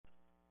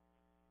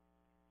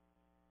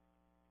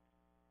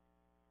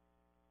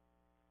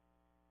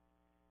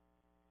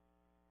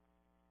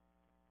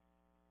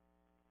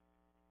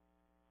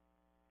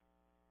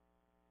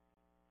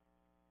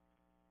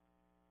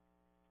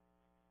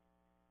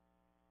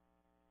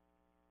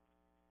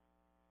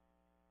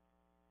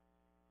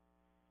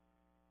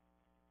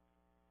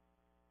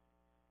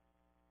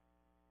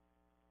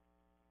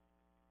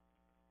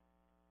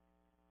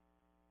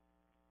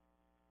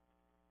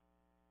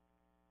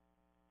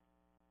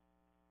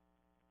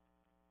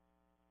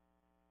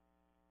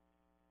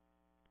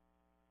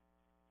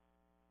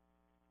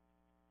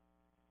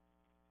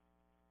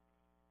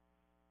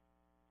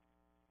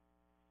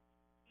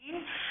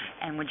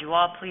And would you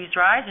all please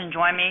rise and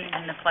join me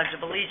in the Pledge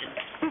of Allegiance?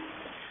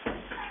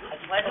 I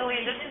pledge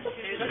allegiance to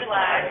the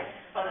flag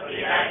of the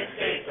United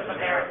States of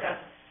America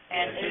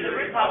and to the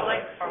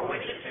republic for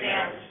which it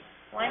stands,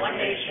 one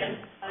nation,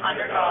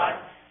 under God,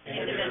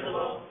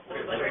 indivisible,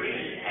 with liberty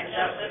and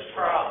justice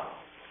for all.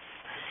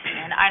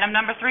 And item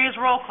number 3 is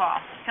roll call.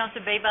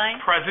 Councilor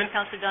Babine? Present.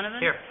 Councilor Donovan?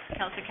 Here.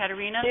 Councilor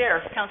Caterina?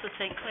 Here. Councilor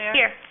St. Clair?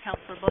 Here.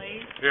 Councilor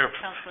Blaze? Here.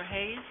 Councilor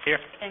Hayes? Here.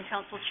 And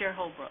Council Chair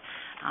Holbrook.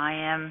 I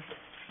am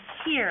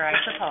here, I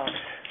suppose.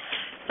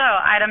 So,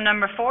 item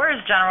number 4 is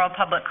general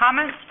public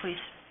comments. Please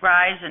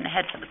rise and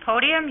head to the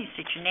podium. You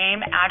state your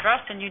name,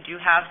 address, and you do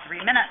have 3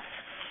 minutes.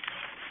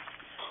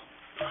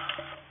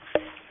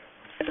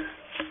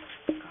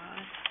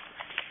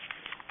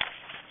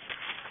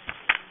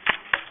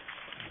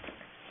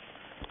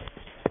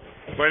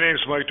 My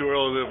name's Mike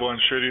Doyle. I live on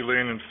Shady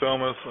Lane in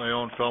Falmouth. I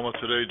own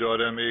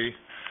falmouthtoday.me.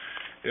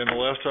 And the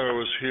last time I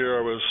was here,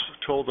 I was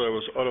told I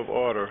was out of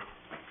order.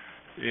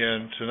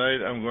 And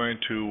tonight I'm going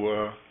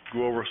to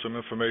go over some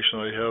information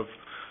I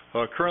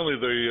have. Currently,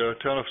 the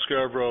town of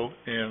Scarborough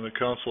and the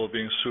council are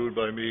being sued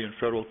by me in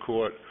federal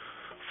court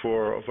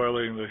for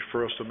violating the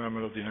First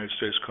Amendment of the United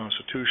States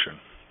Constitution.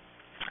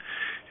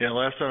 And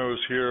last time I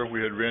was here,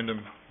 we had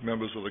random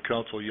members of the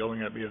council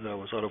yelling at me that I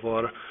was out of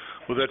order.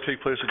 Will that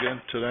take place again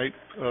tonight,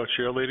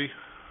 Chair Lady?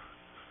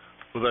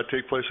 Will that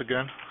take place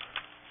again?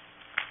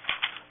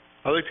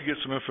 I'd like to get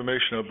some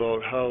information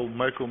about how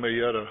Michael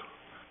Mayetta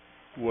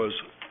was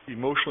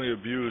emotionally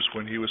abused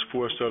when he was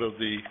forced out of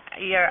the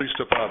police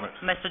department.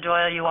 Mr.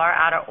 Doyle, you are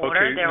out of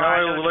order. Okay, There now are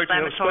I no would like to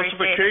have exclamatory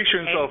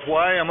specifications statements, of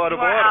why I'm out of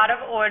You are order. out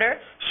of order.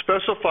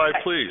 Specify,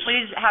 please.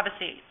 Please have a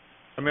seat.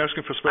 I'm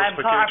asking for I've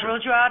specifications.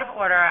 ruled you out of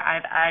order.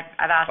 I've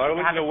asked I you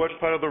would to like have to know a what seat.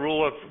 part of the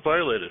rule I've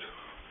violated.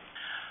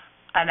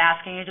 I'm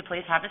asking you to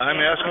please have a seat. I'm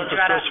asking for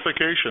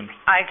specification.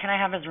 Can I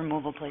have his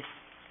removal, please?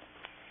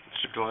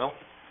 Mr. Doyle,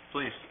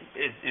 please.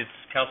 It's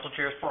Council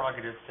Chair's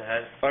prerogative to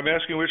have. I'm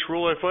asking which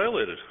rule I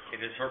violated. It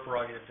is her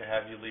prerogative to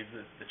have you leave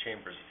the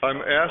chambers.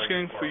 I'm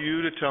asking for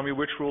you to tell me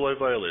which rule I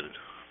violated.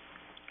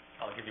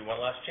 I'll give you one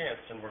last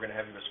chance, and we're going to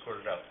have you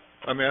escorted out.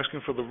 I'm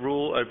asking for the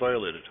rule I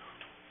violated.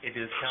 It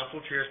is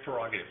Council Chair's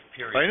prerogative,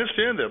 period. I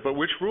understand that, but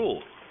which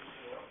rule?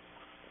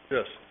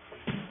 Yes.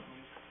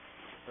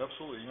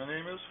 Absolutely. Your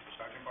name is?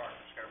 Sergeant Barr,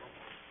 Scarborough.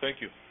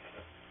 Thank you.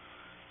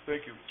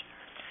 Thank you.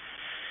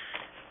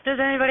 Does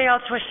anybody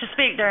else wish to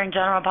speak during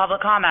general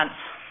public comments?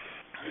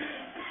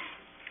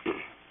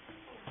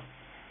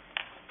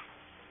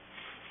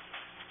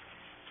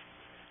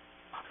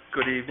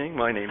 Good evening.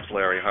 My name's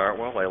Larry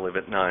Hartwell. I live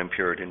at 9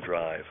 Puritan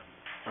Drive.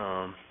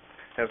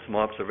 Have some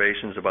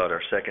observations about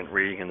our second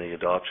reading and the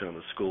adoption of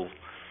the school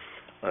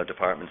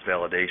department's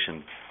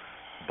validation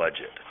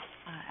budget.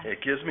 It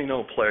gives me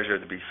no pleasure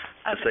to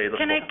say the...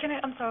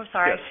 I'm so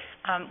sorry.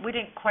 Yes. We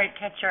didn't quite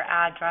catch your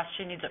address.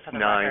 She needs it for the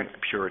 9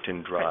 record.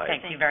 Puritan Drive.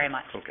 Thank you very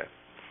much. Okay.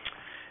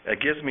 It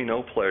gives me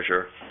no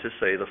pleasure to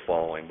say the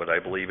following, but I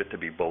believe it to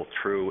be both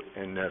true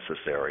and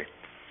necessary.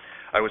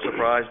 I was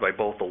surprised by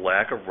both the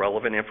lack of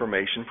relevant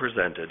information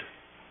presented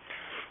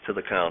to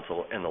the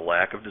council and the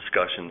lack of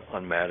discussion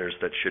on matters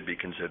that should be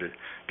considered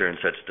during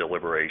such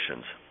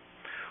deliberations.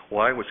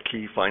 Why was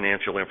key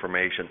financial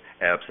information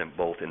absent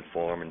both in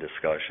form and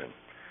discussion?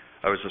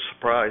 I was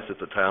surprised that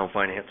the town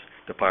finance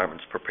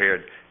department's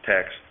prepared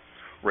tax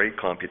rate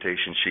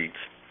computation sheets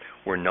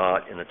were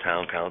not in the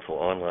town council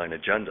online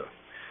agenda.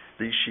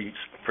 These sheets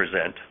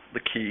present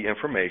the key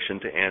information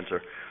to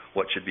answer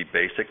what should be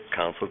basic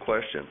council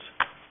questions.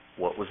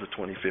 What was the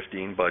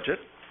 2015 budget?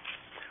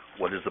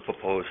 What is the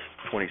proposed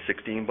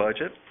 2016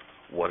 budget?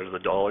 What are the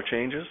dollar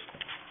changes?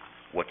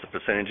 What's the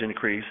percentage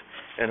increase?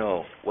 And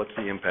what's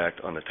the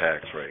impact on the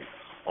tax rate?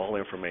 All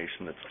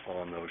information that's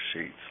on those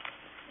sheets.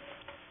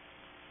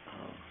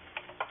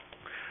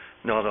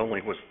 Not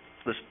only was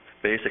this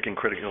basic and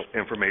critical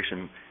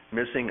information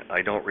missing,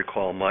 I don't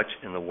recall much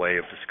in the way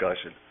of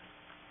discussion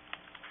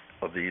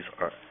of these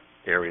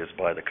areas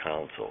by the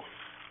council.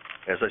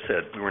 As I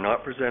said, we were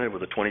not presented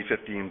with a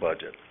 2015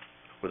 budget.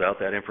 Without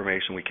that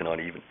information, we cannot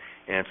even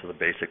answer the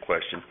basic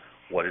question,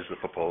 what is the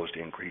proposed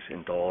increase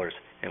in dollars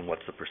and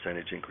what's the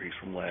percentage increase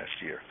from last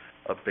year?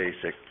 A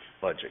basic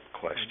budget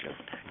question.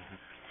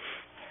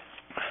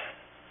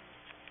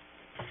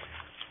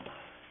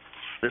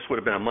 This would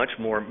have been a much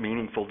more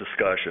meaningful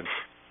discussion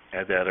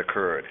had that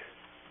occurred.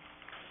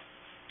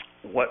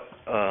 What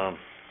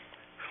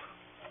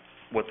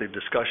the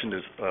discussion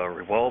is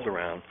revolved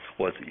around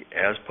was the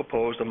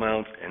as-proposed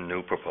amounts and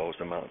new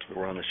proposed amounts that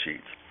were on the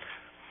sheets.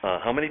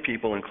 How many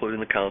people, including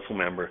the council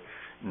member,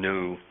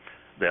 knew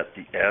that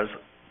the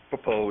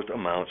as-proposed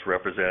amounts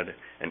represented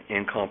an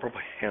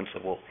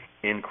incomprehensible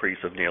increase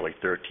of nearly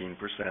 13%?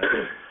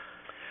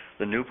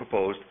 The new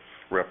proposed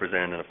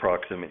represented an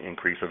approximate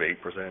increase of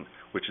 8%,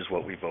 which is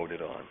what we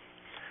voted on.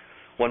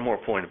 One more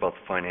point about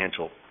the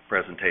financial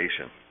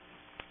presentation.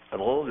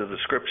 Although the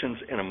descriptions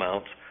and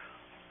amounts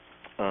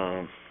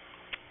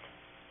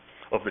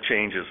of the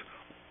changes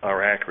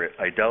are accurate,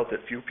 I doubt that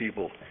few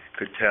people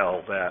could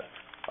tell that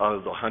out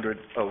of the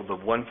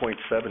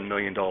 $1.7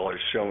 million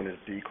shown as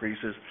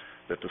decreases,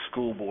 that the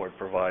school board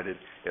provided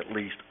at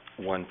least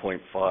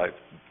 $1.5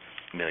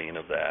 million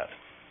of that.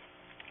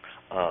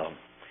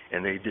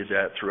 And they did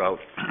that throughout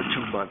a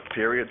 2-month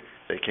period.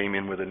 They came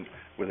in with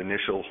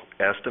initial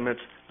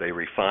estimates. They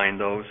refined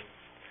those,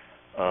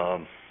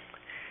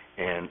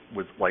 and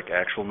with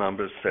actual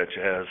numbers such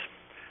as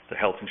the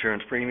health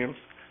insurance premiums,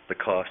 the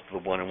cost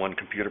of the one-on-one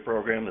computer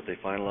program that they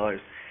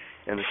finalized,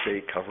 and the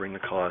state covering the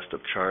cost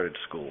of chartered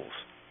schools.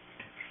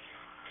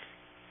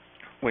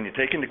 When you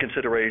take into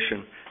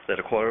consideration that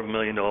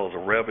 $250,000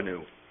 of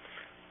revenue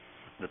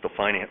that the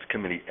Finance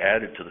Committee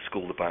added to the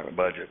school department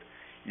budget,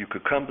 you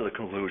could come to the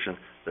conclusion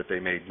that they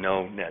made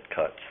no net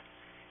cuts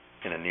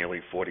in a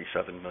nearly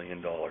 $47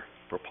 million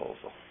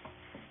proposal.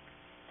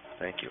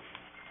 Thank you.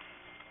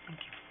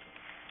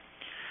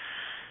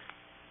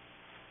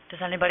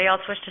 Does anybody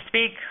else wish to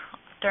speak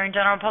during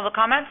general public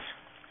comments?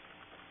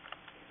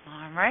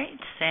 All right,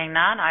 seeing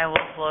none, I will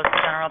close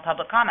the general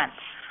public comments.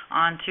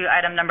 On to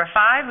item number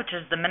 5, which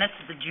is the minutes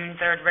of the June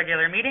 3rd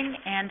regular meeting,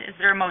 and is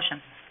there a motion?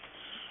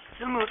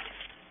 So moved.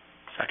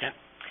 Second.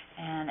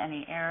 And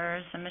any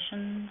errors,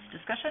 omissions,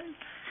 discussion?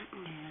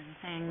 And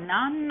seeing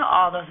none,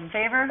 all those in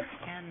favor,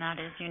 and that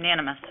is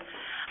unanimous.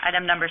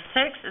 Item number 6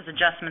 is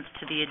adjustments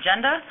to the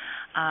agenda.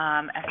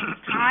 At this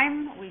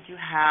time, we do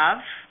have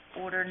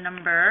order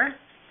number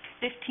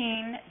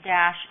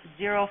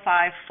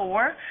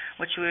 15-054,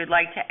 which we would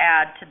like to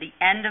add to the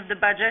end of the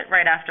budget,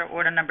 right after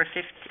order number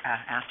 15,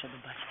 after the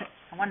budget.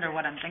 I wonder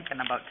what I'm thinking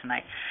about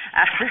tonight.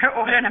 After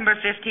order number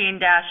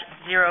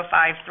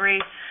 15-053,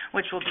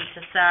 which will be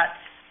to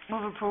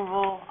move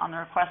approval on the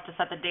request to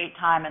set the date,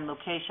 time, and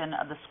location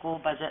of the school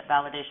budget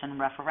validation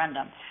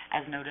referendum,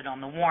 as noted on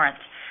the warrant.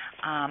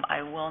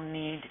 I will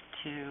need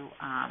to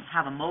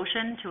have a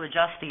motion to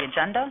adjust the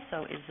agenda,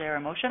 so is there a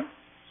motion?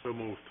 So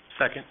moved.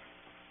 Second.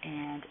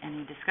 And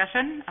any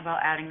discussion about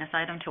adding this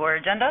item to our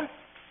agenda?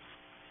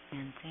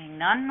 And seeing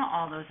none,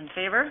 all those in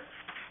favor?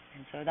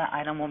 And so that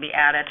item will be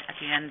added at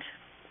the end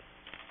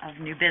of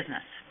new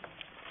business.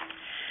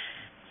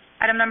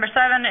 Item number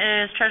 7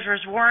 is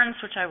treasurer's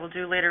warrants, which I will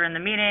do later in the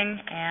meeting,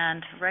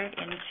 and right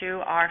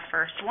into our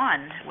first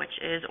one, which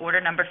is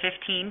order number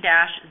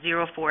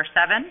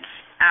 15-047,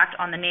 act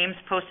on the names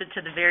posted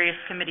to the various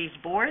committees'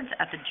 boards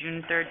at the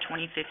June 3rd,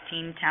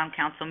 2015 Town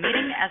Council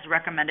meeting as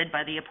recommended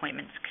by the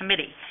Appointments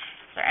Committee.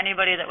 Is there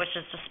anybody that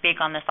wishes to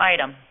speak on this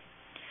item?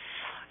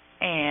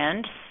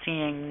 And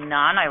seeing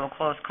none, I will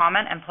close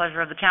comment and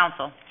pleasure of the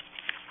council.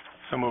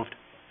 So moved.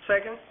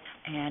 Second.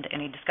 And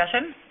any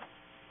discussion?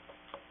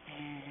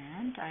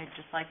 And I'd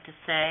just like to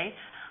say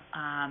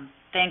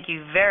thank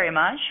you very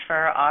much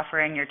for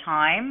offering your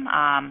time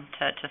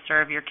to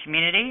serve your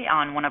community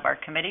on one of our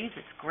committees.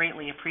 It's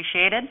greatly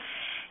appreciated.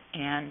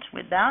 And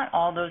with that,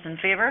 all those in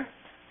favor?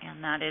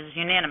 And that is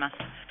unanimous.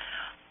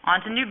 On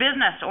to new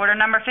business. Order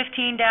number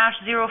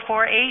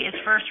 15-048 is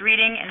first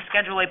reading and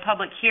schedule a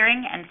public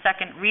hearing and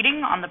second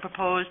reading on the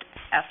proposed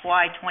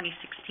FY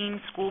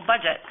 2016 school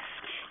budget.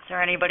 Is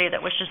there anybody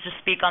that wishes to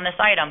speak on this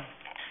item?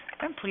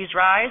 Please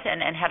rise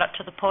and head up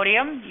to the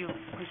podium. You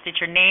state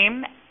your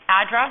name,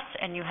 address,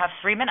 and you have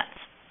 3 minutes.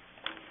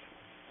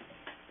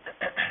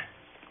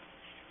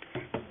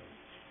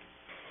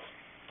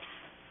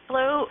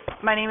 Hello,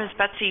 my name is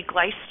Betsy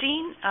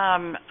Gleistein.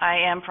 I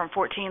am from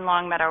 14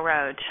 Long Meadow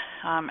Road.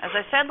 As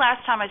I said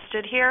last time I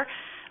stood here,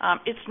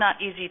 it's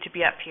not easy to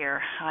be up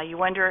here. You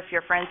wonder if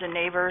your friends and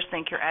neighbors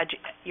think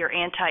you're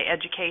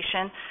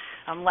anti-education.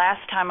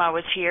 Last time I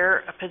was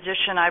here, a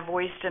position I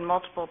voiced in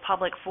multiple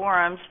public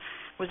forums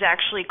was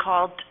actually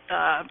called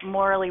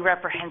morally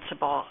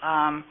reprehensible.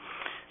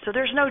 So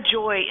there's no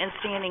joy in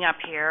standing up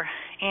here,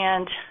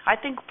 and I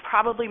think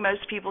probably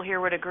most people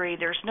here would agree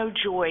there's no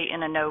joy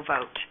in a no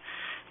vote.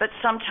 But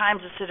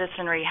sometimes the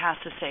citizenry has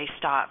to say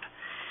stop.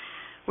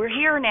 We're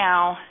here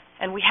now,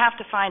 and we have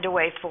to find a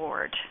way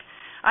forward.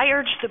 I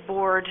urged the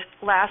board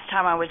last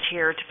time I was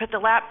here to put the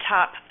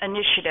laptop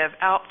initiative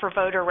out for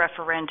voter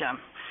referendum.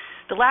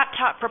 The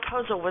laptop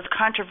proposal was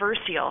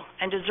controversial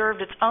and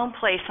deserved its own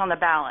place on the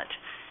ballot.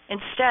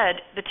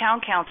 Instead, the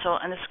town council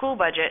and the school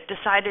budget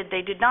decided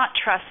they did not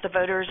trust the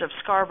voters of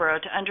Scarborough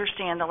to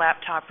understand the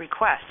laptop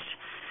request.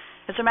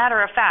 As a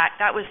matter of fact,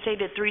 that was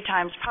stated 3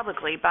 times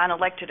publicly by an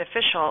elected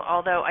official,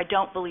 although I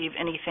don't believe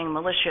anything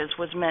malicious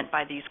was meant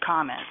by these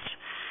comments.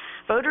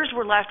 Voters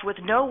were left with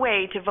no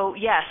way to vote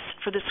yes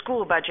for the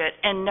school budget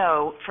and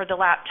no for the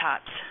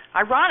laptops.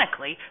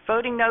 Ironically,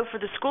 voting no for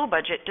the school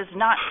budget does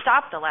not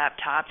stop the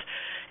laptops,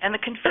 and the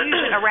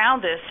confusion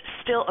around this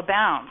still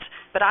abounds.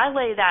 But I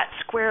lay that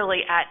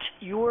squarely at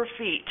your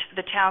feet,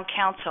 the town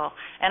council,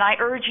 and I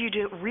urge you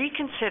to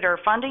reconsider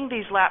funding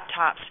these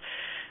laptops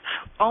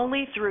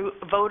only through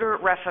voter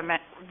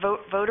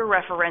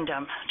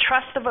referendum.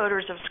 Trust the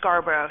voters of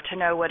Scarborough to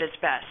know what is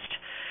best.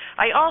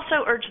 I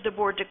also urge the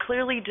board to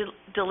clearly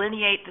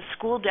delineate the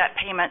school debt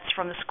payments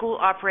from the school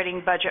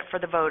operating budget for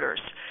the voters.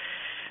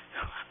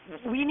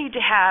 We need to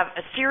have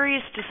a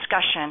serious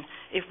discussion,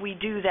 if we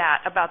do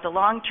that, about the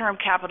long-term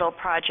capital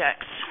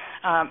projects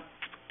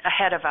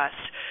ahead of us.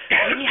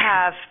 We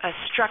have a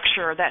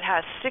structure that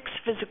has 6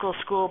 physical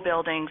school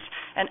buildings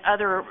and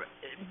other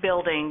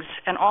buildings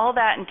and all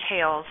that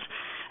entails.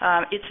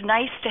 It's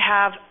nice to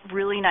have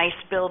really nice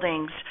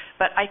buildings,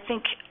 but I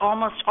think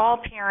almost all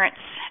parents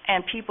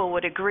and people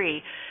would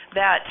agree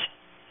that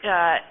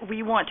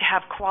we want to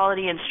have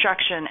quality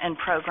instruction and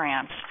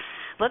programs.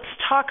 Let's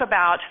talk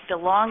about the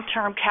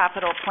long-term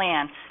capital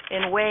plan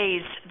in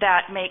ways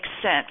that make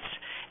sense,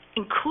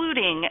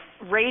 including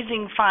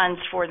raising funds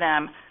for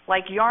them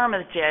like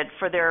Yarmouth did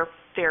for their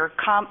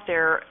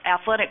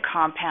athletic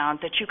compound,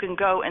 that you can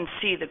go and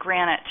see the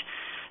granite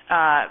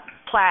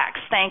plaques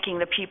thanking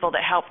the people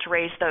that helped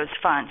raise those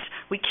funds.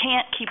 We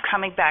can't keep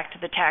coming back to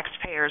the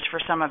taxpayers for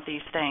some of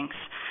these things.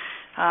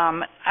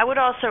 I would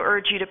also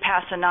urge you to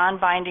pass a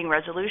non-binding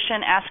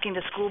resolution asking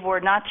the school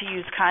board not to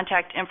use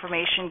contact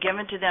information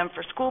given to them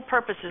for school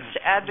purposes to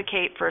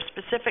advocate for a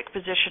specific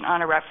position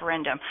on a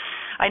referendum.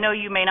 I know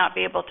you may not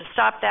be able to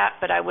stop that,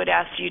 but I would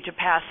ask you to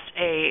pass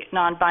a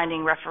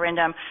non-binding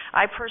referendum.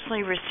 I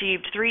personally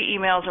received 3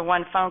 emails and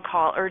 1 phone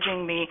call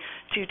urging me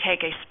to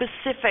take a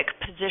specific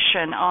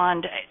position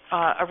on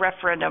a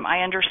referendum.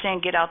 I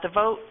understand get out the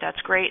vote. That's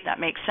great. That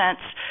makes sense.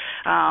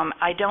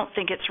 I don't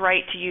think it's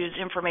right to use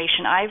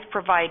information I've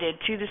provided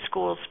to the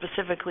schools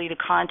specifically to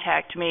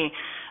contact me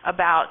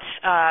about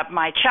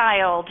my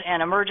child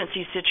and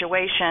emergency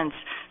situations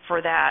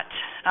for that.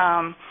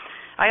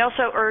 I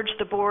also urge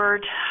the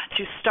board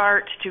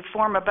to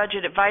form a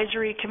budget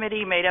advisory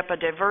committee made up of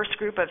a diverse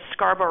group of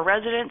Scarborough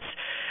residents,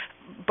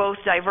 both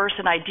diverse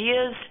in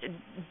ideas,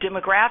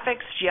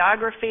 demographics,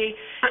 geography,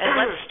 and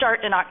let's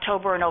start in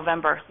October or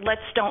November.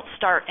 Let's don't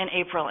start in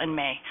April and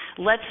May.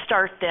 Let's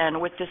start then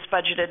with this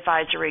budget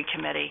advisory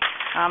committee.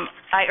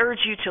 I urge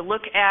you to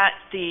look at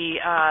the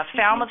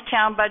Falmouth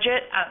Town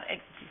budget.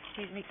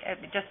 Excuse me,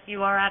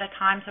 you are out of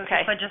time, so if you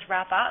could just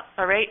wrap up.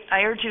 All right. I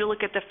urge you to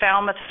look at the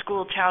Falmouth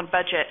School Town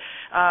budget.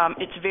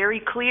 It's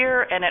very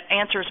clear, and it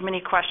answers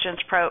many questions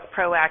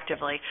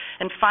proactively.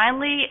 And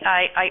finally,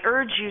 I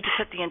urge you to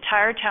put the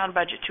entire town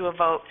budget to a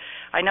vote.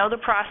 I know the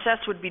process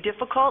would be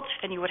difficult,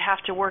 and you would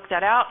have to work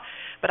that out,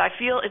 but I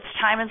feel it's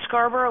time in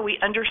Scarborough we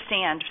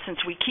understand,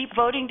 since we keep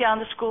voting down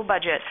the school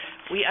budget,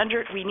 we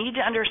need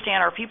to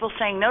understand, are people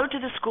saying no to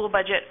the school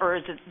budget, or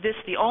is this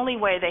the only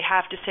way they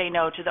have to say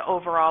no to the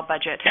overall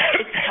budget?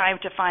 It's time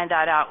to find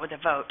that out with a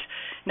vote.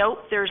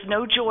 Nope, there's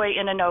no joy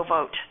in a no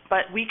vote,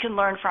 but we can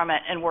learn from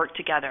it and work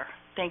together.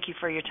 Thank you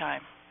for your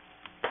time.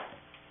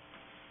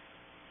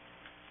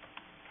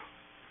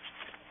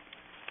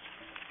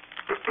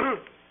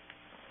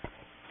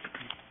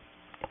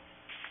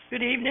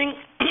 Good evening.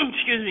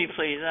 Excuse me,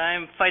 please.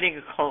 I'm fighting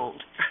a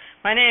cold.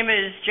 My name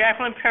is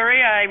Jacqueline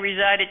Perry. I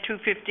reside at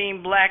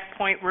 215 Black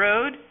Point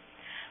Road.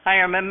 I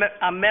am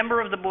a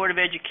member of the Board of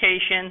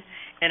Education,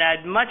 and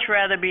I'd much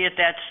rather be at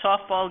that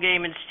softball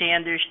game in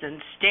Standish than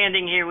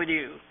standing here with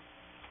you.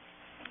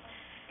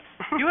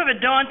 You have a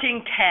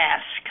daunting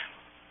task,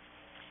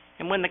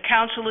 and when the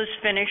council is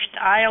finished,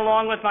 I,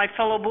 along with my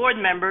fellow board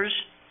members,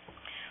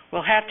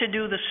 will have to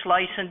do the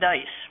slice and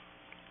dice.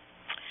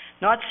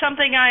 Not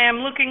something I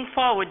am looking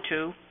forward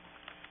to,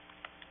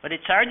 but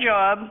it's our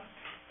job,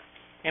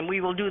 and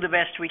we will do the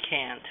best we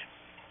can.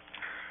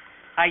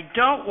 I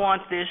don't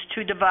want this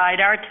to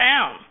divide our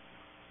town.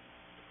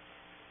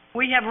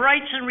 We have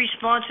rights and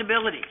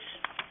responsibilities.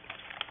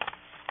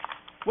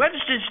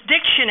 Webster's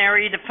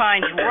dictionary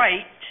defines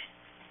right,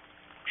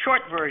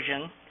 short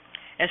version,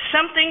 as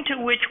something to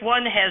which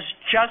one has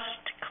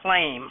just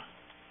claim,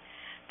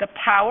 the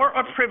power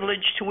or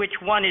privilege to which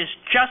one is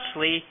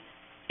justly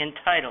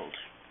entitled.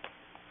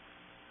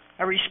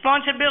 A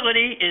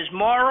responsibility is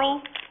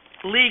moral,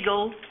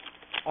 legal,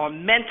 or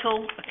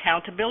mental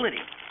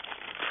accountability.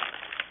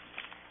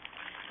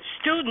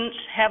 Students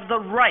have the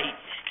right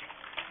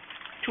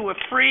to a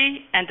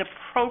free and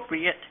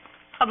appropriate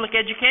public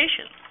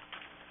education.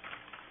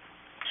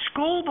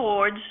 School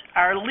boards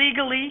are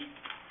legally,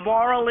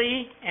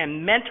 morally,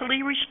 and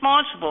mentally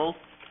responsible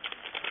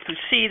to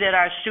see that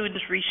our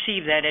students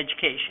receive that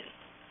education.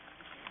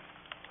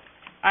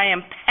 I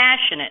am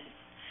passionate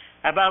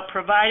about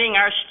providing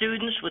our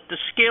students with the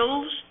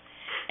skills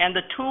and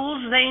the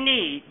tools they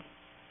need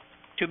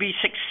to be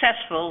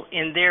successful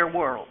in their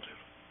world.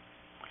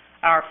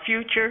 Our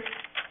future,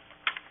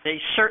 they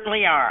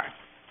certainly are.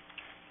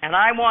 And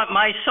I want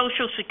my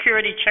Social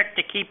Security check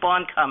to keep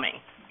on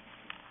coming.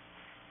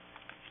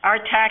 Our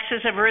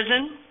taxes have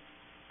risen,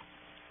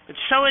 but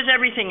so has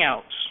everything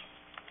else.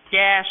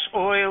 Gas,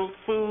 oil,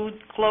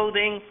 food,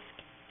 clothing,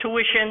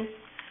 tuition.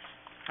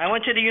 I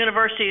went to the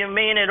University of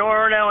Maine at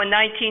Orono in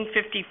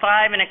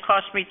 1955, and it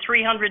cost me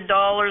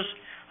 $300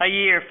 a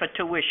year for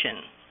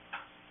tuition.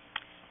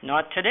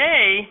 Not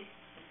today.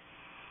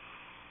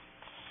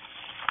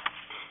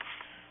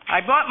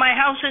 I bought my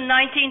house in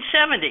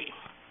 1970.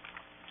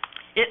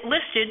 It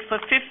listed for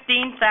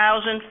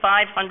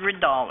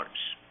 $15,500.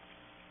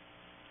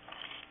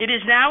 It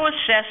is now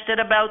assessed at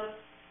about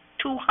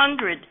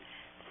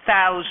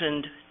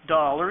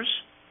 $200,000.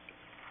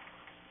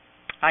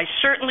 I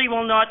certainly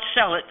will not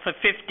sell it for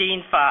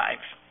 $15,500.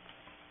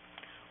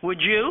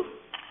 Would you?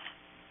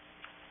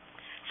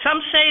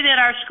 Some say that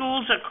our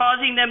schools are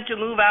causing them to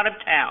move out of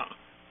town.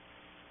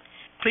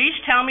 Please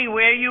tell me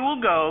where you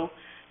will go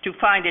to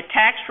find a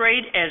tax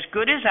rate as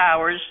good as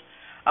ours,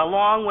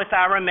 along with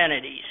our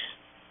amenities.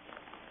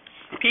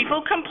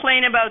 People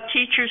complain about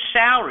teachers'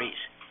 salaries.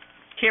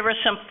 Here are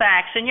some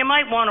facts, and you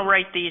might want to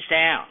write these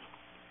down.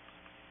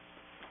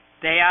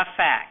 They are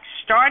facts.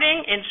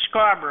 Starting in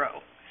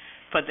Scarborough,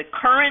 for the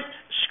current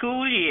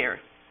school year,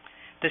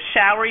 the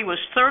salary was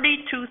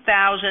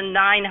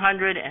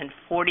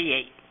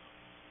 $32,948.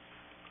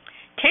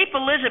 Cape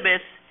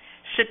Elizabeth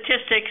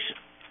statistics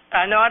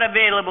are not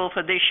available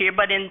for this year,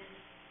 but in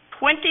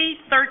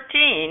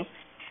 2013,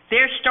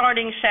 their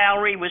starting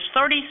salary was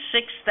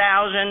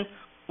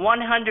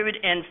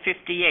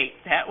 $36,158.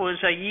 That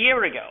was a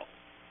year ago.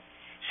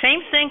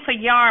 Same thing for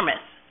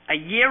Yarmouth, a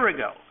year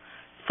ago,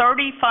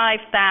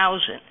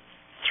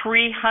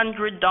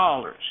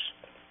 $35,300.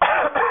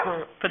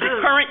 For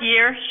the current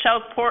year,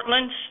 South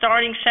Portland's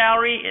starting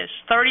salary is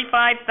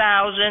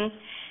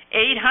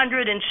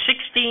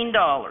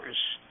 $35,816,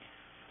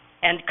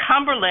 and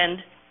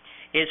Cumberland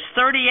is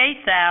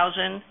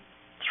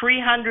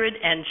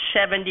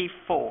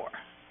 $38,374.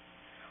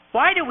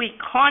 Why do we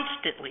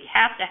constantly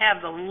have to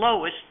have the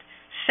lowest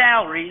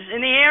salaries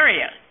in the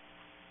area?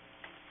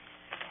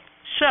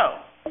 So,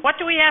 what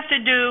do we have to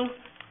do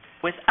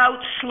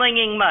without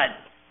slinging mud?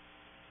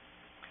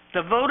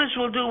 The voters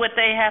will do what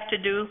they have to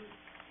do.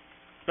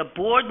 The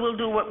board will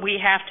do what we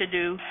have to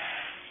do.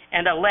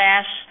 And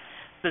alas,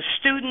 the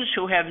students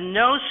who have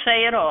no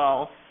say at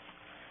all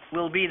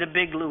will be the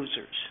big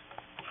losers.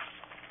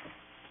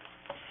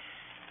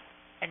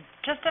 And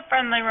just a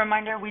friendly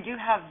reminder, we do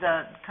have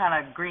the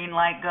kind of green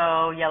light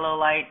go, yellow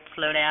light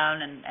slow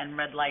down, and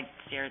red light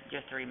your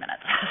 3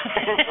 minutes.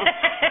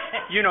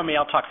 You know me,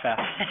 I'll talk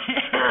fast.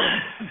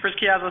 Chris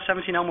Chiazzo,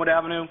 17 Elmwood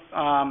Avenue.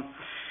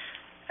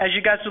 As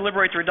you guys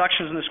deliberate the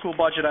reductions in the school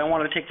budget, I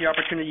wanted to take the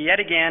opportunity yet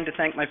again to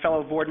thank my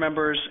fellow board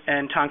members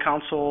and town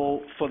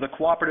council for the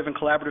cooperative and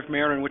collaborative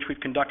manner in which we've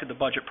conducted the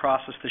budget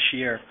process this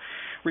year.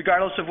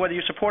 Regardless of whether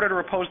you supported or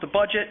opposed the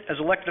budget, as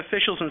elected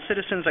officials and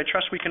citizens, I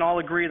trust we can all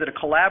agree that a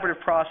collaborative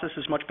process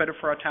is much better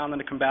for our town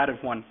than a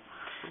combative one.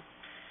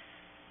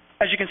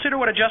 As you consider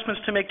what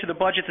adjustments to make to the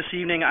budget this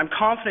evening, I'm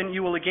confident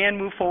you will again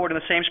move forward in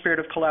the same spirit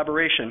of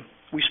collaboration.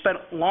 We spent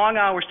long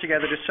hours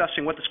together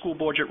discussing what the school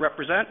budget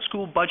represents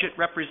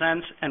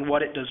and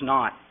what it does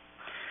not.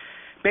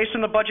 Based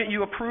on the budget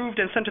you approved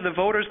and sent to the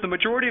voters, the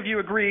majority of you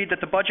agreed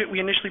that the budget we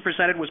initially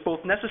presented was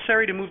both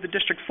necessary to move the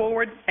district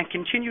forward and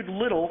contained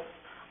little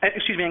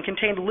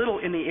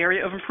in the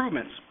area of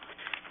improvements.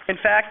 In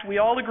fact, we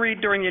all agreed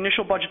during the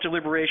initial budget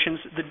deliberations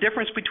the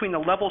difference between the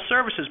level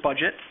services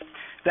budget,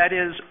 that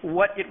is,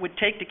 what it would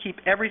take to keep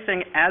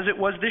everything as it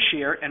was this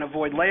year and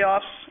avoid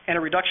layoffs and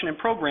a reduction in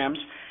programs,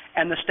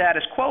 and the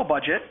status quo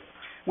budget,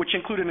 which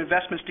included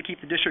investments to keep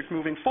the district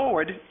moving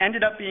forward,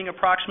 ended up being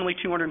approximately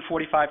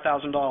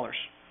 $245,000.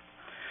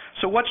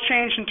 So what's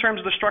changed in terms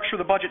of the structure of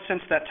the budget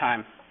since that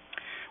time?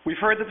 We've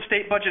heard that the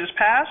state budget is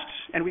passed,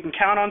 and we can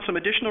count on some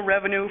additional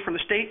revenue from the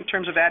state in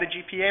terms of added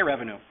GPA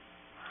revenue.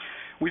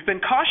 We've been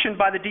cautioned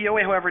by the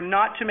DOA, however,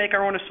 not to make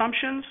our own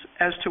assumptions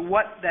as to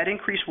what that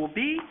increase will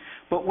be,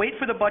 but wait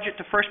for the budget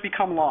to first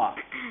become law,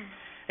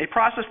 a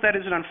process that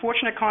is an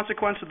unfortunate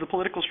consequence of the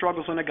political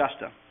struggles in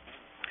Augusta.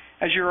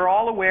 As you are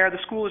all aware, the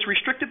school is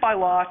restricted by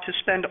law to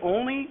spend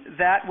only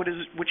that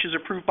which is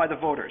approved by the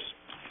voters.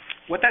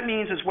 What that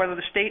means is whether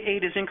the state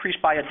aid is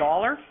increased by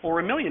 $1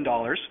 or $1 million,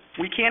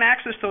 we can't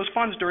access those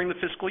funds during the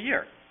fiscal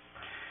year.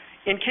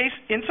 In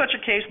such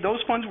a case, those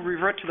funds will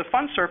revert to the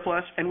fund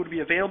surplus and would be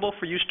available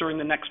for use during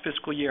the next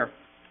fiscal year.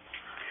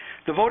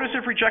 The voters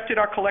have rejected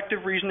our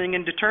collective reasoning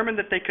and determined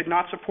that they could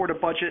not support a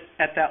budget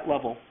at that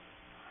level.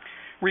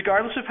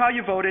 Regardless of how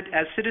you voted,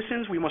 as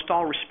citizens, we must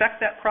all respect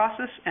that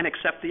process and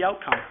accept the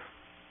outcome.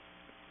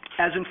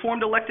 As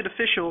informed elected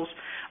officials,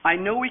 I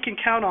know we can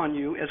count on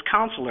you as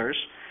counselors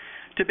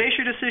to base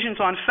your decisions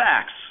on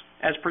facts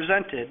as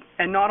presented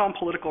and not on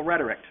political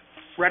rhetoric.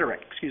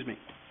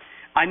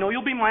 I know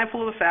you'll be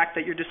mindful of the fact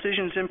that your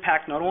decisions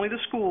impact not only the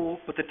school,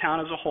 but the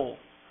town as a whole.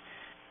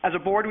 As a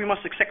board, we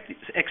must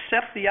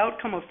accept the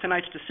outcome of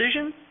tonight's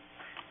decision,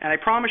 and I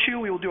promise you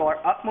we will do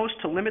our utmost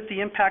to limit the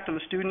impact on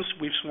the students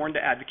we've sworn to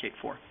advocate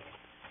for.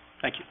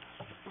 Thank you.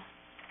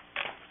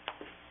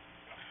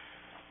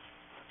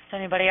 Does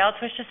anybody else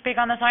wish to speak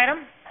on this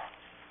item?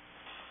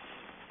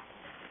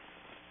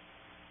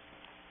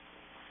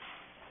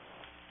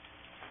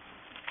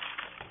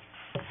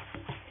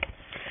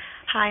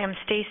 Hi, I'm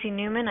Stacy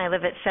Newman. I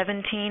live at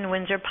 17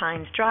 Windsor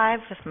Pines Drive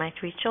with my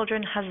 3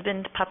 children,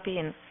 husband, puppy,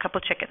 and a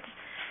couple chickens,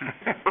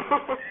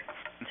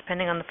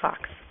 depending on the fox.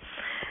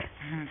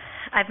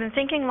 I've been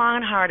thinking long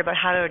and hard about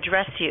how to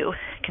address you,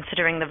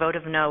 considering the vote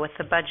of no with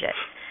the budget.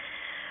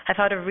 I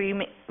thought of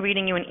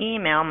reading you an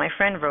email my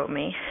friend wrote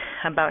me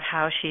about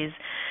how she's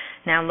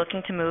now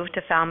looking to move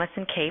to Falmouth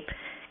and Cape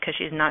because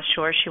she's not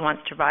sure she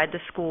wants to ride the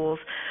schools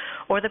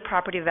or the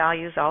property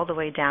values all the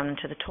way down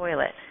into the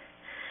toilet.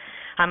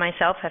 I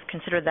myself have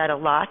considered that a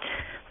lot,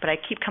 but I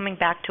keep coming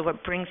back to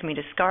what brings me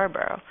to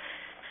Scarborough.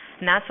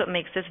 And that's what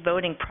makes this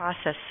voting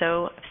process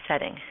so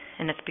upsetting,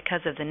 and it's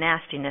because of the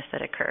nastiness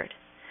that occurred.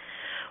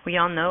 We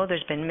all know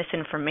there's been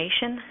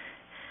misinformation.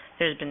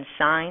 There's been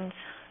signs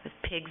with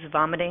pigs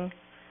vomiting,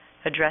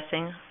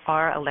 addressing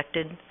our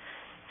elected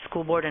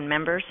school board and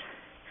members.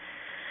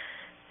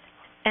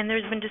 And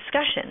there's been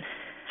discussion.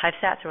 I've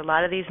sat through a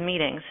lot of these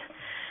meetings,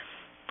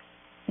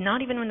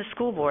 not even in the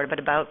school board, but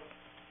about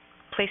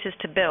places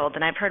to build.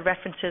 And I've heard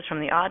references from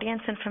the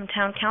audience and from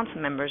town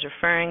council members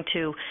referring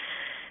to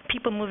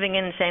people moving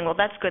in and saying, well,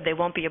 that's good, they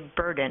won't be a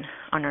burden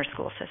on our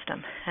school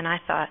system. And I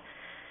thought,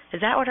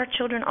 is that what our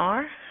children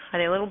are? Are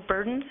they little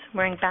burdens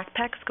wearing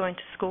backpacks going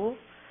to school?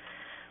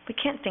 We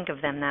can't think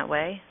of them that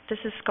way. This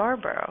is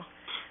Scarborough.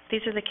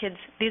 These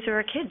are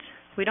our kids.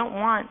 We don't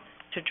want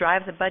to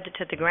drive the budget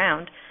to the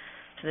ground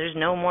so there's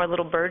no more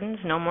little burdens,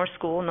 no more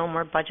school, no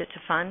more budget to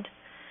fund.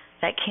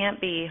 That can't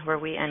be where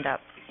we end up.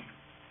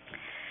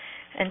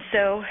 And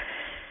so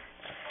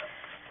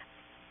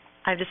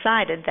I've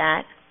decided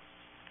that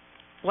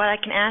what I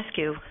can ask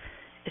you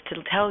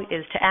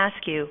is to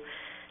ask you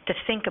to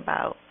think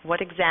about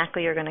what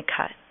exactly you're going to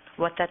cut,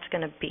 what that's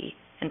going to be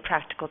in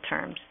practical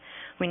terms.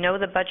 We know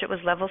the budget was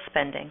level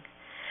spending,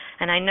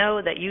 and I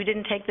know that you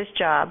didn't take this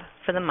job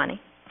for the money,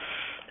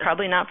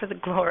 probably not for the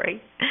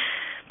glory,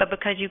 but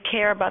because you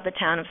care about the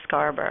town of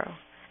Scarborough.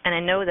 And I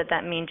know that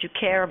that means you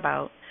care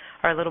about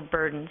our little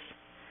burdens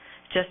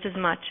just as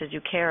much as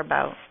you care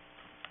about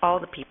all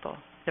the people,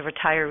 the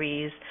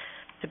retirees,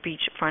 the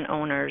beachfront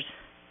owners,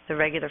 the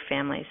regular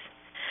families.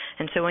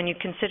 And so when you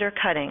consider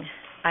cutting,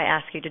 I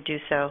ask you to do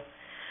so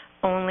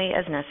only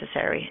as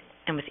necessary,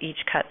 and with each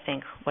cut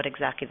think what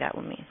exactly that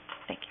will mean.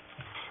 Thank you.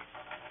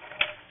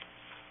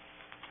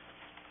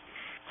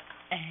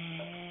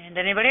 And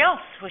anybody else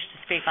wish to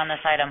speak on this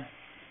item?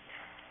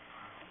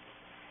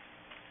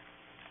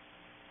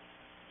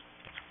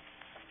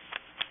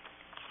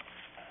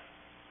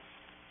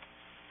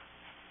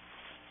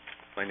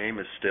 My name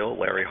is still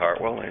Larry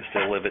Hartwell, and I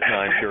still live at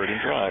 9 Puritan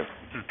Drive.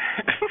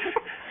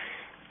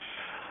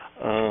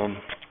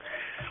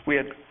 We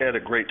had a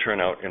great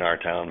turnout in our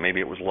town. Maybe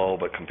it was low,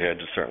 but compared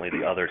to certainly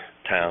the other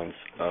towns,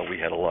 we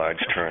had a large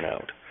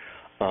turnout.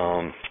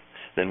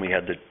 Then we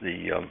had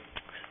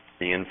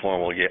the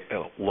informal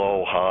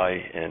low,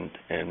 high, and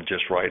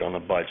just right on the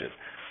budget.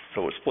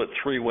 So it was split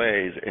three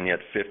ways, and yet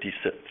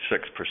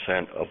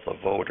 56% of the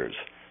voters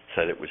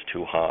said it was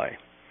too high.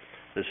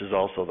 This is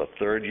also the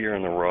third year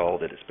in a row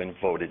that it's been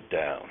voted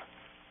down.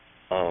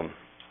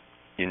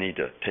 You need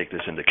to take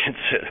this into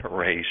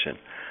consideration.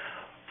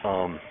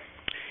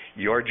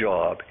 Your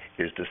job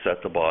is to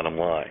set the bottom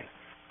line.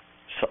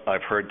 So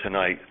I've heard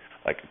tonight,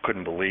 I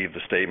couldn't believe the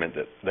statement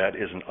that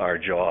isn't our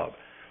job.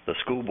 The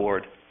school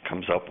board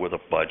comes up with a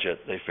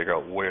budget. They figure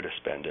out where to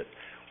spend it.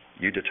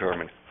 You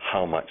determine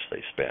how much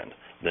they spend.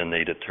 Then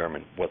they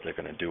determine what they're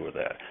going to do with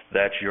that.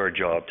 That's your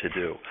job to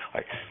do.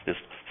 I just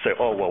say,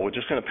 oh, well, we're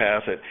just going to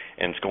pass it,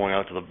 and it's going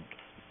out to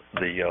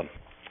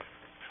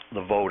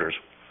the voters.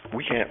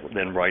 We can't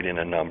then write in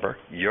a number.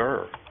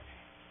 You're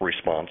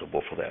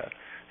responsible for that.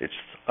 It's,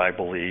 I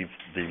believe,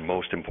 the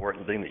most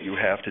important thing that you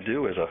have to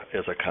do as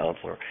a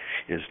counselor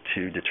is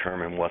to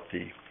determine what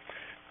the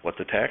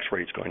tax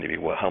rate's going to be,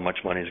 how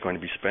much money is going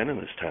to be spent in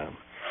this town.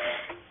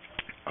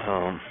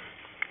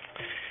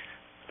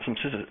 Some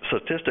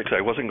statistics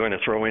I wasn't going to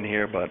throw in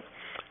here, but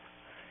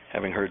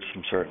having heard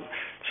some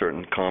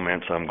certain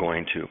comments, I'm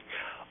going to.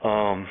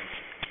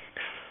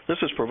 This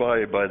was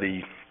provided by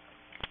the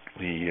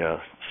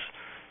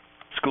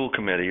school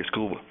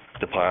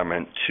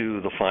department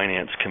to the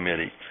finance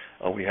committee.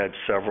 We had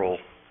several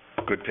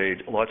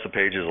lots of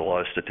pages, a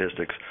lot of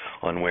statistics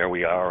on where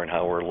we are and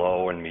how we're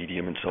low and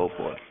medium and so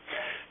forth.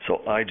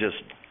 So I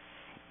just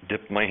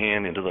dipped my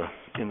hand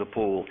in the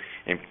pool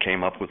and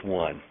came up with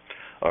one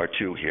or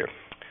two here.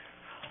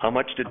 How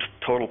much did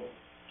total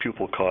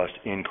pupil cost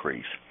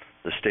increase?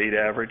 The state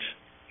average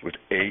was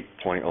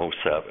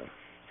 8.07.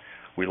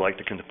 We like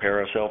to compare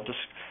ourselves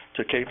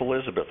to Cape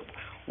Elizabeth.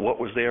 What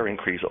was their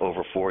increase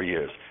over 4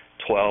 years?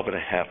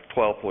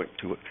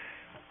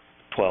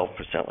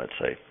 12.2%, let's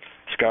say.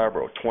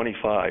 Scarborough,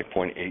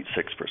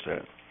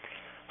 25.86%.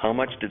 How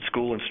much did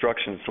school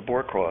instruction and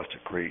support costs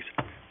increase?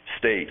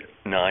 State,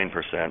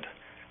 9%.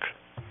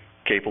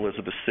 Cape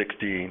Elizabeth,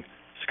 16%.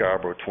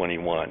 Scarborough,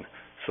 21%.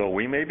 So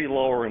we may be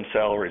lower in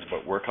salaries,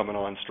 but we're coming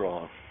on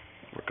strong.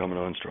 We're coming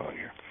on strong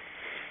here.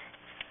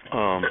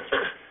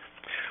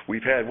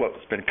 We've had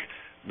what's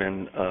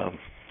been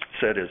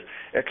said as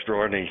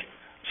extraordinary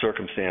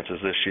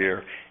circumstances this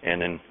year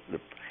and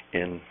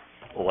in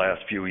the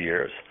last few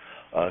years.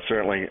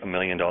 Certainly $1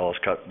 million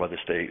cut by the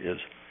state is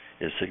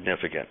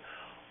significant.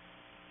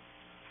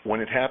 When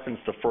it happens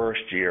the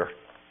first year,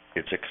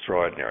 it's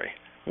extraordinary.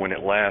 When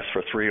it lasts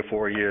for 3 or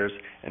 4 years,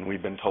 and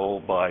we've been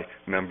told by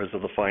members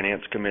of the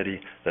Finance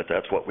Committee that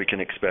that's what we can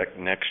expect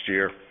next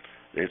year,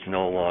 it's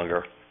no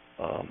longer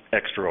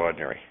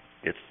extraordinary.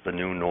 It's the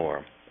new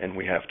norm, and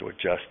we have to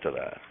adjust to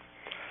that.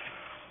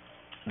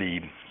 The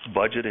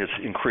budget has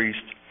increased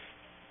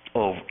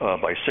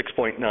by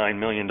 $6.9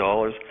 million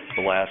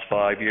the last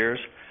 5 years.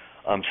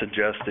 I'm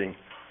suggesting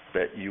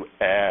that you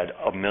add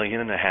 $1.5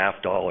 million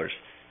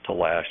to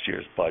last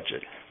year's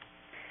budget.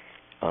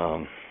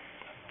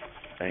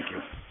 Thank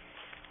you.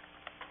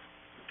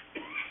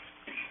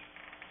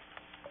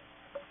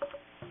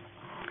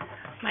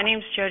 My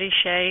name's Jody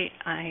Shea.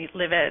 I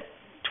live at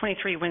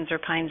 23 Windsor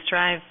Pines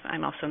Drive.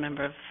 I'm also a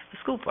member of the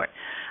school board.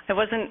 I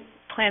wasn't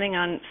planning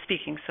on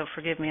speaking, so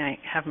forgive me. I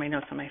have my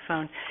notes on my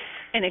phone.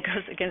 And it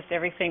goes against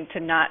everything to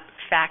not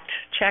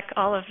fact-check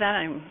all of that.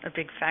 I'm a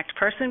big fact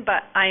person,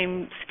 but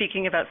I'm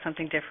speaking about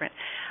something different.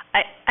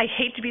 I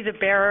hate to be the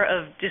bearer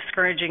of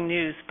discouraging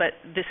news, but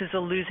this is a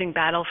losing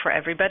battle for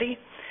everybody.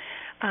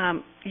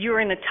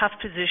 You're in a tough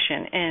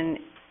position, and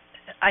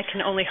I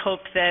can only hope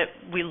that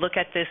we look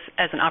at this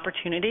as an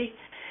opportunity.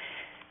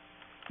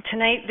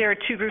 Tonight, there are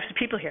two groups of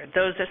people here,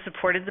 those that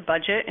supported the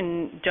budget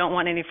and don't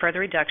want any further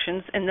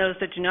reductions, and those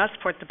that do not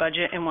support the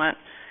budget and want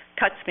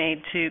cuts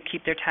made to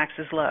keep their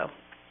taxes low.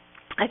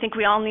 I think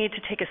we all need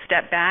to take a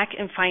step back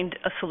and find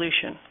a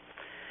solution,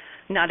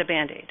 not a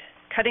Band-Aid.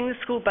 Cutting the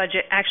school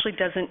budget actually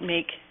doesn't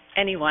make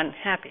anyone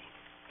happy.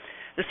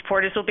 The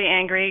supporters will be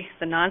angry,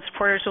 the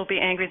non-supporters will be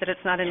angry that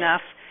it's not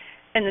enough,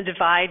 and the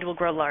divide will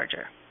grow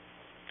larger.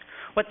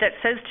 What that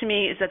says to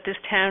me is that this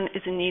town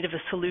is in need of a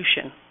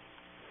solution.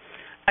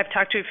 I've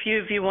talked to a few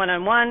of you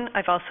one-on-one.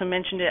 I've also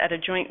mentioned it at a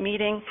joint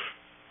meeting.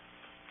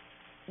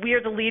 We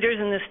are the leaders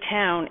in this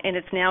town, and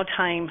it's now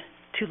time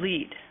to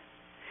lead.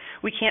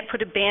 We can't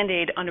put a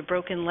Band-Aid on a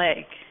broken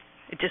leg.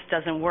 It just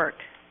doesn't work.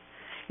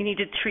 You need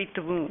to treat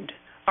the wound.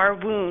 Our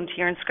wound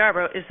here in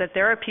Scarborough is that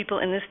there are people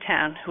in this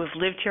town who have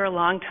lived here a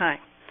long time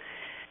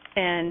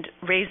and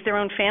raised their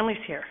own families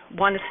here,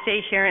 want to stay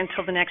here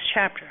until the next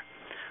chapter.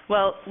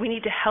 Well, we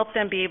need to help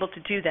them be able to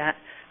do that,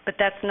 but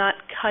that's not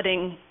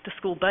cutting the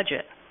school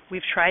budget.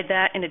 We've tried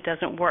that, and it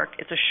doesn't work.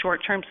 It's a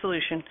short-term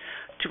solution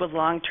to a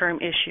long-term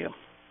issue.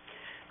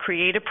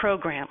 Create a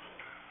program.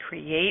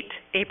 Create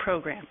a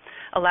program.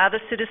 Allow the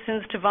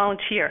citizens to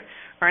volunteer,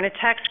 earn a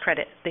tax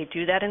credit. They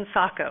do that in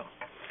Saco.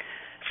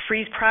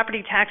 Freeze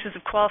property taxes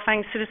of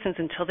qualifying citizens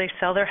until they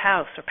sell their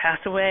house or pass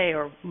away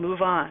or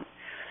move on.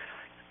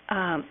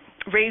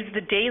 Raise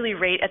the daily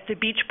rate at the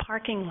beach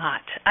parking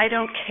lot. I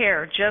don't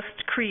care.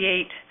 Just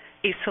create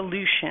a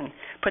solution.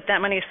 Put that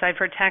money aside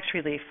for tax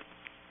relief.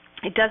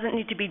 It doesn't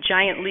need to be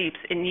giant leaps.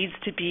 It needs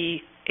to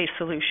be a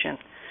solution.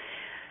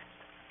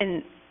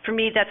 And for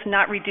me, that's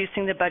not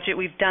reducing the budget.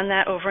 We've done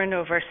that over and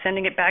over,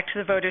 sending it back to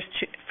the voters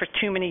for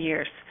too many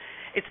years.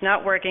 It's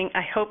not working.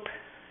 I hope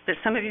that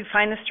some of you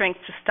find the strength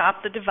to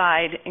stop the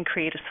divide and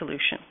create a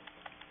solution.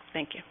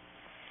 Thank you.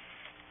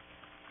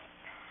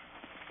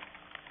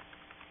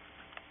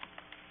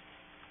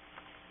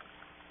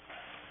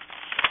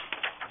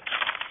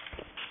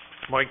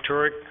 Mike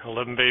Turek,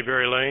 11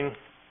 Bayberry Lane.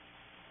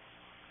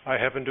 I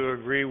happen to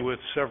agree with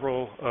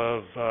several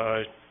of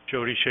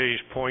Jody Shea's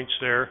points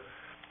there.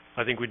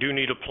 I think we do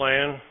need a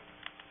plan.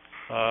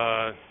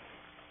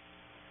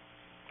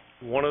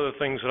 One of the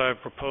things that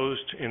I've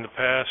proposed in the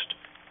past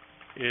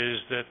is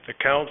that the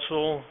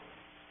council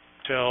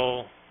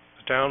tell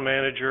the town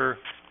manager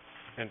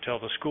and tell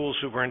the school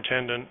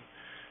superintendent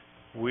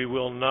we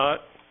will not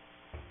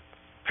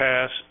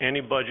pass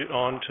any budget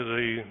on to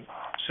the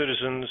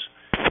citizens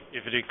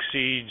if it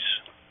exceeds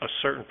a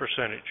certain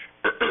percentage.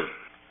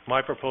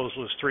 My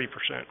proposal is 3%.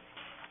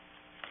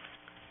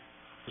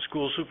 The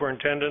school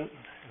superintendent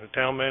and the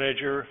town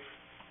manager,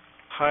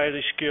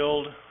 highly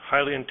skilled,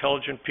 highly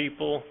intelligent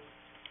people,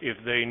 if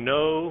they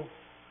know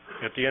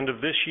at the end of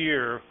this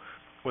year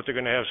what they're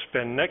going to have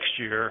spent next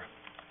year,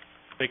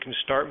 they can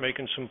start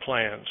making some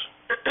plans.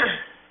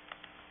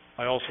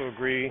 I also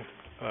agree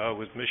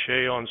with Ms.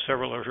 Shea on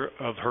several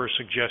of her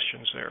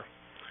suggestions there.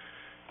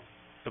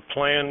 The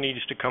plan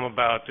needs to come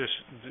about.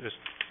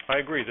 I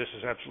agree, this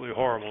is absolutely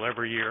horrible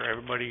every year.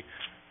 Everybody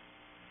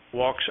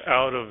walks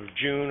out of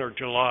June or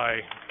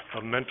July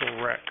a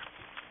mental wreck.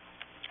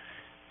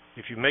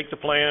 If you make the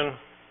plan,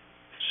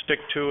 stick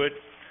to it.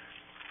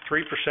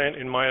 3%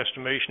 in my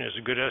estimation is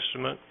a good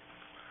estimate.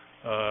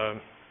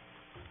 3%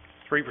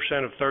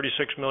 of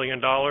 $36 million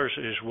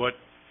is what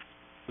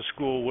the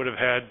school would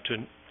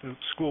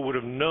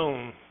have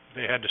known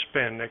they had to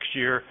spend next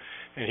year,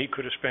 and he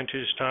could have spent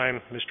his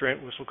time, Mr.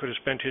 Entwistle could have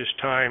spent his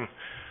time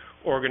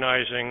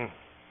organizing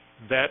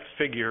that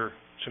figure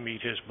to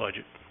meet his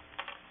budget.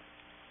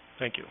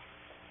 Thank you.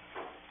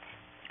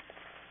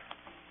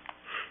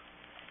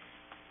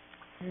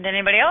 And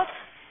anybody else?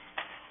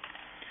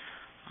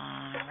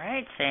 All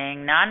right,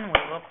 seeing none, we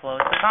will close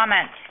the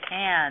comment.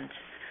 And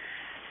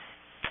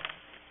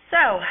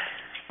so,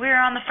 we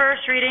are on the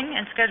first reading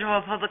and schedule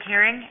a public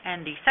hearing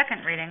and the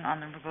second reading on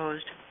the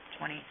proposed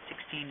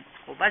 2016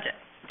 school budget.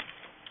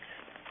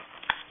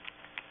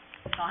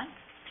 Don,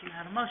 do you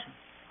have a motion?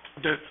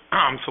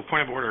 So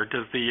point of order,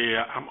 does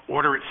the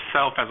order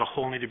itself as a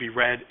whole need to be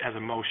read as a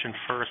motion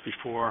first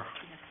before?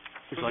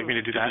 Would you like me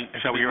to do that?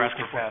 Is that what you're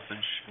asking for?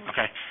 Passage.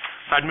 Okay.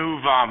 So I'd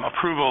move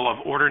approval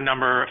of order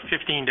number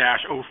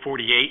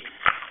 15-048,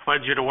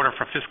 budget order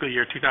for fiscal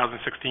year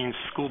 2016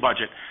 school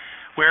budget.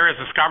 Whereas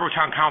the Scarborough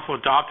Town Council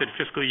adopted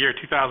fiscal year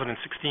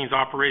 2016's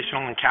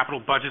operational and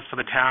capital budgets for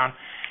the town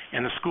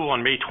and the school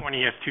on May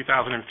 20th,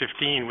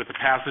 2015 with the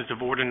passage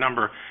of order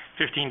number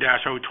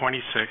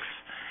 15-026.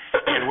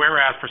 And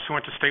whereas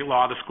pursuant to state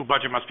law, the school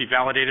budget must be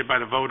validated by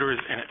the voters,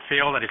 and it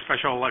failed at a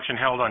special election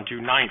held on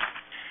June 9th,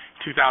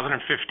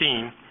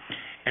 2015.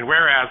 And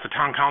whereas the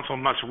town council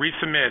must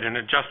resubmit an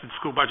adjusted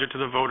school budget to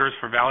the voters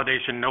for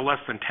validation no less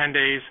than 10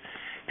 days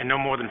and no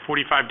more than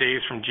 45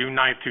 days from June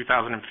 9th,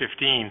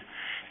 2015.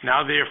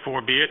 Now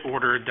therefore be it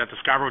ordered that the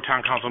Scarborough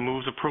Town Council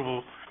moves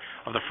approval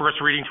of the first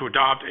reading to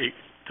adopt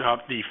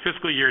the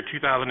fiscal year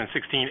 2016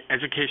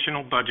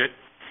 educational budget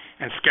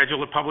and schedule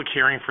a public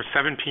hearing for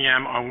 7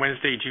 p.m. on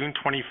Wednesday, June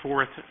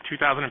 24th,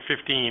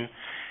 2015,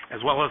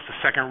 as well as the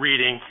second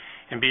reading.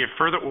 And be it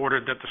further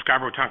ordered that the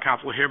Scarborough Town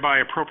Council hereby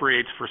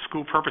appropriates for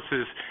school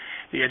purposes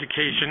the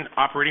education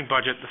operating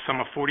budget the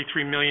sum of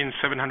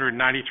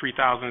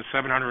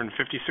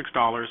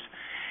 $43,793,756,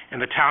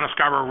 and the town of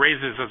Scarborough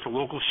raises as the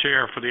local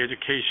share for the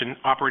education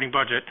operating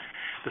budget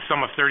the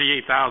sum of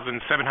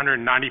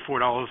 $794,000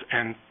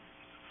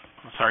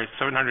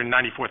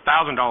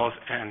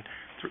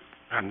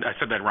 and I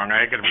said that wrong.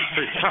 I got to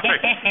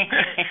sorry.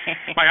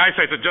 My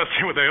eyesight's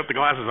adjusting with the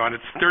glasses on.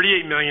 It's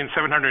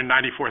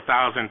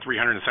 $38,794,379.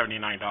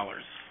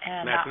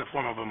 And that's in the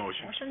form of a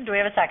motion. Do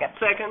we have a second?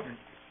 Second.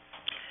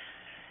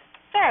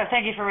 So,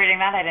 thank you for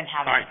reading that. I didn't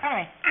have it in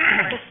front of me.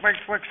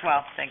 Works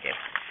well. Thank you.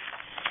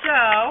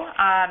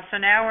 So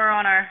now we're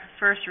on our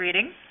first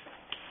reading,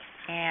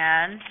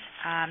 and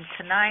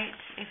tonight,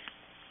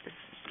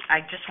 I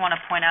just want to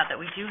point out that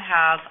we do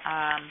have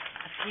a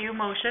few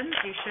motions.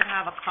 You should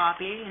have a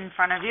copy in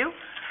front of you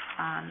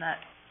that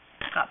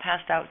got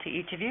passed out to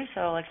each of you.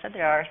 So, like I said,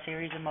 there are a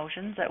series of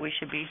motions that we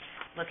should be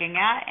looking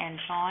at. And,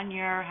 Sean,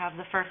 you have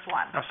the first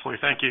one. Absolutely.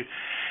 Thank you.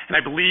 And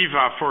I believe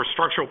for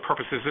structural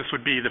purposes, this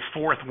would be the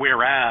fourth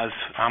whereas.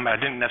 I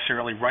didn't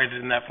necessarily write it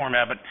in that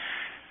format, but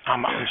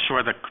I'm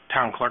sure the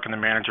town clerk and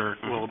the manager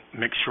will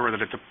make sure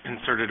that it's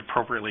inserted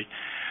appropriately.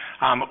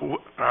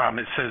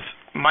 It says,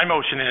 my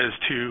motion is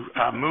to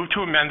move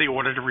to amend the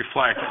order to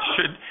reflect,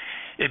 should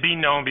it be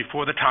known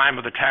before the time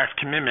of the tax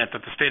commitment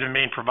that the state of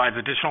Maine provides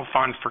additional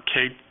funds for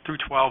K through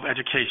 12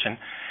 education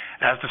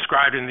as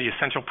described in the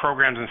Essential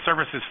Programs and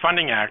Services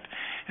Funding Act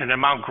in an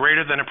amount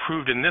greater than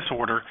approved in this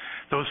order,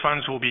 those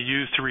funds will be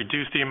used to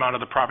reduce the amount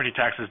of the property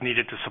taxes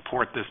needed to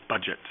support this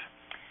budget.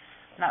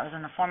 And that was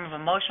in the form of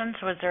a motion,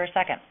 so is there a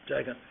second?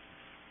 Second.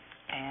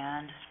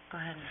 And go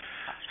ahead.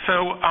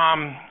 So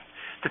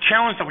the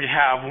challenge that we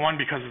have, one,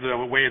 because of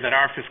the way that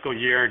our fiscal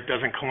year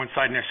doesn't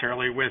coincide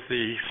necessarily with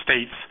the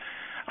state's,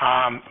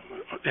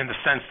 in the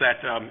sense that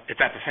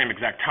it's at the same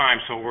exact time,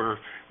 so we're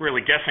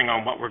really guessing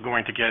on what we're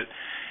going to get.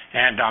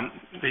 And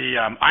the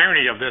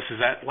irony of this is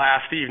that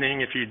last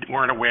evening, if you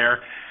weren't aware,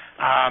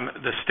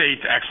 the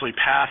state actually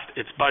passed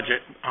its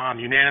budget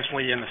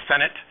unanimously in the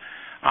Senate,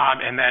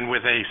 and then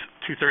with a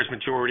two-thirds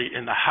majority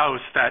in the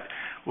House that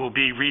will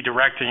be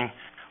redirecting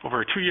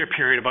over a 2-year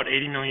period about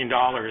 $80 million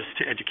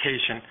to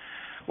education,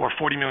 or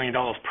 $40 million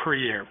per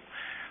year.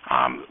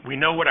 We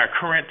know what our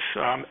current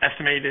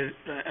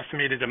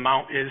estimated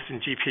amount is in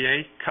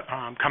GPA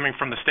coming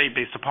from the state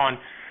based upon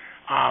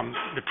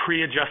the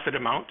pre-adjusted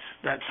amount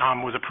that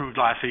was approved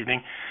last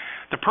evening.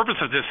 The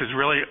purpose of this is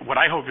really what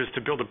I hope is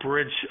to build a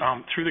bridge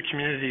through the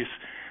community's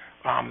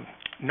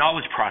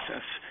knowledge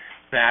process,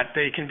 that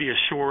they can be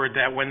assured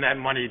that when that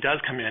money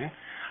does come in,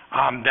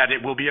 that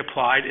it will be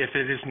applied if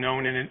it is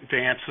known in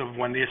advance of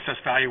when the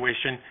assessed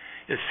valuation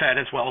is set,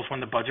 as well as when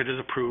the budget is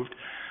approved,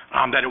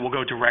 that it will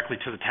go directly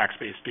to the tax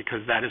base, because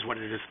that is what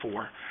it is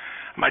for.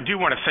 I do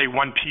want to say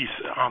one piece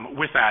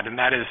with that, and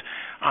that is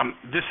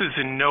this is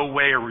in no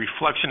way a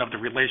reflection of the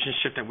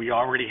relationship that we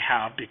already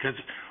have, because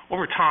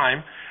over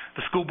time,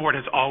 the school board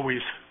has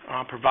always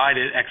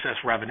provided excess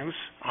revenues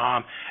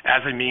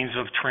as a means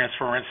of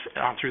transference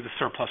through the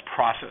surplus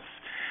process.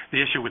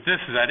 The issue with this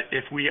is that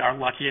if we are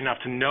lucky enough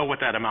to know what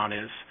that amount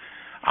is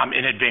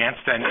in advance,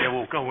 then it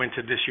will go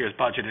into this year's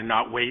budget and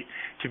not wait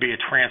to be a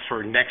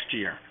transfer next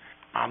year.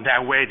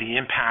 That way, the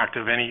impact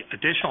of any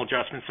additional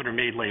adjustments that are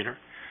made later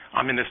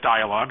in this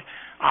dialogue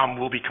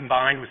will be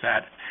combined with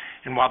that.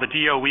 And while the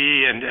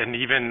DOE and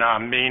even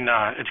Maine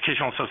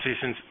Educational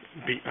Associations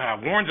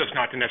warns us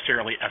not to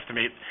necessarily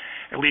estimate,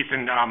 at least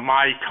in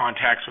my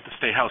contacts with the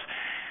State House,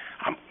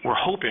 we're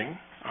hoping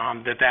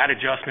that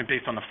adjustment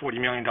based on the $40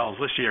 million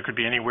this year could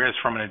be anywhere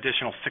from an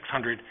additional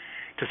 $600,000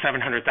 to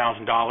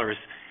 $700,000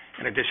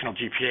 in additional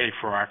GPA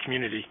for our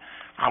community,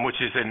 which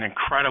is an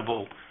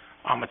incredible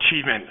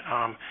achievement,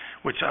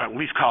 which at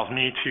least calls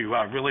me to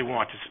really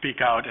want to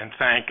speak out and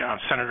thank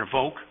Senator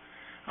Volk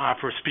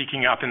for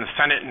speaking up in the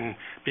Senate and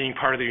being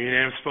part of the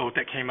unanimous vote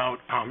that came out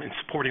in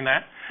supporting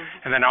that,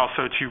 and then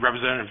also to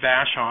Representative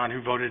Vashon,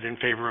 who voted in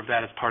favor of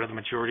that as part of the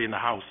majority in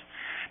the House,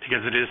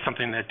 because it is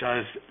something that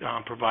does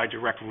provide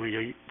direct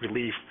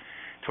relief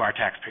to our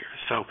taxpayers.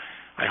 So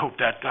I hope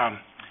that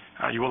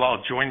you will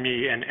all join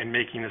me in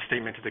making a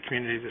statement to the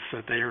community so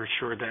that they are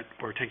assured that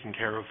we're taking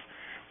care of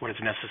what is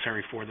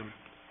necessary for them.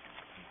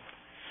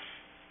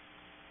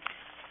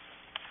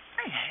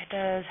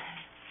 Does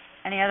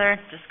any other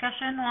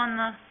discussion on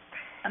the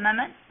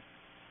amendment?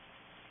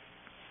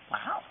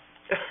 Wow.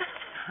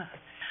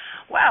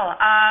 Well,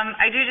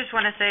 I do just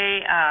want to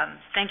say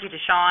thank you to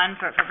Sean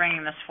for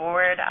bringing this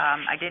forward.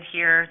 I did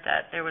hear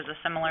that there was a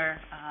similar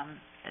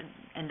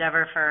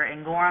endeavor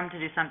in Gorham to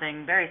do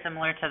something very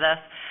similar to this.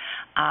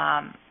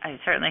 I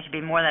certainly could be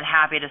more than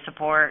happy to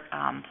support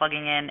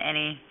plugging in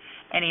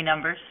any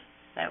numbers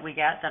that we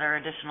get that are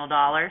additional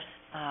dollars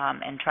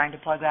and trying to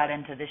plug that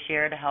into this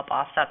year to help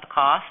offset the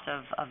cost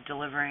of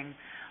delivering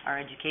our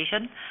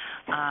education.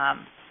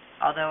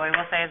 Although I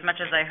will say, as much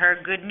as I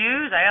heard good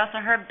news, I also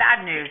heard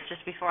bad news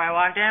just before I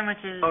walked in, which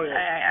is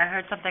I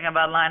heard something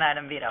about line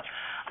item veto.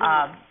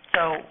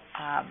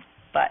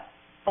 But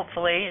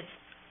hopefully,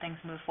 things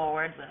move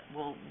forward,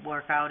 we'll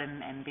work out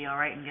and be all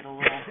right and get a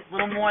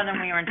little more than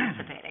we were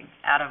anticipating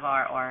out of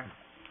our, or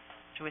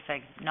should we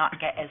say, not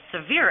get as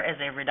severe as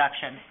a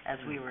reduction as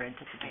we were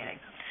anticipating.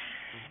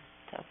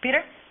 So,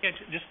 Peter? Yeah,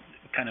 just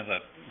kind of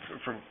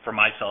for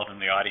myself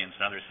and the audience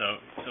and others. So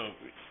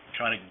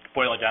trying to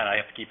boil it down, I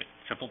have to keep it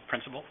simple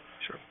principle.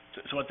 Sure.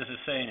 So what this is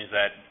saying is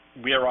that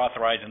we are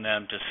authorizing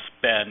them to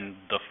spend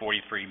the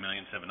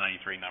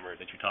 $43,793,000 number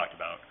that you talked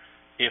about.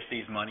 If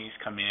these monies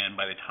come in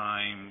by the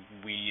time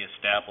we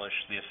establish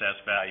the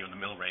assessed value and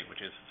the mill rate, which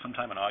is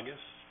sometime in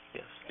August?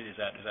 Yes. Is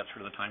that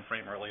sort of the time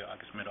frame, early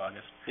August,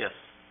 mid-August? Yes.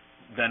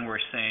 Then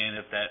we're saying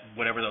that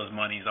whatever those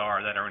monies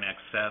are that are in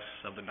excess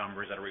of the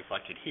numbers that are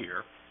reflected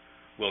here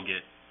will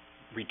get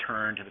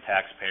returned to the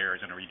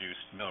taxpayers in a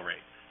reduced mill rate.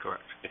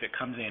 Correct. If it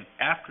comes in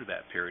after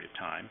that period of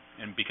time,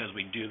 and because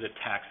we do the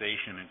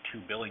taxation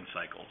in 2 billing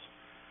cycles,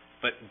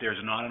 but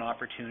there's not an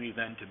opportunity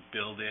then to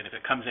build it, if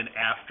it comes in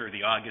after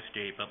the August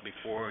date but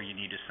before you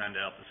need to send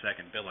out the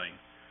second billing,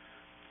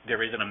 there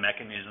isn't a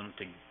mechanism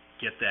to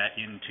get that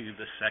into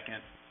the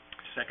second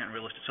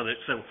real estate,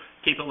 so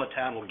people in the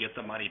town will get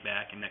the money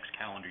back in next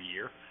calendar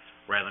year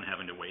rather than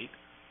having to wait?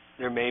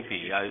 There may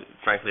be. I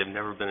frankly have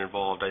never been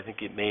involved. I think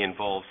it may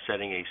involve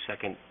setting a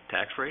second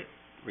tax rate,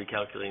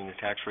 recalculating the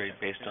tax rate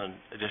based on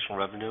additional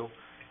revenue,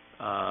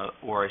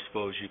 or I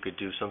suppose you could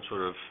do some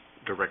sort of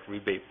direct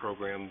rebate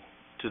program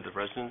to the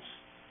residents.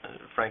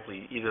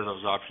 Frankly, either of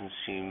those options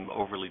seem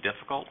overly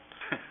difficult.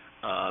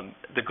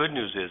 The good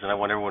news is, and I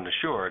want everyone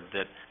assured,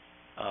 that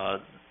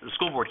the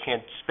school board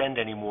can't spend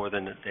any more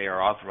than they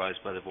are authorized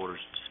by the voters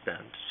to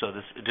spend. So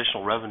this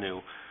additional revenue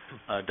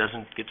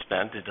doesn't get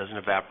spent, it doesn't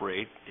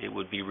evaporate. It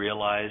would be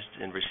realized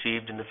and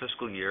received in the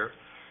fiscal year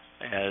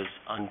as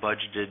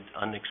unbudgeted,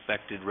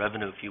 unexpected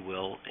revenue, if you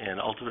will,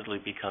 and ultimately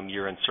become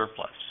year-end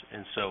surplus.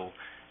 And so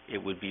it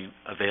would be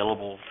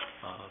available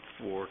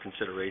for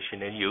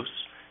consideration and use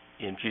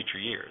in future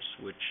years,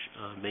 which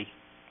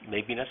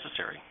may be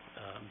necessary.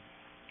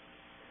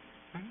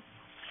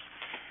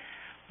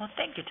 Well,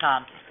 thank you,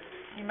 Tom.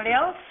 Anybody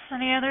else?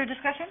 Any other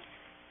discussion?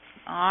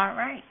 All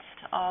right.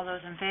 All those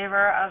in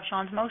favor of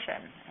Sean's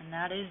motion, and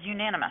that is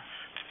unanimous.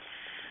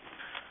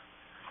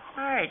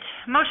 All right.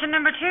 Motion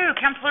number 2,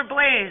 Councilor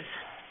Blaze.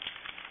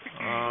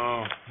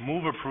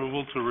 Move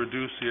approval to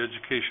reduce the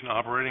education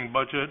operating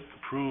budget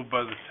approved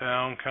by the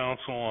town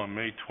council on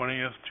May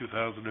 20th,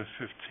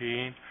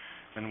 2015,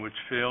 and which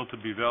failed to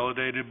be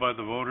validated by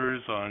the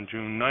voters on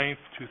June 9th,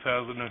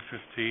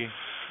 2015,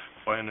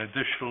 by an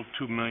additional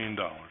 $2 million.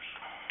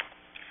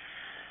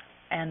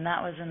 And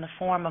that was in the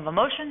form of a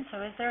motion,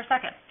 so is there a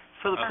second?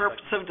 For the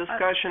purpose of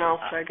discussion,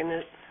 I'll second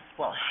it.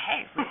 Well,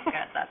 hey,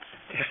 that's...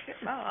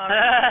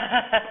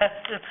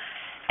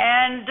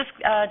 And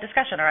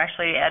discussion, or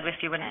actually, Ed,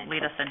 if you wouldn't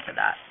lead us into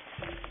that.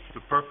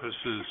 The purpose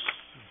is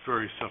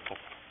very simple.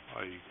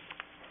 I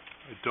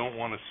don't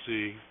want to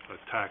see a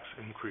tax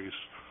increase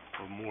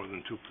of more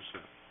than 2%.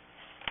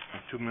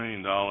 And $2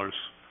 million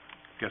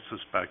gets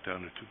us back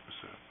down to 2%.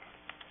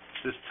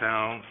 This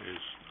town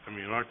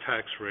our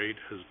tax rate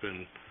has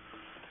been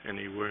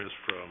anywhere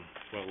from,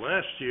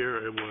 last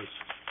year it was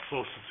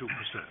close to 2%.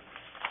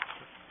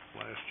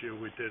 Last year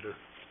we did a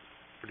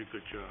pretty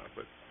good job,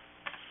 but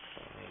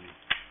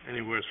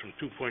anywhere from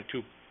 2.2%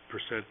 to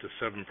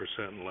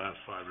 7% in the last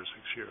 5 or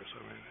 6 years.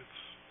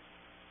 It's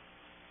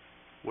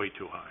way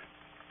too high.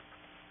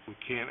 We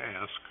can't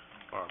ask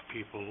our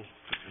people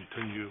to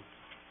continue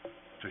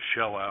to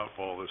shell out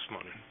all this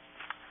money.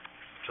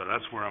 So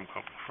that's where I'm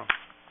coming from.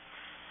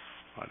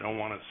 I don't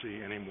want to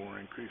see any more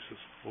increases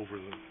over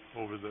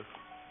the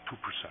 2%.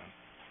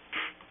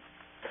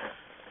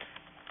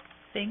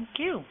 Thank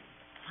you.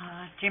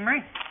 Jean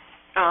Marie.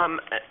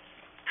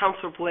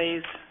 Councilor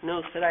Blaze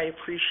knows that I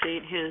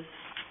appreciate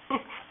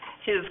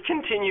his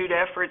continued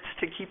efforts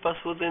to keep us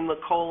within the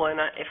COLA, and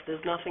if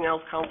there's nothing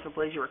else, Councilor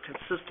Blaze, you are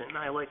consistent, and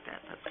I like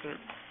that. That's good.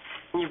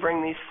 And you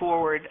bring these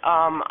forward.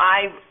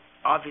 I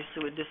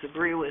obviously would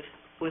disagree with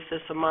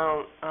this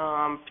amount,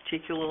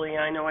 particularly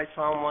I know I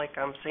sound like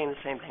I'm saying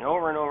the same thing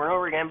over and over and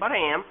over again, but I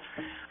am.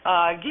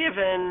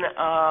 Given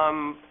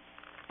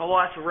the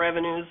loss of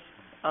revenues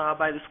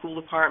by the school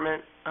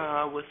department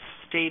with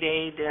state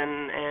aid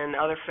and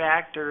other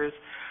factors,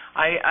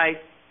 I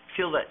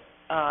feel that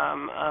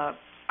a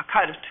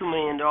cut of $2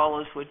 million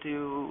would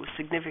do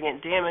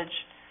significant damage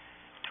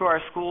to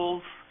our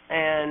schools,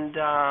 and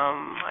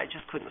I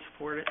just couldn't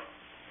support it.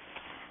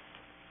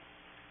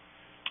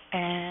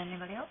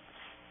 Anybody else?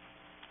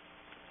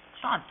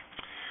 Sean?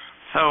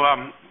 So,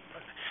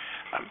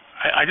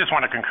 I just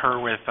want to concur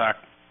with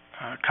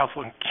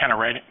Councilor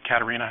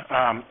Caterina,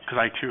 because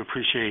I too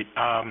appreciate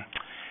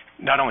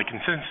not only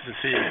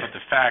consistency, but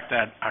the fact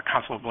that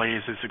Councilor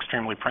Blaze is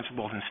extremely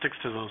principled and sticks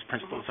to those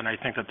principles, and I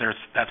think that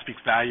that speaks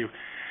value,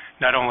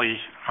 not only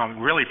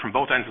really from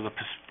both ends of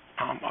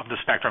the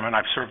spectrum, and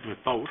I've served with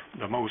both,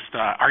 the most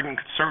ardent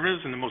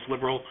conservatives and the most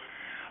liberal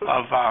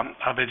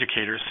of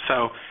educators.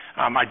 So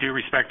I do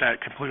respect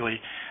that completely.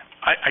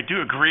 I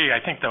do agree. I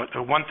think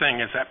the one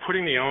thing is that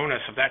putting the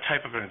onus of that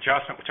type of an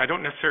adjustment, which I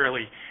don't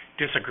necessarily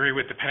disagree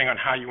with depending on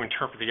how you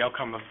interpret the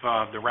outcome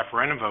of the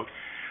referendum vote,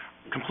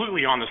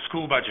 completely on the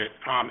school budget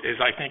is,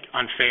 I think,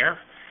 unfair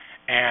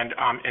and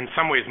in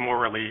some ways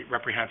morally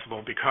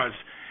reprehensible, because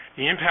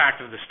the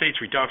impact of the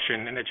state's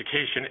reduction in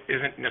education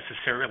isn't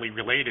necessarily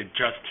related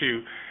just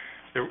to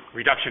the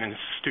reduction in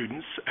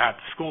students at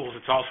schools.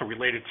 It's also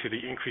related to the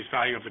increased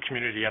value of the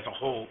community as a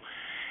whole.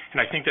 And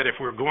I think that if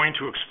we're going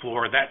to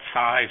explore that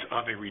size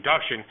of a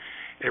reduction,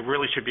 it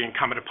really should be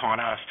incumbent upon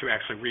us to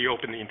actually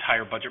reopen the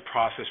entire budget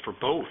process for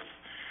both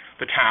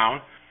the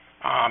town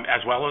as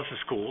well as the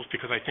schools,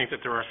 because I think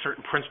that there are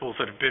certain principles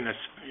that have been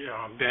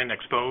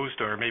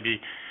exposed or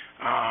maybe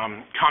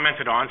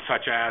commented on,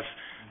 such as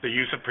the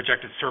use of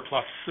projected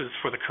surpluses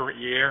for the current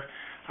year,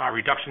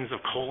 reductions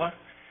of COLA.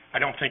 I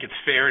don't think it's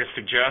fair to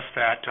suggest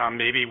that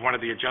maybe one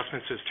of the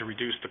adjustments is to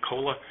reduce the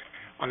COLA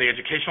on the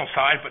educational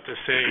side, but to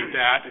say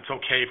that it's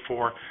okay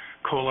for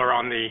COLA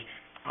on the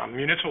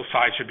municipal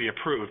side should be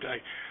approved.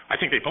 I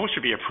think they both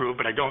should be approved,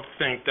 but I don't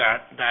think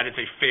that that is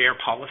a fair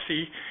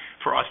policy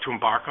for us to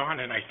embark on,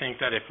 and I think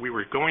that if we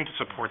were going to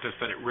support this,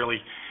 that it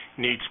really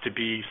needs to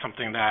be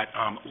something that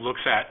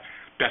looks at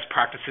best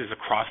practices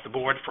across the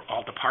board for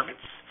all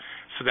departments,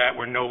 so that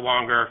we're no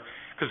longer,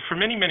 because for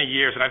many, many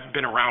years, and I've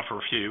been around for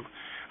a few,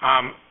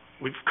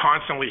 we've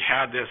constantly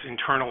had this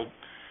internal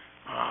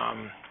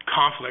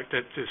conflict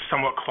that is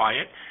somewhat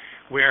quiet,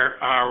 where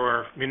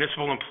our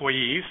municipal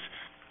employees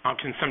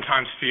can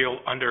sometimes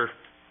feel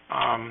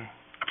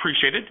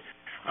appreciated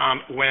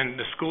when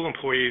the school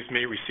employees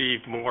may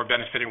receive more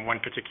benefit in one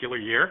particular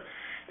year,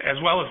 as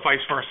well as vice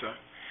versa.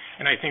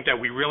 And I think that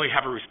we really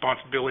have a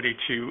responsibility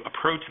to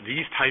approach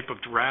these type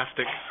of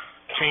drastic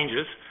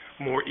changes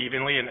more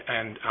evenly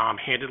and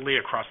handedly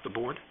across the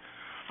board.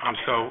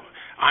 So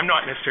I'm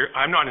not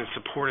in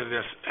support of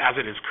this as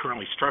it is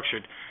currently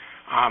structured,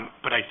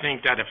 but I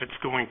think that if it's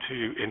going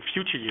to, in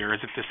future years,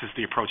 if this is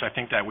the approach, I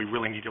think that we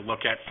really need to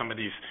look at some of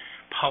these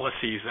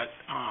policies that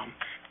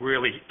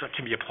really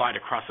can be applied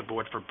across the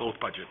board for both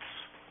budgets.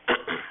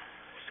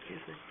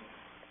 Excuse me.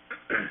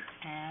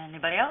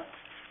 Anybody else?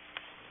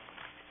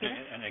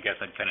 And I guess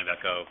I'd kind of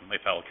echo my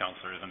fellow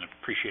councilors and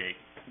appreciate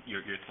your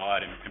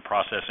thought and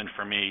process. And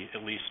for me,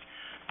 at least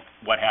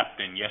what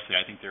happened yesterday,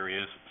 I think there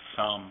is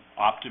some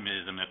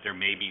optimism that there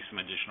may be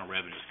some additional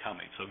revenues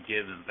coming. So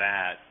given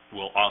that,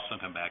 we'll also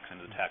come back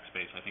into the tax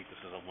base. I think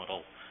this is a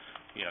little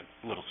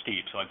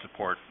steep, so I'd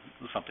support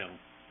something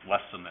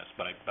less than this,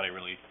 but I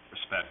really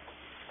respect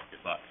your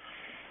thought.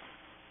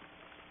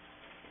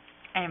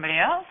 Anybody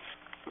else?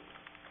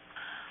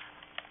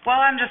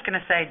 Well, I'm just going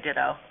to say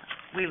ditto.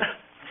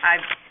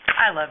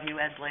 I love you,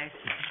 Ed Blaze.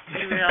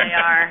 You really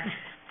are.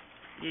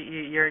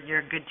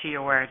 You're good to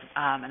your word,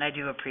 and I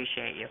do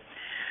appreciate you.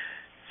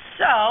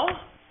 So,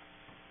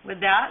 with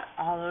that,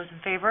 all those in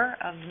favor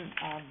of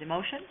the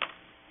motion,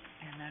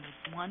 and that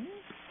is 1,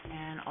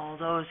 and all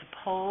those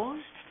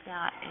opposed,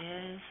 that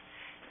is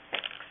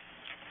 6.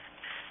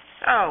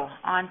 So,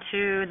 on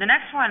to the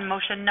next one,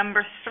 motion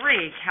number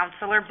 3.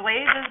 Councilor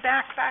Blaze is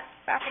back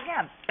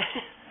again.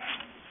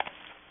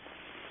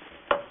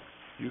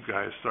 You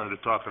guys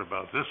started talking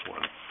about this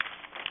one.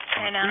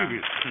 I know.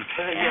 Previously.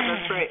 Yeah,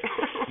 that's right.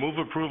 Move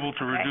approval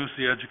to reduce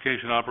the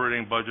education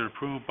operating budget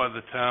approved by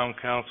the town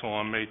council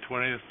on May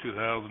 20th,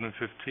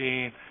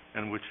 2015,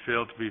 and which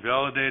failed to be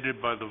validated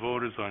by the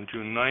voters on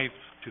June 9th,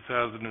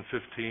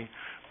 2015,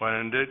 by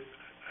an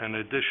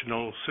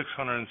additional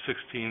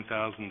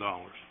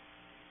 $616,000.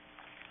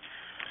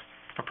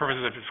 For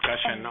purposes of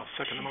discussion, I'll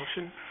second the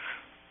motion.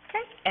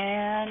 Okay,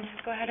 and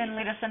go ahead and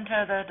lead us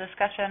into the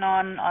discussion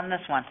on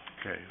this one.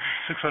 Okay,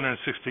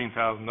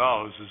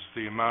 $616,000 is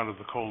the amount of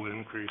the COLA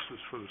increases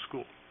for the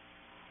school.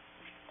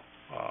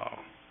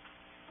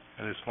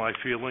 And it's my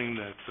feeling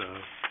that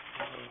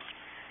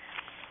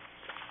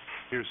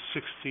here's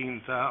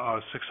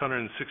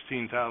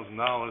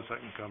 $616,000 that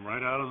can come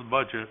right out of the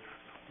budget,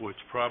 which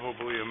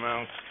probably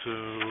amounts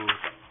to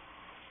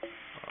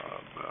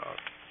about,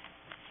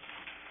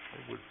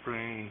 it would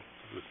bring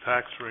the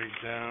tax rate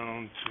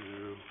down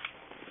to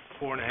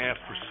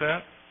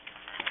 4.5%,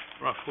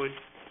 roughly,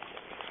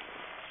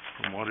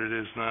 from what it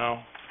is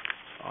now.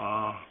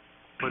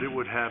 But it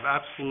would have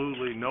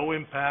absolutely no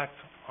impact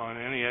on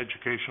any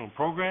educational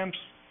programs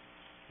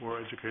or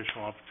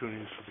educational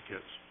opportunities for the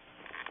kids.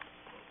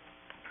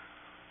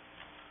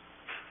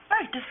 All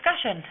right,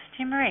 discussion.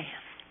 Jean Marie.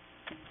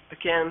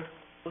 Again,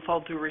 with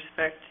all due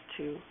respect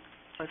to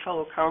my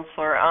fellow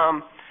counselor,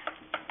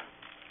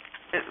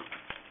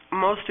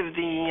 most of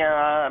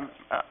the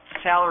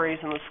salaries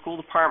in the school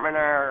department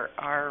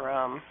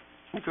are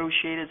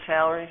negotiated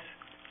salaries,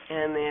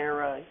 and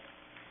they're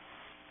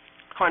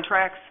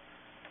contracts,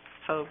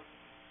 so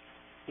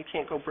you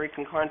can't go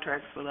breaking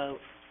contracts without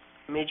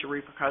major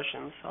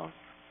repercussions, so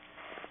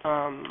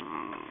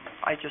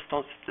I just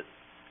don't,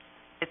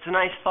 it's a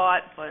nice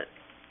thought, but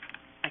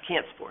I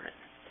can't support it.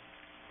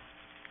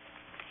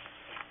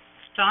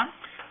 John?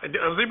 I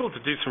was able to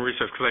do some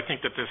research because I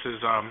think that this is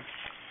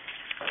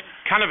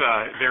kind of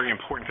very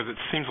important, because it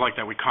seems like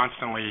that we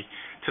constantly,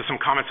 to some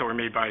comments that were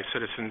made by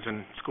citizens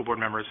and school board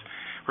members,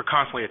 we're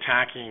constantly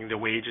attacking the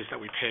wages that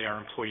we pay our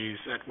employees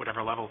at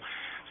whatever level.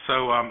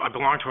 So I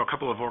belong to a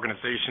couple of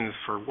organizations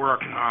for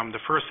work.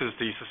 The first is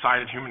the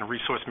Society of Human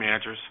Resource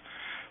Managers,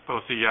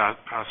 both the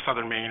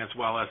Southern Maine as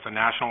well as the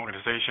national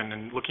organization,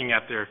 and looking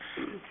at their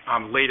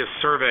latest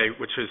survey,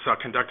 which is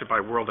conducted by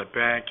World at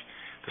Bank,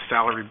 the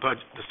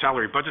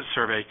salary budget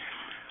survey.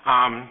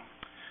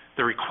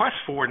 The request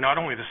for not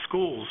only the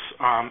schools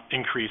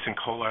increase in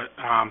COLA,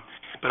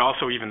 but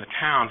also even the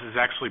towns, is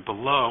actually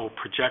below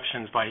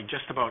projections by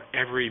just about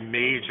every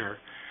major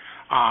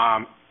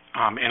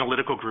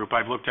analytical group.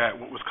 I've looked at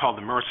what was called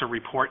the Mercer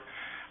report.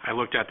 I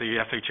looked at the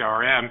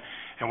SHRM,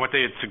 and what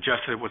they had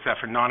suggested was that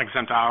for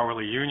non-exempt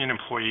hourly union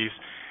employees,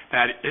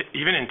 that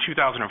even in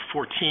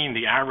 2014,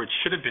 the average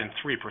should have been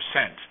 3%.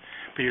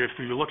 But if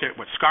you look at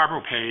what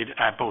Scarborough paid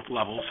at both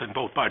levels and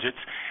both budgets,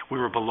 we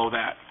were below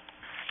that.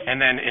 And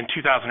then in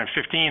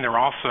 2015, they're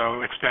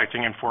also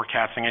expecting and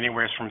forecasting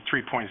anywhere from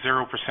 3.0%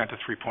 to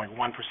 3.1%,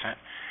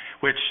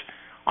 which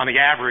on the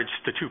average,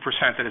 the 2%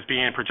 that is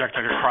being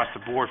projected across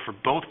the board for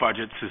both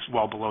budgets is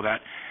well below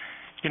that.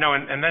 You know,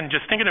 and then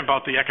just thinking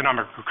about the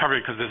economic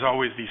recovery, because there's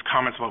always these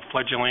comments about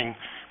fledgling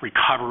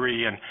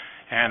recovery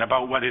and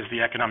about what is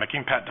the economic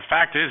impact. The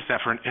fact is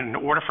that in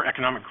order for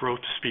economic growth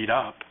to speed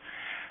up,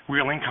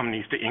 real income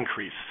needs to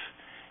increase.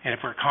 And if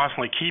we're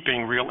constantly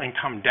keeping real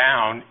income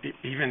down,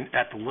 even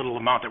at the little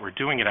amount that we're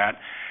doing it at,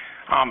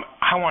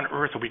 how on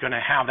earth are we going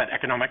to have that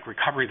economic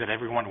recovery that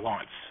everyone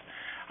wants?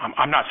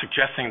 I'm not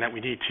suggesting that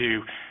we need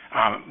to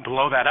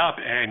blow that up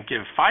and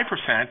give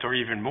 5% or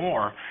even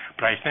more,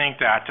 but I think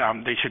that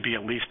they should be,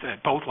 at least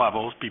at both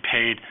levels, be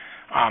paid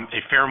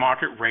a fair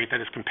market rate that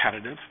is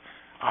competitive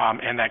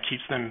and that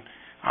keeps them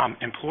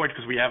employed,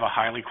 because we have a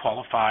highly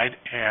qualified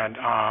and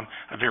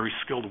a very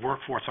skilled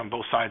workforce on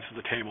both sides of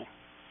the table.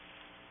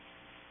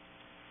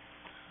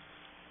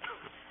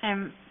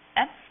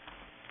 Ed?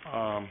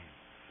 I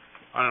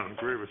don't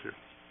agree with you.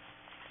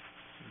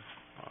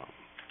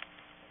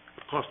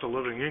 The cost of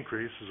living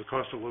increase is a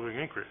cost of living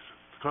increase.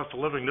 If the cost of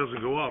living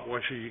doesn't go up,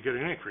 why should you get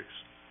an increase?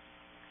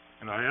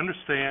 And I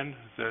understand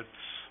that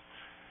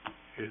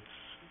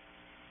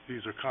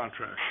these are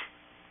contracts,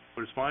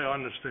 but it's my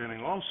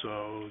understanding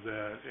also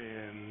that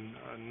in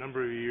a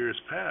number of years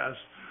past,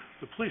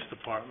 the police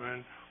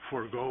department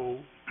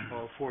forewent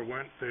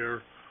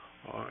their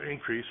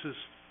increases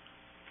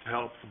to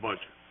help the budget.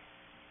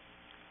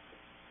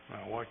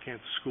 Now, why can't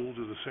the school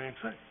do the same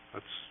thing?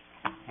 That's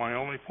my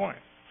only point.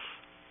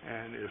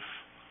 And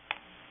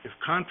if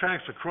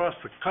contracts across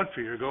the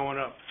country are going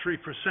up 3%,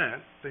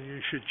 then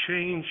you should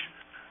change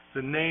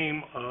the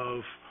name of,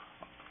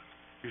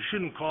 you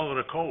shouldn't call it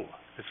a COLA.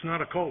 It's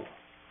not a COLA.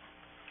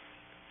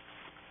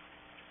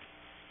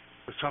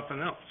 It's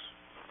something else.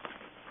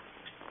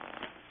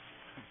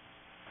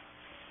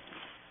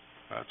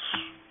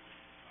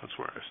 That's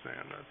where I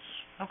stand.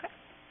 Okay.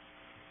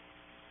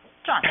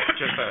 John?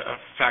 Just a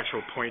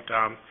factual point.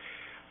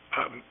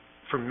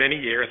 For many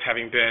years,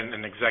 having been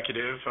an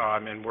executive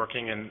and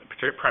working in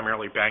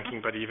primarily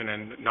banking, but even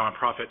in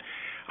nonprofit,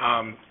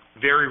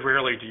 very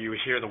rarely do you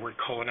hear the word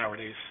COLA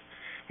nowadays.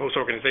 Most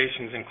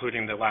organizations,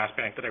 including the last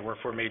bank that I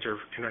worked for, a major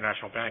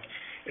international bank,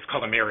 it's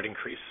called a merit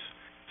increase.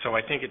 So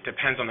I think it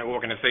depends on the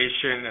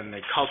organization and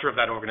the culture of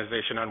that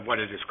organization on what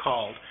it is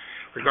called.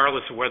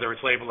 Regardless of whether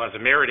it's labeled as a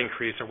merit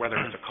increase or whether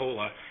it's a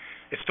COLA,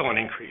 it's still an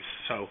increase.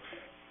 So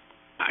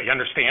I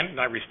understand and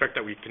I respect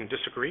that we can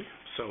disagree.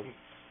 So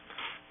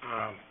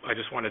I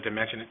just wanted to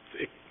mention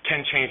it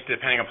can change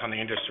depending upon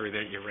the industry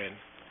that you're in.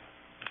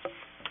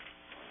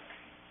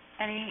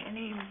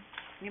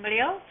 Anybody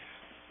else?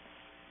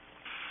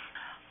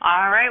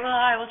 All right, well,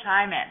 I will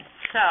chime in.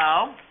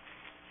 So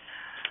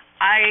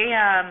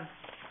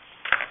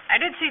I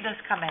did see this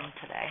come in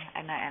today,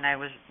 and I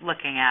was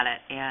looking at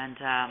it, and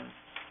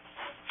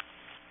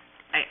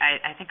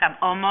I think I'm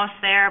almost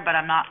there, but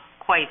I'm not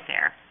quite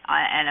there.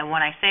 And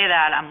when I say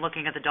that, I'm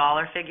looking at the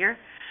dollar figure,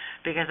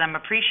 because I'm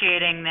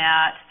appreciating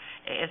that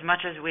as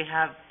much as we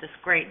have this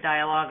great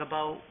dialogue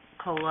about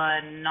COLA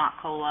and not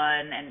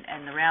COLA,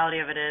 and the reality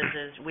of it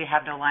is we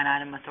have no line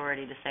item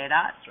authority to say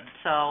that.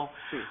 So,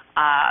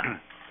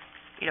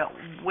 you know,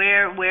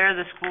 where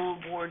the school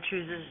board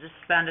chooses to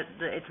spend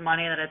its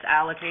money that it's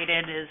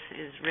allocated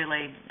is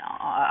really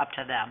up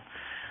to them.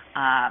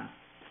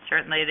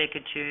 Certainly they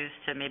could choose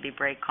to maybe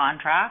break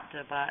contract,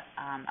 but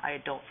I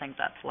don't think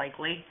that's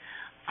likely.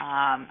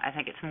 I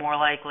think it's more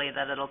likely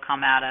that it'll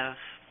come out of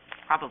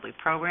probably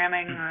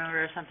programming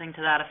or something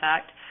to that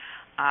effect.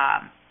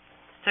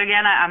 So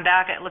again, I'm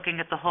back at looking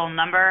at the whole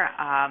number.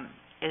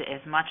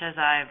 as much as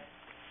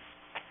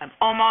I'm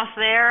almost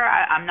there,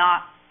 I'm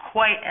not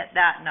quite at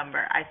that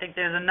number. I think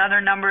there's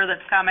another number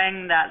that's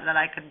coming that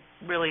I could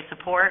really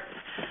support.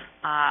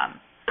 I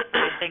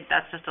think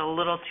that's just a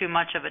little too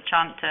much of a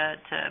chunk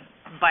to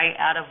bite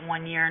out of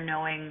 1 year,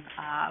 knowing,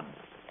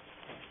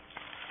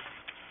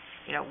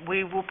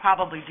 we will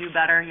probably do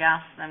better,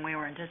 yes, than we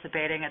were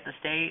anticipating at the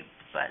state,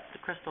 but the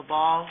crystal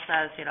ball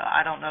says,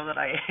 I don't know that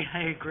I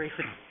agree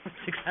with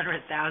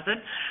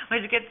 600,000,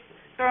 which gets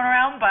thrown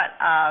around, but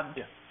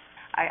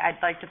I'd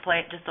like to play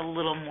it just a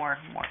little more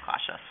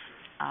cautious.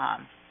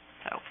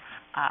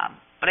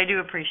 But I do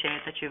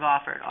appreciate that you've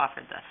offered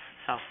this.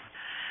 So,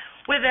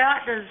 with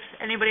that, does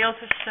anybody else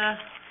wish to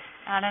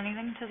add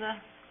anything to the?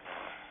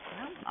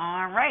 No?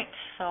 All right.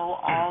 So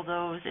all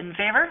those in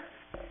favor,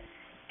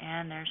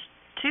 and there's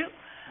 2,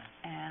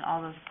 and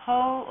all those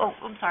opposed. Oh,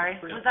 I'm sorry.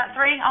 Was that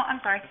 3? Oh, I'm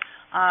sorry.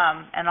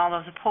 And all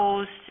those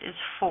opposed is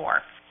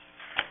 4.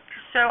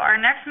 So our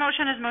next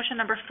motion is motion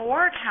number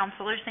 4,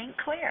 Councilor St.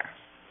 Clair.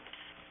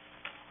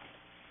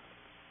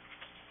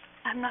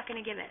 I'm not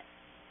going to give it.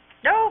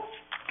 Nope.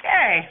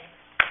 Okay.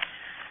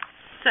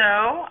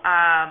 So,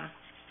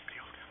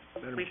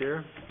 Madam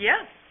Chair,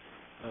 yeah.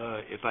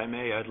 if I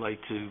may, I'd like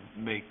to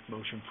make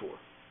motion 4.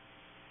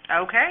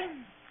 Okay.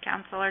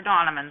 Councilor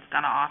Donovan's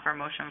going to offer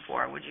motion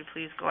 4. Would you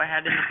please go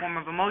ahead in the form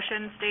of a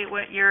motion, state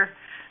what your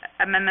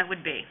amendment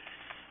would be?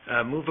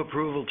 Move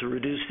approval to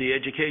reduce the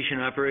education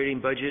operating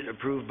budget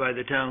approved by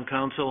the Town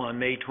Council on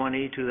May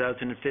 20,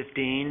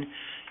 2015,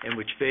 and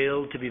which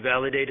failed to be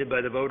validated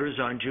by the voters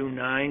on June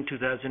 9,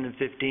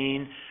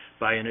 2015,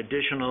 by an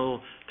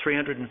additional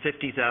 $350,000.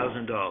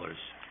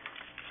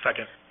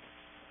 Second.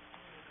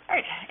 All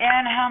right.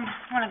 And I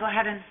want to go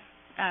ahead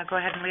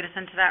and lead us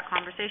into that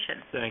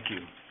conversation. Thank you.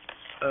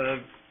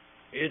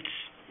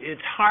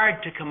 It's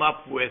hard to come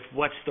up with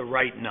what's the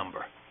right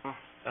number.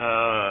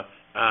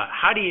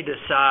 How do you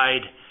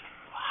decide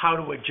how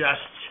to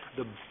adjust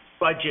the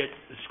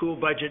school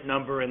budget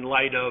number in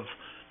light of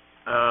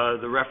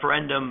the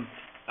referendum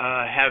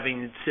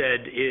having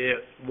said it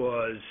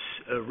was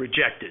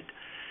rejected?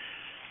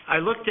 I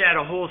looked at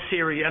a whole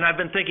series, and I've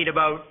been thinking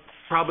about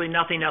probably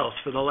nothing else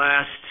for the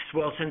last,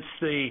 since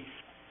the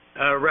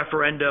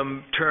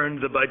referendum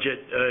turned the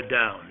budget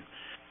down.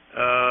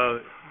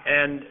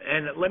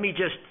 And let me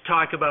just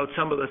talk about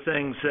some of the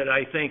things that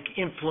I think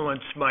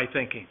influenced my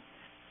thinking.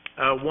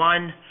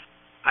 One,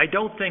 I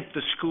don't think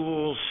the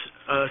school's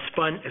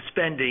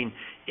spending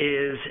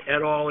is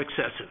at all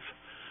excessive.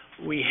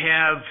 We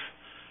have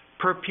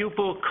per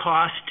pupil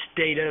cost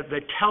data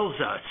that tells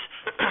us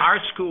our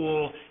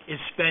school is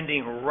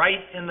spending right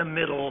in the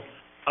middle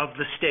of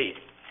the state.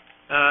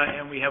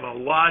 And we have a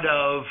lot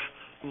of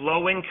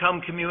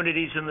low-income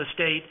communities in the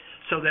state,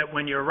 so that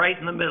when you're right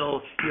in the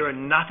middle, you're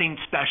nothing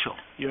special.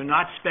 You're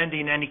not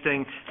spending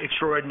anything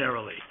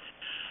extraordinarily.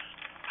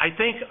 I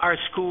think our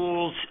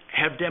schools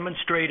have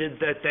demonstrated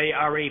that they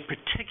are a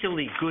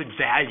particularly good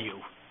value.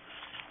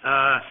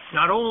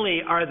 Not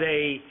only are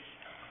they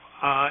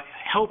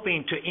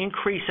helping to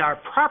increase our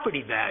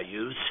property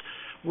values,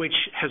 which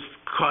has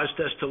caused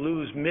us to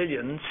lose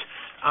millions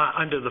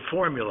under the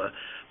formula,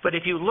 but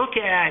if you look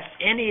at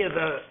any of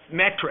the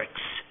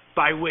metrics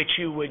by which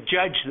you would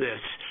judge this,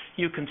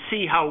 you can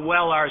see how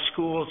well our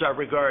schools are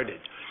regarded.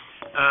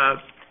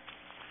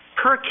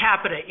 Per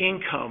capita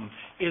income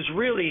is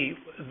really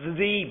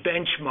the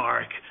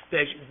benchmark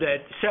that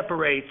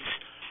separates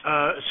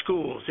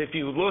schools. If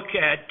you look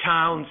at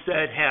towns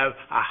that have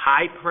a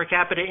high per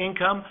capita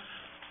income,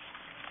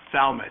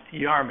 Falmouth,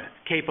 Yarmouth,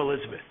 Cape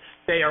Elizabeth,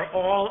 they are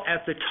all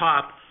at the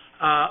top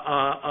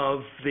of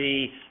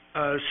the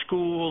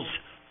schools'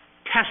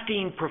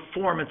 testing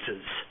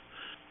performances.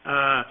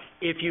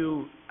 If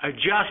you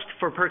adjust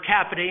for per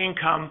capita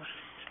income,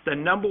 the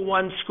number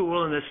 1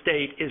 school in the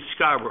state is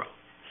Scarborough.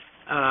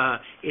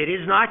 It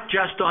is not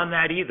just on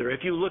that either.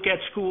 If you look at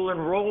school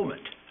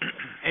enrollment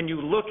and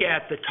you look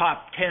at the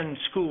top 10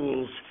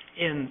 schools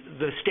in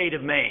the state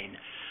of Maine,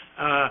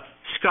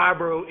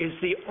 Scarborough is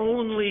the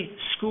only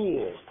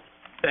school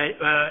that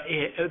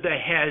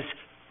has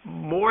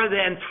more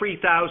than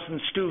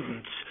 3,000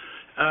 students,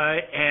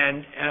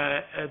 and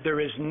there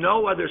is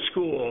no other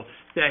school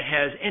that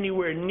has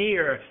anywhere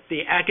near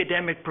the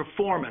academic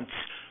performance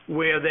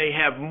where they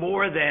have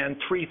more than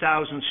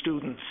 3,000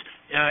 students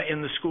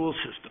in the school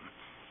system.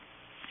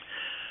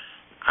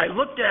 I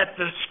looked at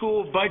the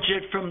school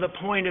budget from the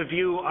point of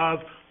view of,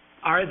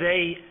 are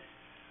they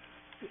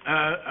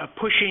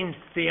pushing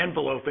the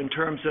envelope in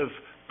terms of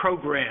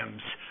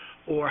programs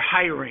or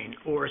hiring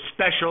or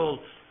special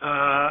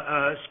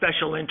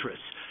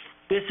interests?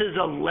 This is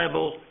a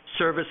level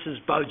services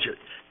budget.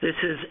 This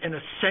is an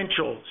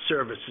essential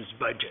services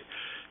budget.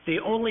 The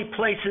only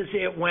places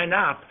it went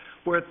up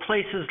were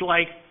places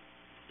like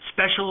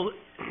special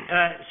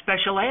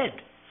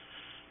ed.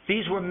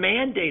 These were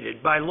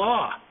mandated by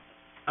law.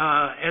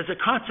 As a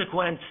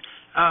consequence,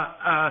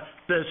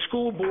 the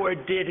school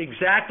board did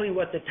exactly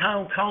what the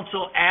town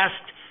council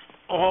asked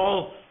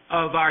all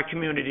of our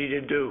community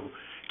to do,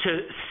 to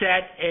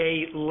set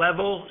a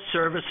level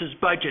services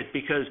budget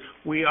because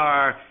we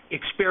are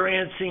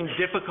experiencing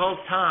difficult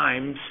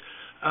times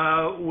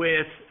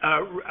with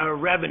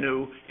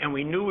revenue, and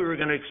we knew we were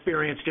going to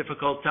experience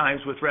difficult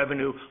times with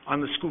revenue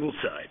on the school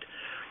side.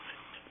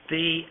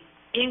 The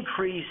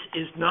increase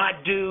is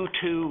not due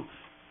to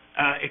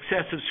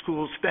excessive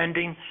school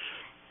spending.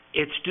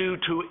 It's due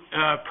to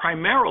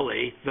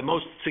primarily, the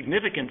most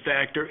significant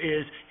factor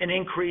is an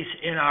increase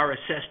in our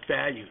assessed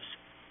values.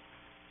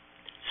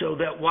 So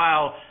that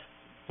while,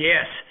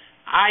 yes,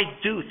 I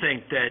do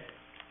think that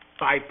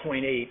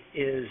 5.8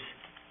 is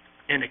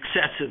an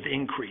excessive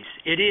increase.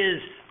 It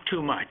is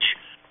too much,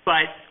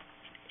 but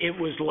it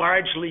was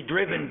largely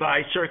driven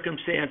by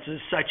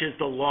circumstances such as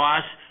the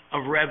loss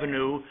of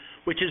revenue,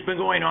 which has been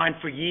going on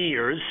for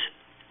years,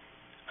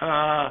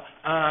 to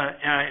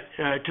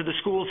the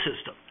school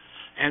system.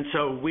 And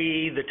so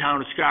we, the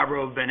town of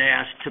Scarborough, have been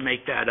asked to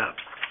make that up,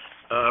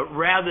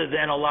 rather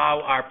than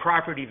allow our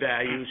property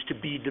values to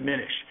be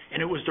diminished.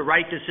 And it was the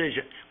right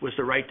decision. It was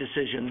the right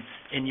decision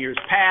in years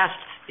past.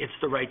 It's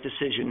the right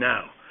decision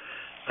now.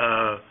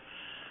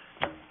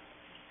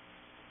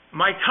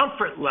 My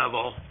comfort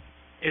level,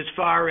 as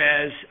far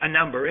as a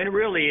number, and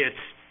really it's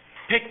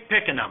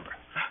pick a number.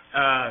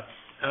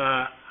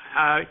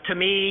 To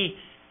me,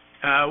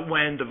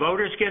 when the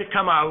voters get to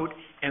come out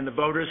and the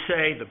voters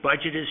say the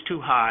budget is too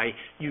high,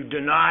 you do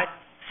not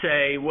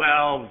say,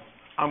 well,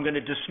 I'm going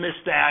to dismiss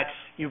that.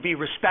 You be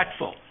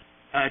respectful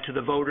to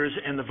the voters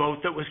and the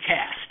vote that was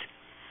cast.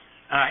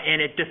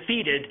 And it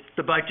defeated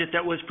the budget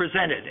that was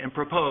presented and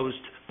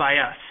proposed by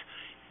us.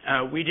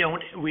 We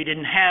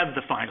didn't have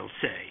the final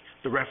say.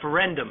 The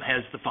referendum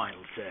has the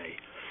final say.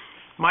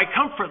 My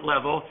comfort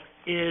level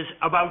is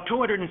about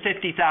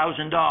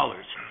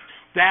 $250,000.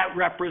 That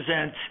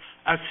represents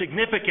a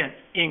significant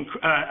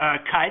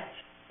cut,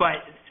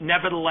 but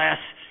nevertheless,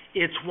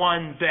 it's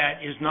one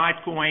that is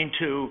not going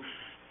to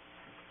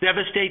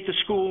devastate the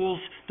schools.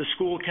 The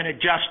school can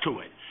adjust to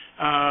it.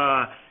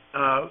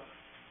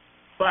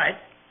 But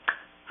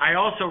I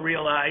also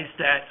realize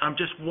that I'm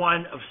just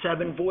one of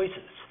 7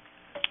 voices.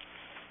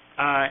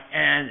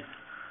 And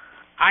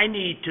I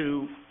need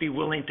to be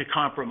willing to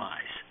compromise.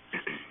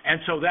 And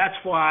so that's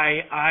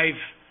why I've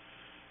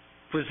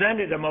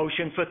presented a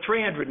motion for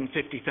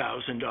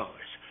 $350,000,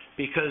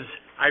 because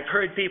I've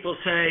heard people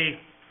say,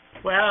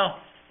 well,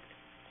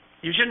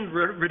 you shouldn't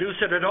reduce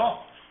it at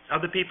all.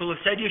 Other people have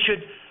said you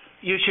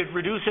should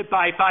reduce it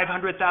by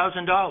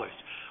 $500,000.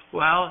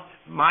 Well,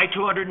 my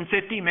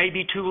 250 may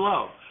be too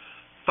low.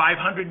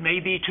 500 may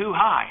be too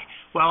high.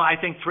 Well, I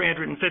think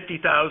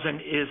 350,000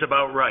 is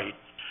about right.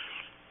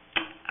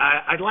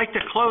 I'd like to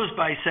close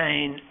by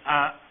saying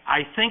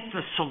I think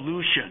the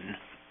solution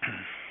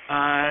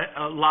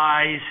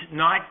lies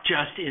not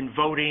just in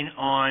voting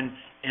on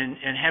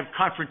and have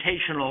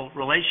confrontational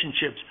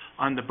relationships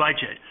on the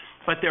budget,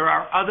 but there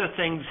are other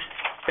things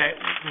that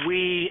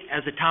we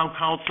as a town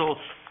council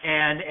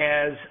and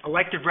as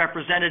elected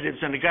representatives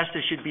in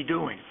Augusta should be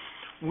doing.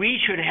 We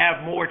should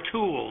have more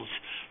tools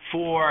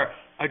for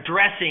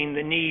addressing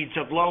the needs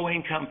of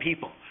low-income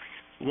people.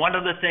 One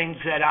of the things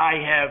that I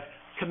have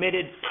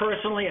committed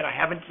personally, and I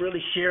haven't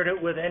really shared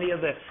it with any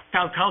of the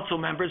town council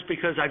members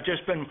because I've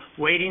just been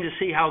waiting to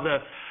see how the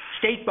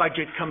state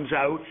budget comes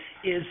out,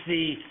 is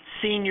the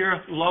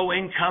senior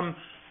low-income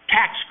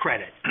tax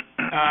credit.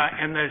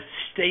 And the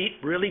state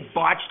really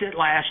botched it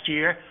last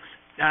year,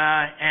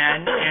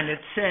 and it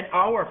sent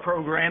our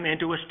program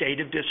into a state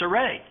of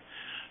disarray.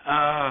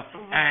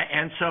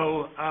 And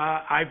so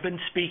I've been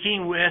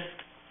speaking with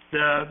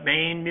the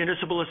Maine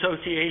Municipal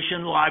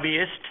Association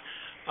lobbyist,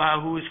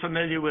 who is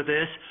familiar with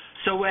this,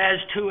 so as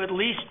to at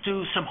least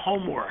do some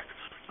homework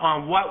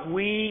on what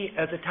we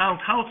as a town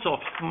council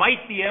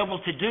might be able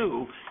to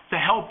do to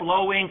help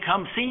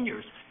low-income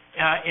seniors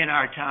in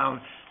our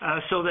town,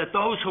 so that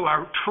those who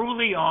are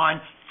truly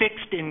on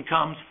fixed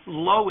incomes,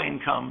 low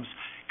incomes,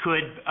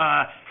 could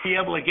be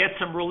able to get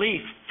some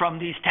relief from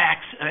these tax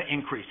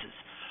increases.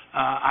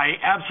 I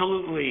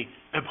absolutely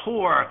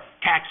abhor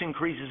tax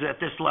increases at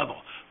this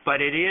level,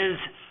 but it is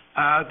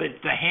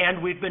the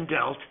hand we've been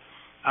dealt.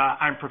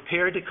 I'm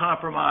prepared to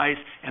compromise,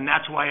 and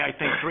that's why I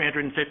think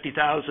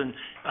 $350,000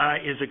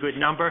 is a good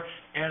number,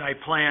 and I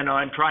plan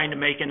on trying to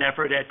make an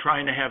effort at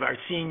trying to have our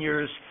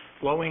seniors,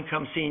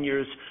 low-income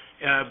seniors,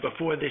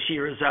 before this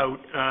year is out,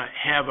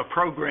 have a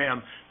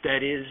program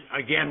that is,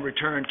 again,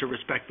 returned to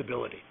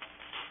respectability.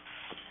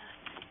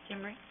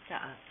 Jim Ray?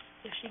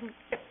 Yes, she can.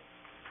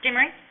 Jim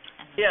Ray?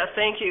 Yeah,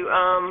 thank you.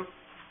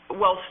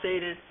 Well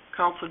stated,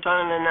 Councilor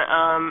Dunn,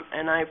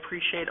 and I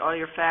appreciate all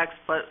your facts,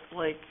 but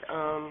like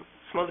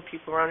some other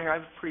people around here, I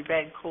have a pretty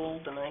bad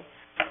cold, and I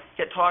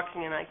get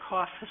talking and I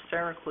cough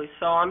hysterically.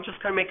 So I'm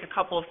just going to make a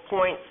couple of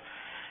points,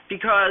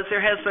 because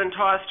there has been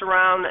tossed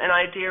around an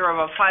idea of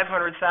a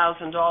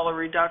 $500,000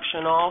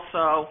 reduction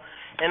also,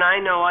 and I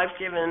know I've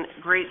given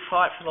great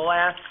thought for the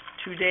last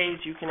 2 days.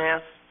 You can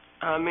ask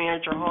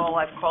Manager Hall.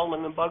 I've called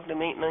him and bugged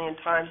him 8 million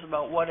times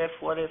about what if,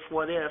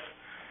 with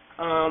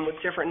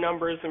different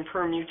numbers and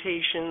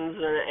permutations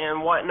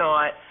and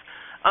whatnot.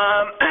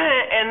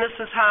 And this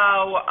is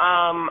how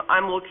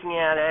I'm looking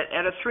at it.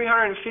 At a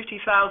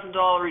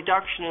 $350,000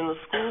 reduction in the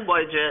school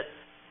budget,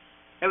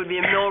 it would be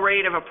a mill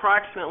rate of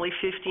approximately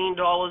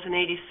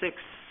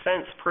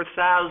 $15.86 per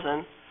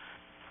thousand,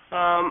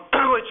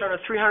 which on a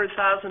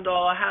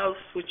 $300,000 house,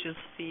 which is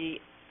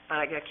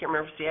I can't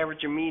remember if it's the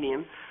average or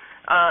median,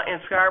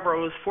 in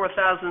Scarborough is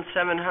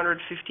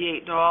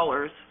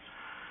 $4,758.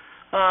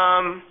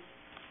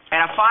 At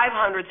a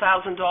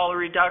 $500,000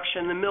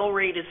 reduction, the mill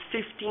rate is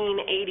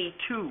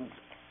 $15.82.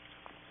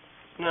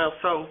 Now,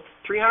 so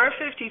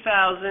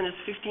 $350,000 is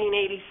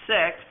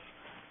 $15.86.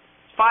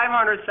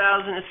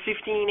 $500,000 is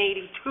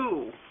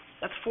 $15.82.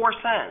 That's 4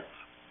 cents.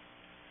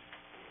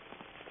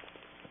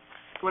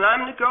 When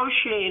I'm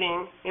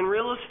negotiating in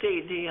real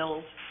estate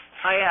deals,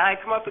 I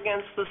come up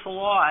against this a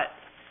lot.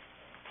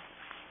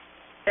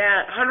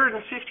 That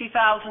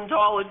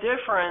 $150,000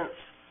 difference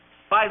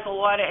buys a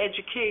lot of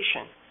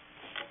education,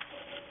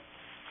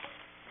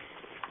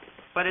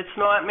 but it's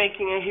not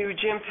making a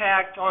huge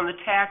impact on the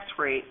tax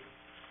rate.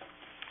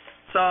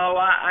 So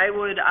I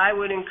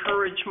would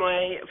encourage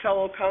my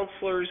fellow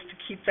counselors to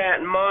keep that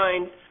in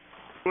mind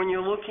when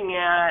you're looking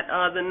at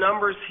the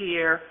numbers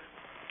here.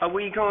 Are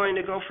we going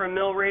to go for a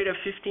mill rate of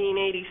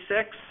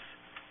 $15.86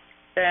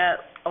 that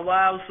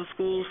allows the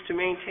schools to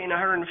maintain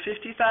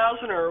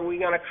 $150,000, or are we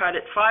going to cut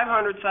it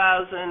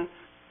 $500,000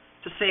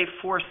 to save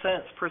 4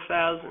 cents per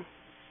thousand?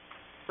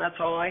 That's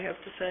all I have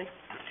to say.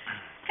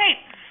 Hey,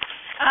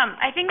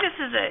 I think this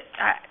is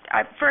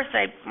first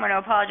I want to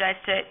apologize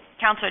to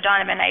Councilor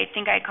Donovan. I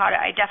think I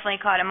definitely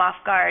caught him off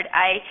guard.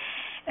 I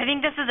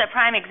think this is a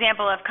prime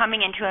example of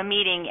coming into a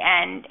meeting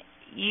and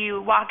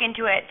you walk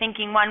into it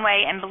thinking one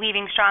way and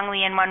believing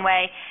strongly in one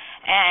way,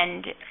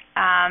 and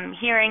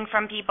hearing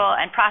from people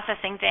and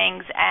processing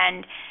things,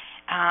 and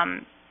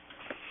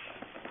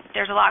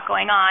there's a lot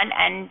going on,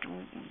 and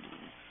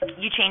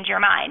you change your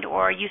mind,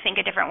 or you think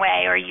a different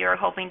way, or you're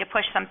hoping to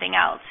push something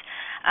else.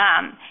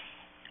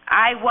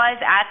 I was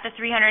at the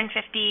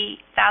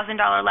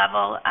 $350,000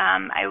 level.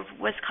 I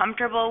was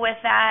comfortable with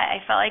that.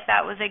 I felt like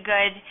that was a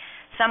good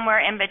somewhere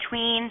in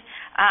between.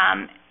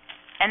 And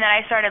then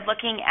I started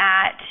looking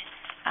at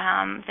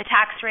the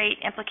tax rate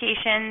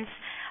implications.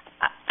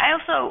 I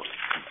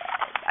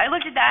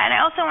looked at that, and I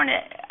also want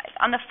to,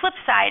 on the flip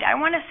side, I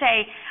want to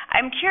say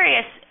I'm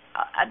curious,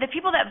 the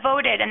people that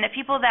voted and the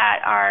people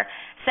that are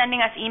sending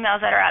us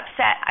emails that are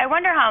upset, I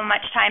wonder how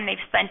much time they've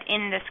spent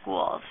in the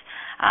schools.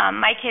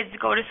 My kids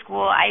go to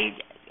school.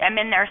 I'm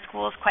in their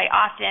schools quite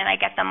often. I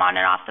get them on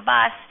and off the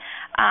bus.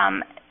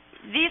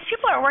 These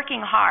people are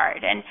working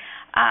hard, and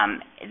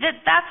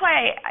that's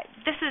why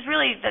this is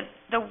really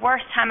the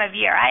worst time of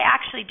year. I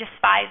actually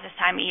despise this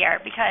time of year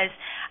because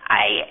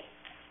I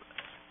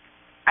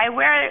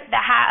wear the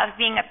hat of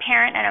being a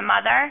parent and a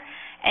mother,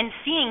 and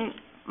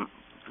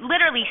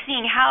literally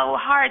seeing how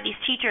hard these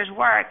teachers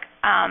work.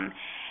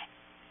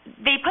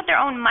 They put their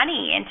own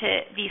money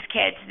into these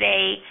kids.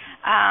 They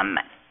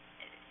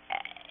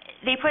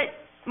put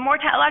more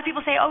time. A lot of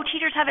people say, "Oh,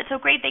 teachers have it so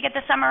great; they get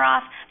the summer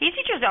off." These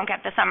teachers don't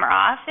get the summer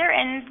off. They're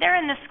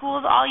in the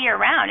schools all year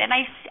round, and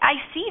I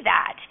see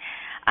that.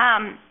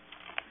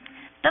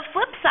 The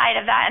flip side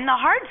of that, and the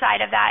hard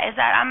side of that, is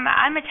that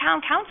I'm a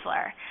town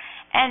councilor,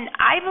 and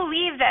I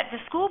believe that the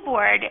school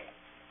board.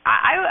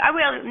 I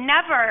will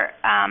never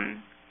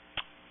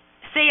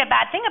say a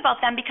bad thing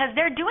about them because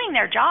they're doing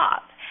their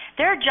job.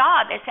 Their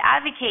job is to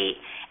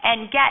advocate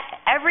and get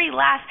every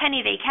last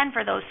penny they can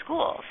for those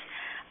schools.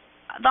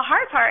 The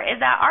hard part is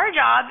that our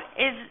job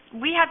is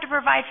we have to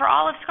provide for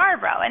all of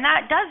Scarborough, and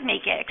that does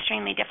make it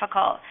extremely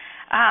difficult.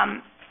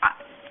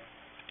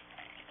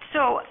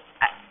 So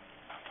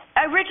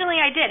originally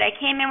I did. I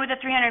came in with a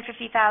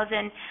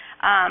 $350,000.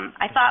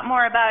 I thought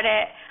more about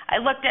it. I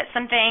looked at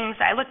some things.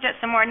 I looked at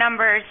some more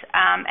numbers,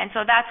 and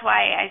so that's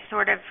why I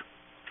sort of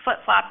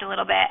flip-flopped a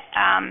little bit.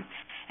 And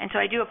so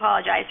I do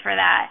apologize for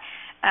that.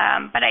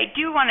 But I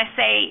do want to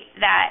say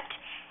that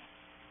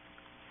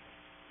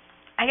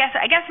I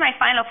guess my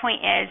final point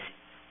is,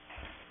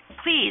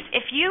 please,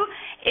 if you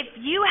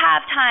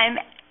have time,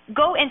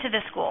 go into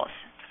the schools.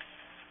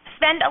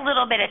 Spend a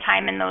little bit of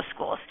time in those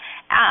schools.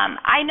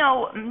 I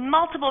know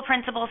multiple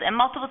principals and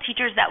multiple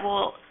teachers that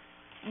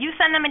you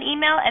send them an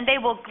email and they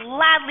will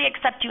gladly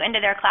accept you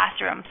into their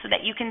classroom so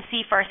that you can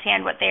see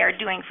firsthand what they are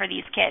doing for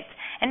these kids.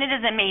 And it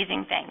is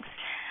amazing things.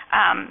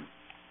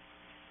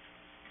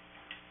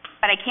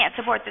 But I can't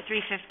support the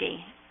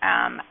 $350.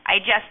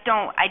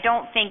 I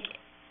don't think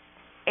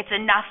it's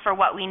enough for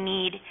what we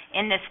need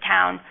in this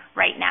town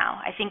right now.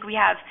 I think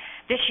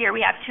this year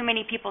we have too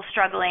many people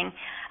struggling.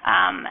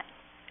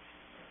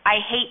 I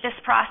hate this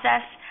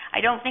process. I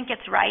don't think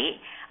it's right.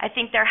 I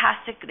think there has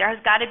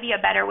got to be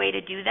a better way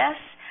to do this.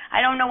 I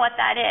don't know what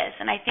that is,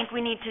 and I think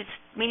we need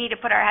to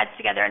put our heads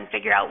together and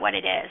figure out what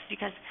it is,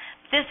 because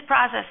this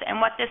process and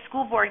what this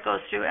school board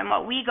goes through and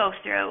what we go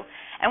through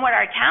and what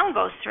our town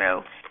goes through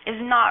is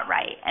not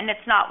right, and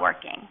it's not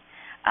working.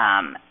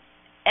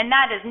 And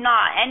that is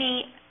not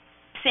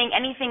saying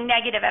anything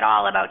negative at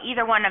all about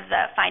either one of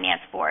the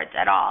finance boards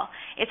at all.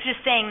 It's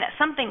just saying that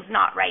something's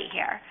not right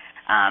here.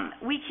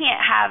 We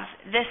can't have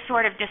this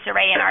sort of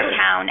disarray in our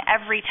town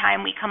every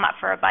time we come up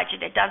for a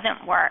budget. It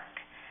doesn't work.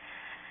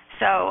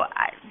 So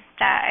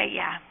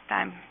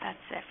that's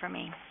it for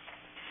me.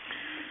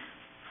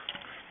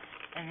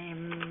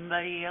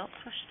 Anybody else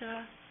wish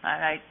to?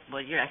 I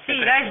see you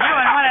guys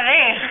doing one of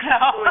these. So.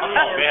 Go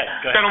ahead.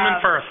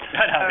 Gentleman first. Go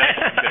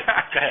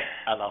ahead.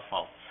 I'll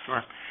follow.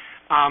 Sure.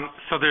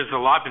 So there's a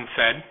lot been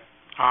said.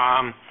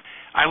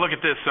 I look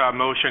at this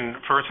motion,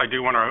 first I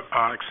do want to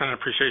extend an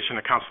appreciation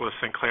to Councilor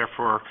St. Clair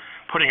for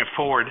putting it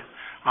forward,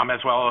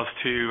 as well as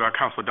to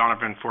Councilor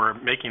Donovan for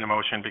making the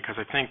motion, because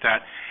I think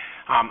that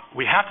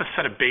we have to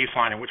set a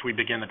baseline in which we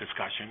begin the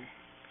discussion.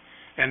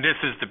 And this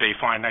is the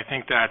baseline. I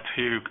think that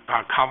to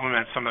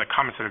complement some of the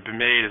comments that have been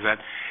made is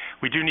that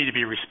we do need to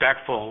be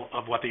respectful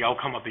of what the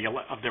outcome of the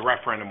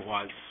referendum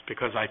was,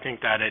 because I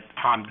think that it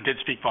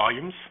did speak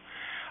volumes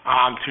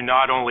to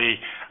not only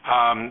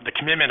the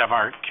commitment of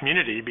our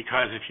community,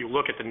 because if you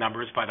look at the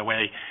numbers, by the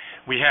way,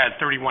 we had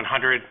a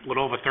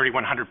little over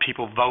 3,100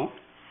 people vote,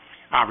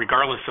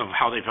 regardless of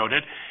how they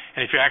voted.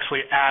 And if you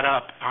actually add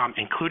up,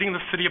 including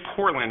the city of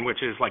Portland,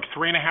 which is like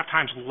 3.5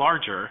 times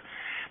larger,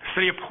 the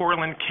city of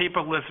Portland, Cape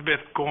Elizabeth,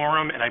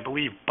 Gorham, and I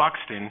believe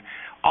Buxton,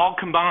 all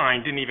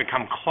combined didn't even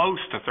come close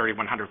to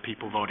 3,100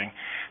 people voting.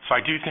 So I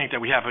do think that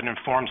we have an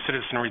informed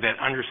citizenry that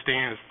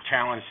understands the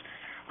challenge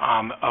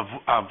of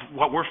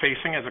what we're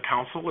facing as a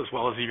council, as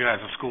well as even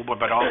as a school board,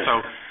 but also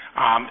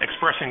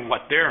expressing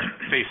what they're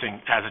facing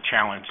as a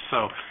challenge.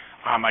 So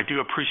I do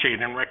appreciate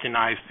and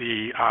recognize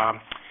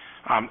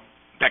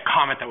that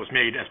comment that was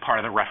made as part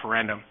of the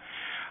referendum.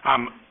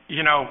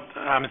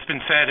 It's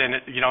been said, and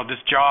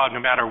this job, no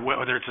matter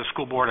whether it's a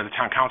school board or the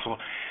town council,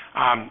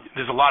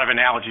 there's a lot of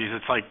analogies.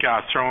 It's like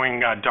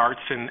throwing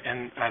darts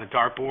at a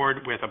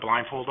dartboard with a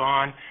blindfold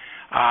on.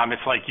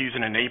 It's like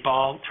using an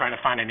 8-ball, trying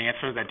to find an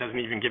answer that doesn't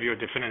even give you a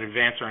definitive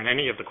answer on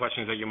any of the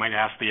questions that you might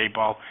ask the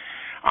 8-ball,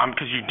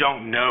 because you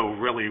don't know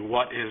really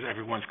what is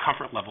everyone's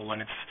comfort level,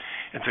 and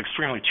it's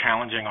extremely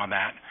challenging on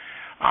that.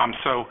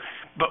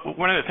 But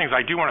one of the things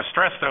I do want to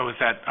stress, though, is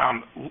that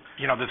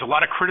there's a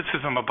lot of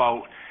criticism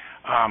about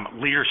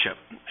leadership,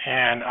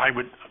 and I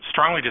would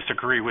strongly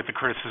disagree with the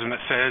criticism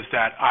that says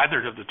that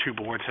either of the two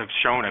boards have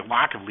shown a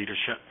lack of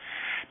leadership,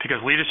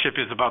 because leadership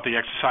is about the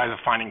exercise of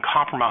finding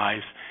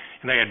compromise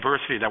in the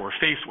adversity that we're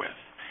faced with.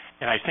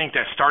 And I think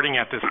that starting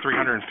at this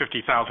 $350,000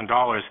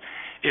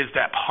 is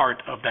that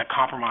part of that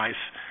compromise,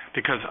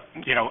 because,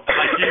 like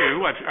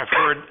you, I've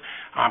heard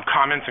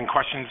comments and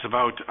questions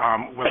about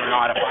whether or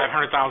not a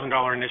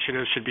 $500,000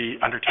 initiative should be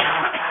undertaken.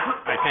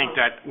 I think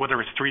that whether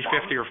it's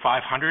 $350,000 or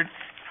 $500,000,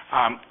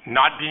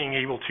 not being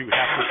able to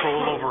have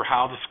control over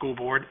how the school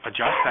board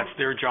adjusts, that's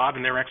their job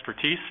and their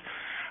expertise.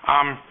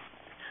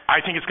 I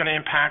think it's going to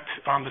impact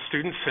the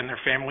students and their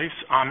families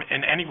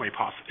in every way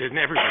possible,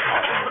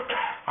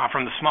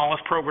 from the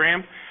smallest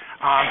program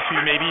to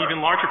maybe even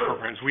larger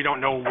programs. We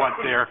don't know what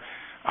their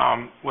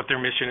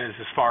mission is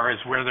as far as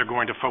where they're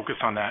going to focus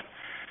on that.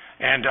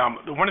 And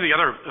one of the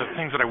other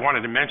things that I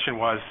wanted to mention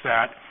was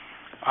that,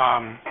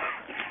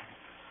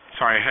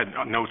 sorry, I had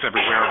notes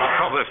everywhere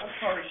about all this.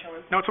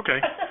 No, it's okay.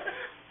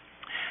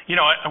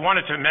 I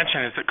wanted to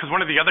mention is that because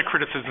one of the other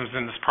criticisms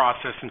in this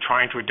process in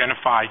trying to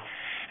identify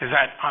is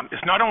that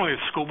it's not only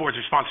the school board's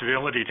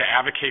responsibility to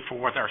advocate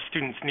for what our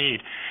students need,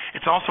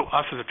 it's also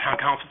us as a town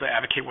council to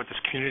advocate what this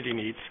community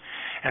needs.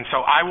 And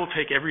so I will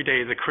take every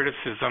day the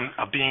criticism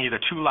of being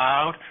either too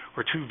loud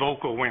or too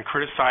vocal when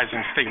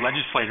criticizing state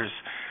legislators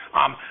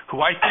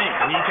who I think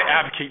need to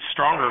advocate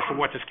stronger for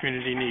what this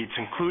community needs,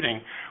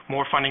 including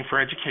more funding for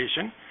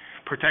education,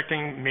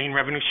 protecting Maine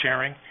revenue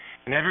sharing,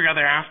 and every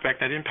other aspect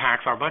that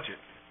impacts our budget.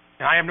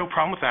 And I have no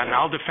problem with that, and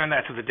I'll defend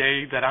that to the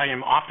day that I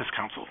am off this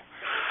council.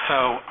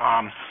 So,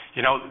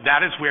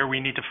 that is where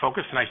we need to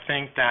focus, and I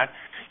think that,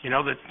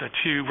 the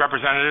two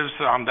representatives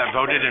that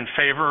voted in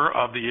favor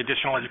of the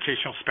additional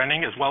educational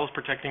spending, as well as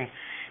protecting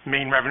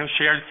Maine revenue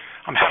share,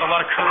 had a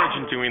lot of courage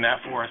in doing that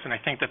for us, and I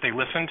think that they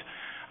listened,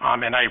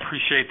 and I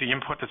appreciate the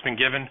input that's been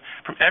given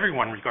from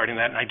everyone regarding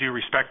that, and I do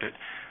respect it.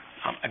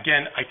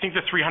 Again, I think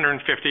the $350,000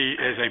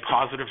 is a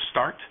positive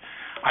start.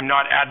 I'm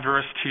not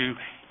adverse to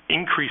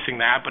increasing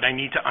that, but I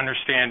need to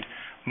understand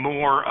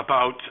more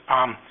about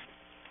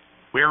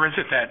where is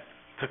it that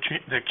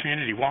the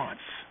community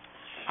wants.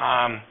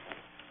 I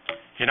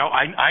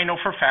know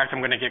for a fact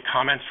I'm going to get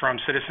comments from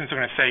citizens who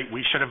are going to say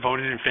we should have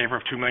voted in favor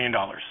of $2 million.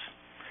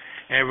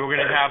 And we're going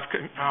to have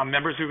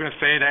members who are going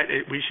to say that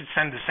we should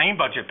send the same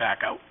budget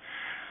back out.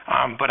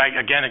 But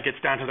again, it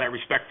gets down to that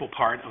respectful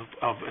part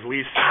of at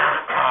least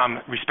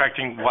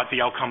respecting what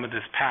the outcome of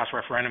this past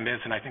referendum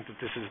is, and I think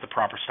that this is the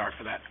proper start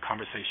for that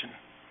conversation.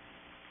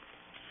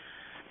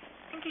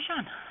 Thank you,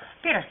 Sean.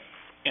 Peter.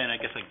 And I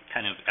guess I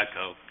kind of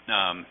echo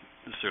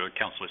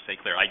Councilor St.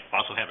 Clair. I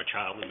also have a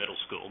child in middle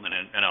school, and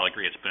I'll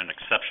agree it's been an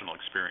exceptional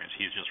experience.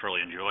 He's just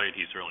really enjoyed.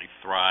 He's really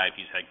thrived.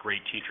 He's had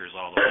great teachers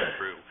all the way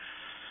through.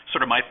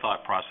 Sort of my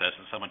thought process,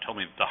 and someone told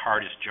me the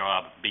hardest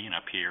job being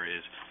up here is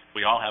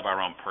we all have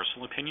our own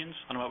personal opinions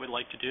on what we'd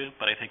like to do,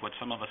 but I think what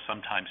some of us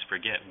sometimes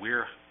forget,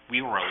 we're we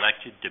were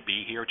elected to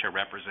be here to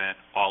represent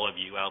all of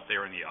you out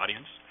there in the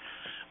audience.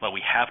 What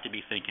we have to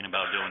be thinking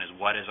about doing is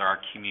what does our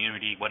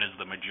community, what does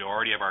the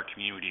majority of our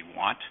community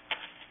want?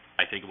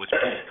 I think it was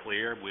pretty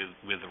clear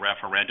with the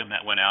referendum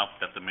that went out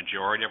that the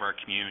majority of our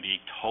community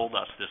told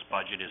us this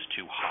budget is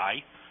too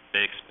high.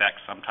 They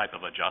expect some type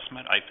of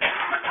adjustment. I think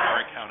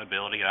our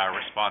accountability and our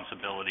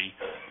responsibility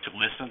to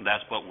listen,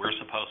 that's what we're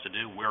supposed to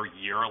do. We're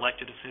your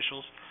elected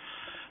officials.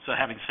 So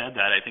having said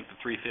that, I think the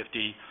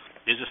 350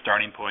 is a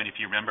starting point. If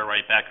you remember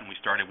right back when we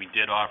started, we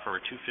did offer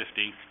a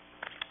 250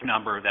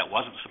 number that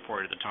wasn't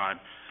supported at the time.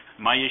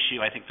 My issue,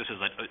 I think this is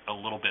a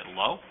little bit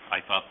low. I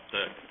thought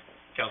that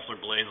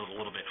Councillor Blaze was a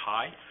little bit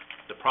high.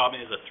 The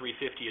problem is a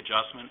 350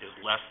 adjustment is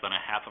less than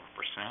 0.5%.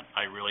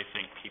 I really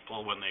think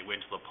people, when they went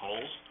to the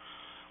polls,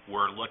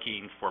 were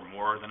looking for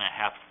more than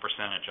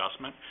 0.5%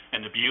 adjustment.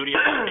 And the beauty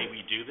of the way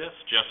we do this,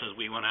 just as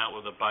we went out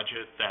with a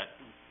budget that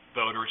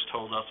voters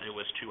told us it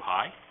was too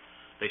high,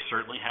 they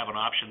certainly have an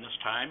option this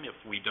time, if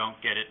we don't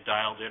get it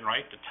dialed in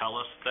right, to tell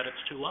us that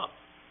it's too low.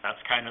 That's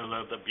kind of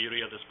the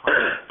beauty of this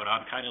project. But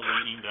I'm kind of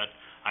leaning that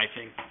I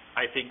think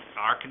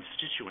our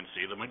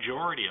constituency, the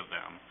majority of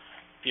them,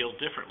 feel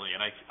differently.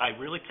 And I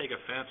really take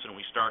offense when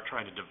we start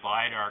trying to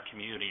divide our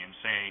community and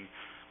saying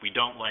we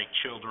don't like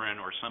children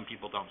or some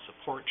people don't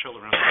support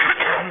children.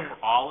 For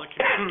all the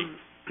community,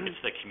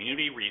 it's the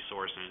community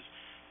resources.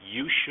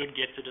 You should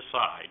get to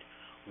decide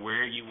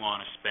where you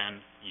want to spend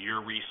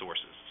your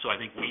resources. So I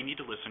think we need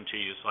to listen to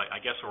you. So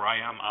I guess where I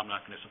am, I'm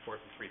not going to support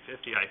the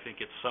 350. I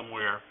think it's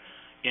somewhere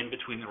in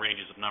between the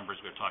ranges of numbers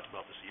we've talked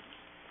about this evening.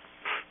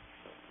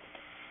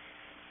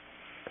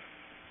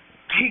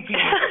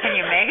 Can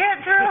you make it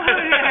through?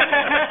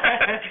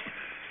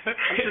 I'm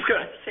just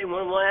going to say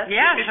one last thing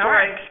sure. before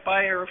I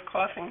expire of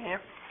coughing here.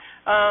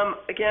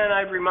 Again,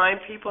 I'd remind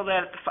people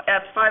that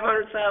at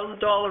 $500,000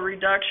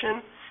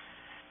 reduction,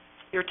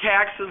 your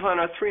taxes on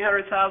a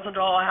 $300,000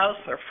 house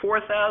are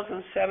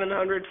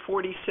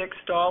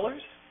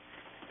 $4,746.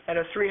 At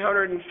a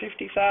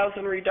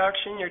 $350,000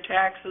 reduction, your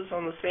taxes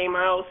on the same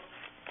house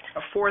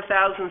are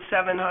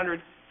 $4,758.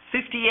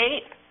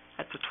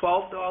 That's a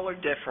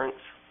 $12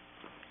 difference.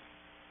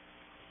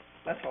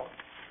 That's all.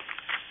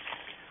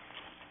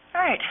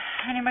 All right.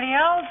 Anybody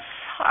else?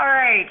 All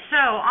right. So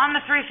on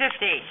the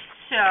 350.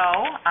 So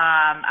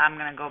I'm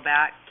going to go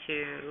back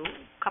to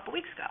a couple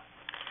weeks ago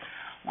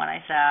when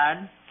I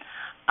said,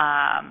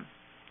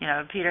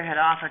 Peter had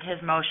offered his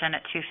motion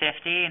at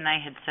 250, and I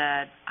had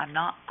said, I'm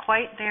not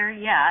quite there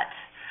yet.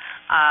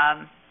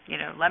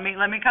 Let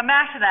me come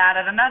back to that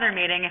at another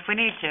meeting if we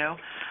need to.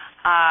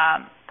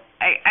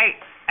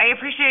 I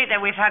appreciate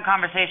that we've had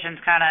conversations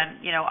kind of,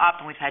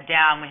 up, and we've had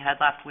down, we've had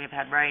left, we've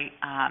had right.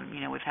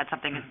 We've had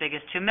something as big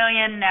as $2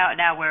 million.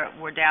 Now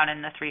we're down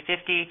in the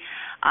 350.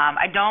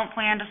 I don't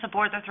plan to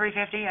support the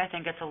 350. I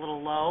think it's a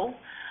little low.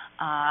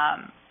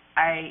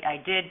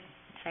 I did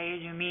say,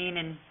 as you mean,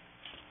 and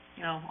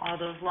all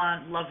those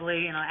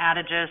lovely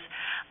adages.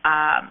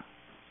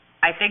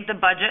 I think the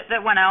budget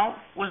that went out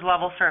was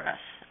level service.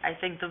 I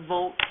think the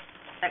vote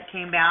that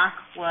came back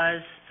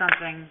was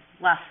something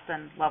less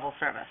than level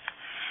service.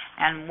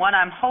 And what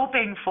I'm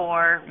hoping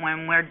for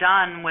when we're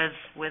done with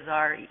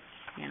our,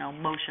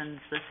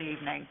 motions this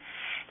evening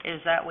is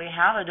that we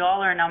have a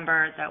dollar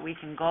number that we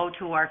can go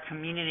to our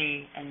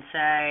community and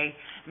say,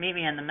 meet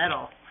me in the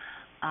middle.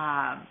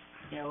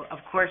 Of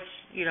course,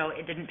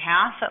 it didn't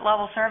pass at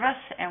level service,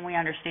 and we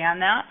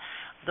understand that.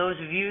 Those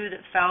of you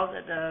that felt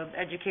that the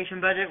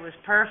education budget was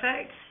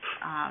perfect,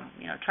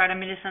 try to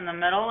meet us in the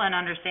middle and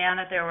understand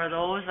that there were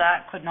those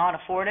that could not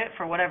afford it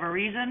for whatever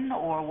reason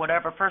or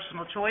whatever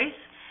personal choice.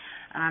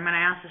 And I'm going to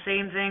ask the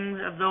same things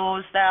of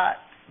those that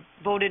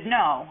voted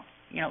no.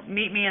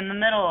 Meet me in the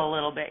middle a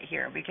little bit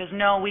here, because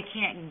no, we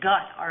can't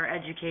gut our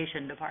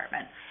education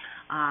department.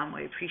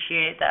 We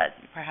appreciate that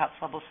perhaps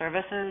level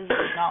services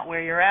is not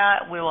where you're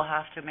at. We will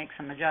have to make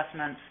some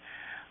adjustments.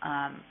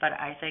 But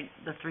I think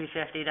the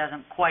 350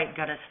 doesn't quite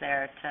get us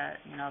there to,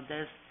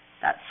 there's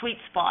that sweet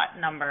spot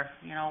number.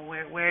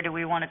 Where do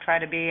we want to try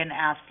to be and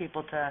ask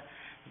people to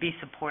be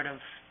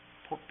supportive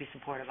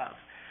of.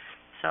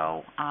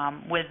 So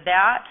with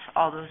that,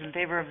 all those in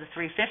favor of the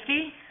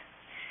 350,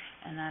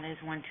 and that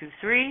is 1, 2,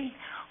 3.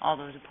 All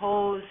those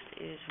opposed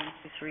is 1,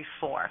 2, 3,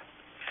 4.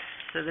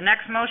 So the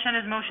next motion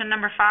is motion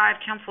number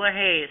 5, Councillor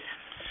Hayes.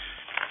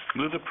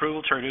 Move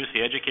approval to reduce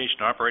the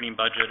education operating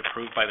budget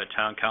approved by the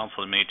Town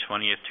Council on May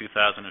 20th,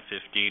 2015,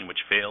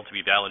 which failed to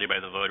be validated by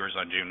the voters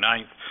on June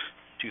 9th,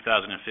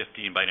 2015,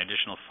 by an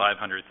additional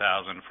 $500,000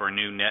 for a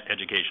new net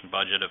education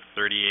budget of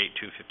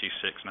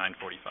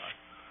 $38,256,945.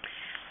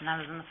 And that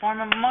is in the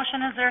form of a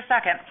motion. Is there a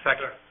second?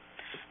 Second.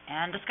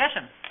 And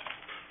discussion.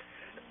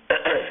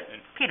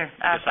 Peter,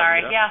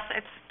 sorry. Yes,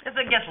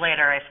 it gets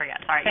later. I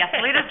forget. Sorry. Yes,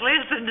 lead us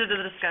into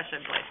the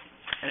discussion,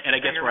 please. And I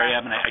guess where I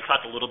am, and I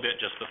talked a little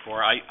bit just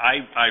before,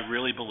 I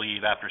really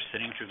believe after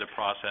sitting through the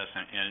process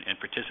and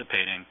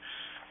participating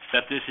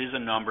that this is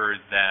a number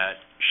that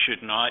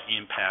should not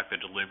impact the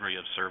delivery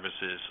of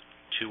services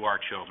to our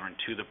children,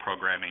 to the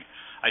programming.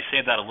 I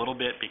say that a little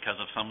bit because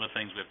of some of the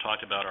things we've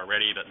talked about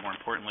already, but more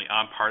importantly,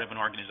 I'm part of an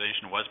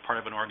organization, was part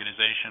of an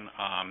organization,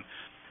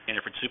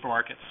 Hannaford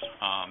Supermarkets,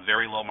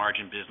 very low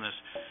margin business.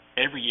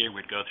 Every year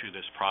we'd go through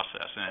this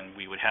process and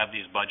we would have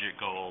these budget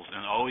goals,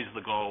 and always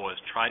the goal was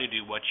try to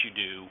do what you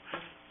do,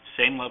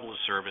 same level of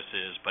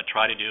services, but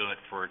try to do it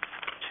for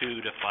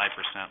 2 to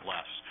 5%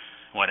 less.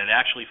 What it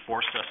actually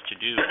forced us to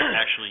do is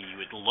actually you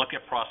would look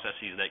at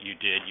processes that you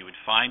did, you would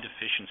find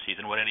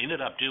efficiencies, and what it ended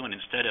up doing,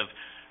 instead of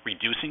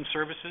reducing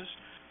services,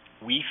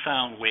 we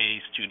found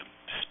ways to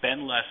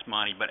spend less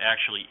money but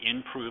actually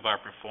improve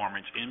our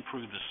performance,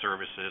 improve the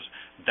services.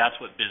 That's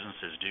what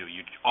businesses do.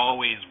 You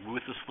always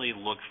ruthlessly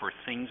look for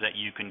things that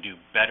you can do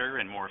better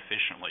and more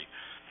efficiently.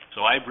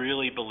 So I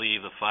really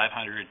believe the $500,000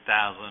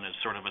 is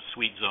sort of a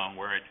sweet zone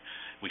where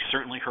we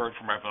certainly heard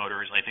from our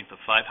voters. I think the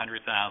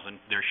 $500,000,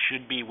 there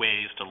should be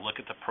ways to look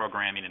at the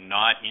programming and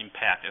not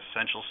impact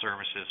essential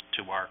services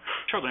to our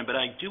children. But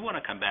I do want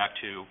to come back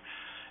to,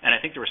 and I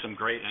think there were some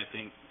great, and I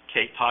think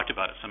Kate talked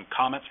about it, some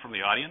comments from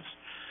the audience.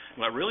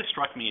 What really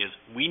struck me is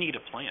we need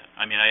a plan.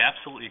 I mean, I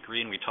absolutely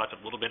agree, and we talked a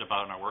little bit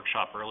about it in our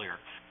workshop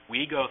earlier.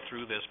 We go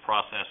through this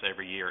process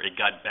every year. It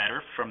got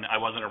better I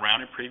wasn't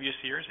around in previous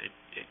years. It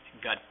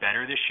got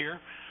better this year,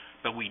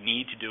 but we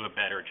need to do a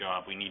better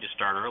job. We need to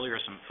start earlier.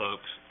 Some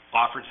folks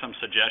offered some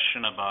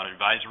suggestion about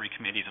advisory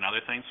committees and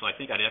other things, so I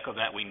think I'd echo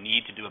that. We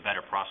need to do a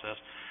better process.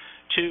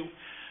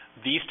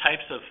 2, these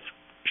types of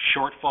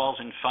shortfalls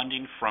in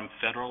funding from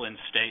federal and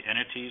state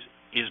entities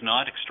is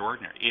not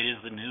extraordinary. It is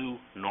the new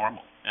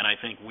normal. And I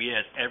think we,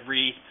 as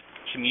every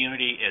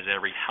community, as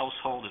every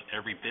household, as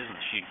every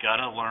business, you've got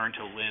to learn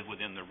to live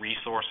within the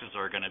resources that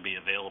are going to be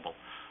available.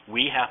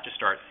 We have to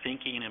start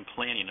thinking and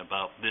planning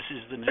about this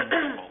is the new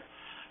normal.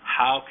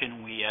 How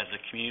can we as a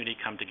community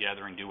come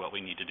together and do what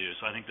we need to do?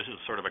 So I think this is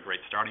sort of a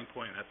great starting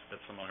point.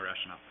 That's some of my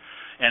rationale.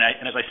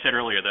 And as I said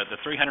earlier, the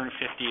 350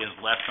 is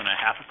less than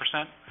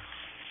 0.5%.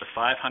 The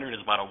 500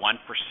 is about a 1%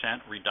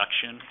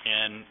 reduction,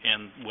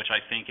 and which I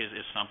think is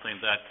something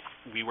that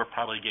we were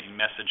probably getting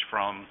message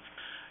from,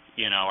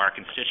 our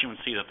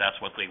constituency that that's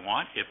what they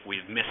want. If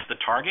we've missed the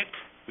target,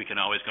 we can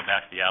always go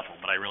back to the apple.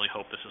 But I really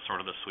hope this is sort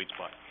of the sweet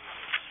spot.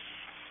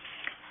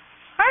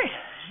 All right,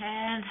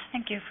 and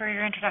thank you for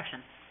your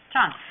introduction.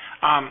 John.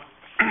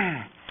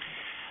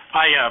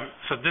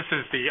 So this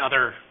is the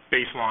other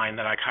baseline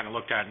that I kind of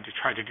looked at and to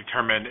try to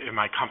determine am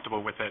I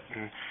comfortable with it.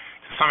 And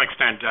to some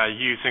extent,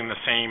 using the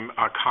same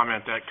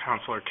comment that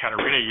Councilor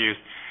Caterina used,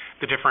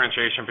 the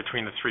differentiation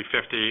between the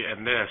 350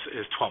 and this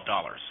is $12.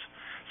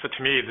 So to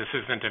me, this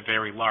isn't a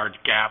very large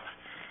gap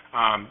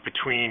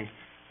between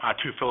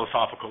two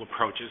philosophical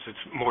approaches. It's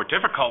more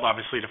difficult,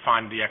 obviously, to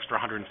find the extra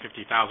 $150,000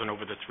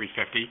 over the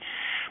 350,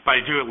 but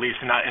I do at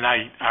least, and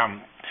I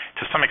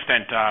to some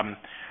extent,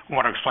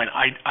 want to explain.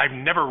 I've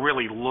never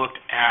really looked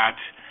at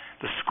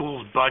the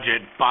school's budget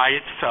by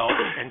itself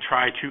and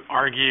tried to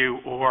argue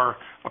or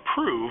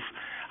approve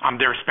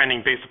their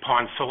spending based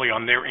upon solely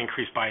on their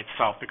increase by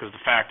itself, because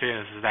the fact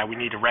is that we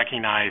need to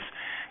recognize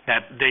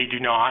that they do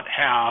not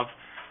have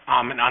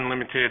an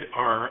unlimited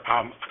or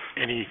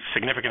any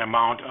significant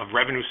amount of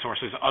revenue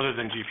sources other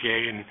than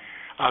GPA and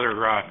other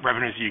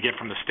revenues you get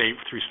from the state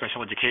through special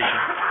education.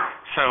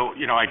 So,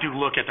 I do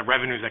look at the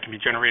revenues that can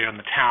be generated in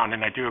the town,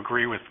 and I do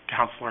agree with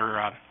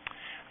Councilor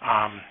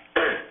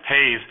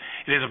Hayes.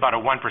 It is about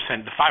a 1%.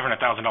 The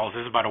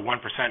 $500,000 is about a 1%,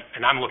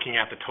 and I'm looking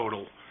at the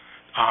total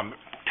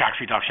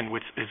tax reduction,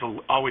 which is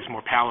always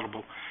more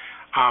palatable.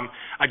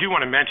 I do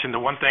want to mention the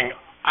one thing.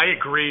 I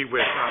agree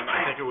with,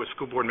 I think it was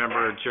school board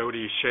member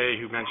Jody Shea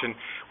who mentioned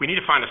we need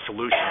to find a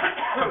solution,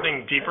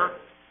 something deeper,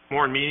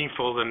 more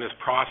meaningful than this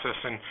process.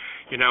 And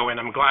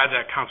I'm glad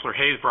that Councilor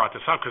Hayes brought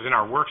this up, because in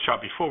our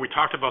workshop before we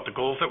talked about the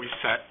goals that we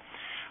set,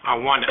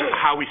 one,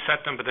 how we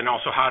set them, but then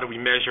also how do we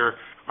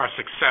measure our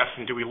success,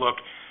 and do we look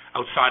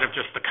outside of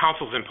just the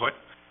council's input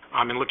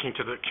and looking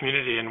to the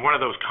community. And one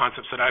of those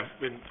concepts that I've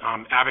been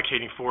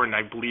advocating for, and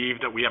I believe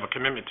that we have a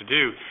commitment to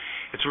do,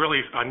 it's really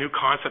a new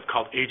concept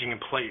called aging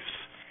in place.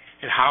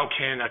 And how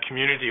can a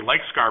community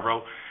like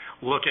Scarborough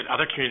look at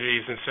other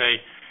communities and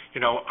say,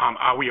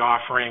 are we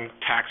offering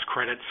tax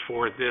credits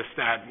for this,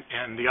 that,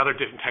 and the other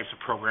different types of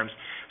programs,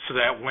 so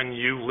that when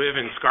you live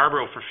in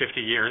Scarborough for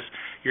 50 years,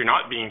 you're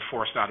not being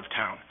forced out of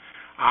town.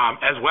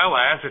 As well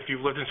as if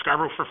you've lived in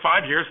Scarborough for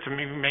 5 years, to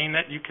remain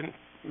that you can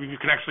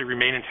actually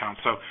remain in town.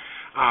 So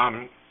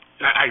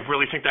I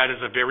really think that is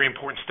a very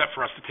important step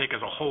for us to take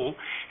as a whole.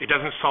 It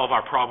doesn't solve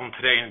our problem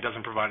today, and it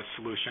doesn't provide a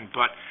solution,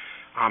 but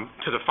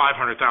to the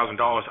 $500,000,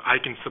 I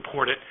can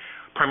support it,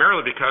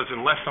 primarily because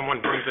unless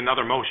someone brings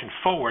another motion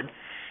forward,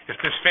 if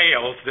this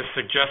fails, this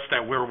suggests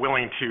that we're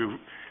willing to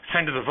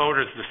send to the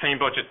voters the same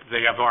budget that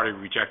they have already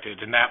rejected,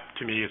 and that,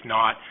 to me, is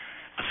not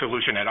a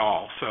solution at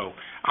all. So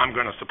I'm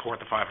going to support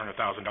the $500,000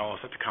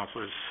 that the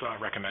councilors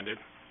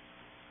recommended.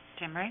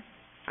 Jim Ray?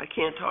 I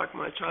can't talk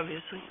much,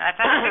 obviously. I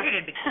figured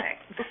it'd be quick.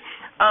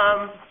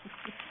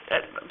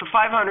 The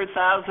 $500,000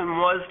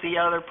 was the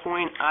other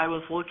point I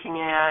was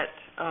looking at,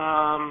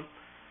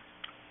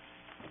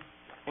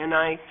 and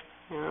I,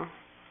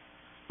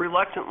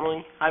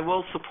 reluctantly. I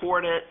will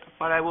support it,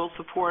 but I will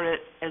support it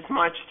as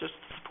much just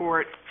to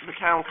support the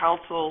town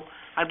council.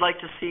 I'd like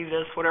to see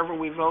this, whatever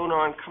we vote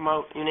on, come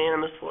out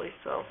unanimously.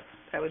 So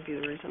that would be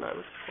the reason I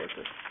would support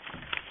this.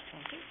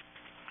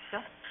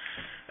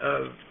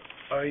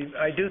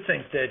 I do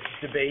think that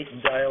debate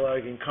and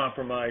dialogue and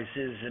compromise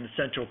is an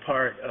essential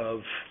part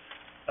of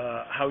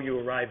how you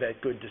arrive at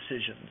good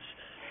decisions.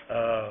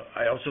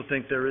 I also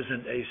think there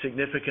isn't a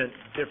significant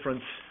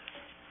difference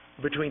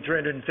between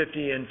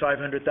 $350,000 and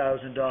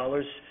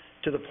 $500,000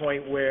 to the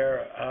point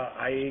where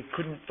I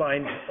couldn't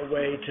find a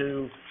way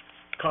to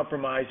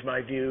compromise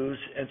my views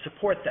and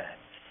support that.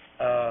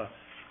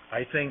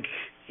 I think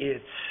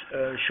it's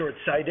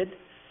short-sighted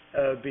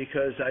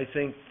because I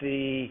think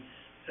the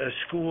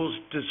schools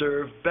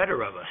deserve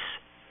better of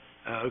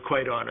us,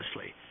 quite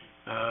honestly.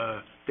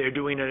 They're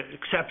doing an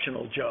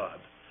exceptional job,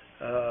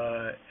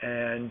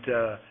 and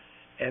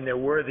they're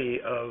worthy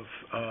of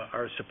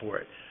our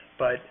support.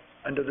 But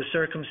under the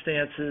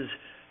circumstances,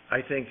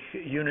 I think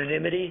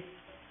unanimity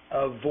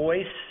of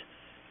voice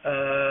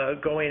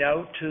going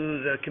out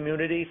to the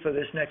community for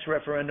this next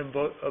referendum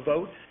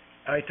vote,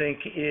 I think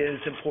is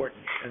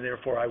important, and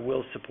therefore I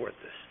will support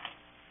this.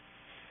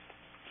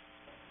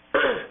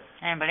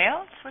 Anybody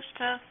else wish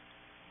to?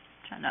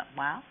 No.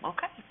 Wow.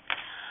 Okay.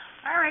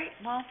 All right.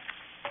 Well,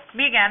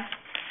 me again.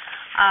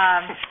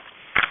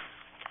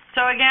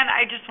 So again,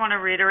 I just want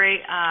to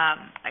reiterate.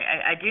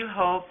 I do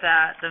hope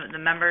that the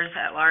members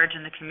at large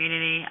in the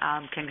community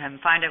can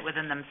find it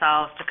within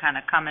themselves to kind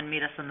of come and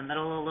meet us in the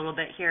middle a little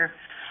bit here.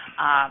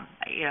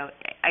 You know,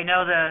 I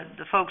know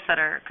the folks that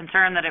are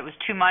concerned that it was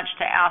too much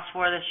to ask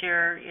for this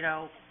year. You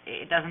know,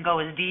 it doesn't go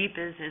as deep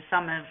as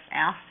some have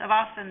asked of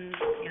us, and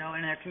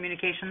in their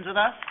communications with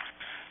us.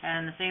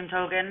 And the same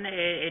token,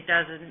 it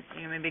doesn't,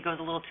 maybe goes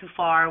a little too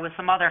far with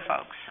some other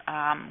folks.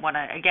 What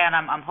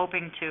I'm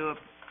hoping to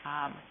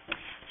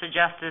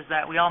suggest is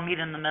that we all meet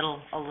in the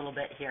middle a little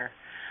bit here.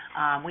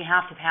 We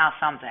have to pass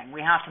something.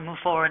 We have to move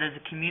forward as a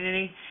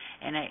community,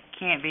 and it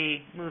can't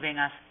be moving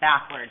us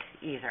backward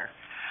either.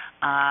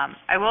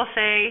 I will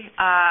say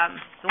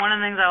one of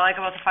the things I like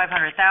about the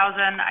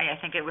 $500,000, I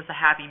think it was a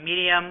happy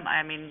medium.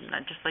 I mean,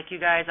 just like you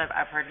guys,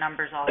 I've heard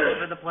numbers all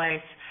over the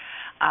place.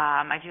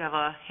 I do have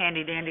a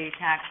handy-dandy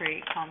tax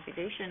rate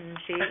computation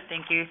sheet.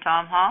 Thank you,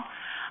 Tom Hall.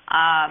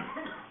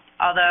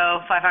 Although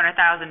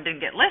 $500,000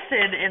 didn't get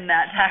listed in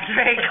that tax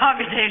rate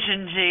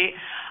computation sheet,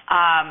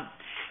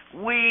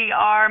 we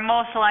are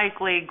most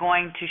likely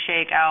going to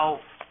shake out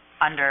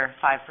under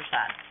 5%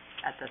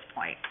 at this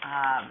point.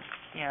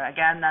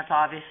 Again, that's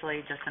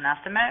obviously just an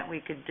estimate. We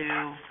could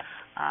do,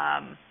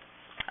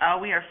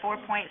 we are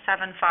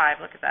 4.75.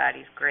 Look at that.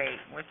 He's great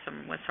with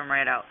some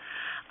write-out.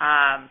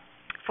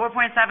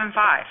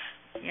 4.75.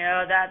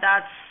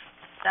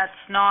 That's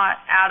not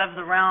out of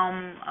the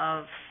realm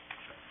of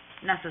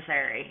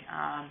necessary.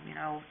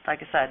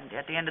 Like I said,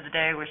 at the end of the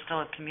day, we're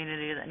still a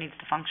community that needs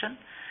to function.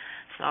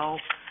 So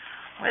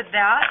with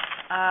that,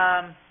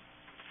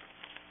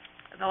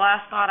 the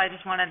last thought I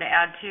just wanted to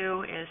add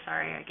to is,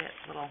 sorry, I get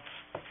a little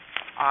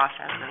off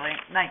as the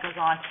night goes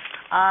on.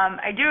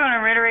 I do want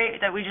to reiterate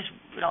that we just,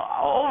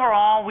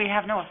 overall, we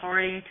have no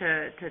authority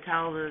to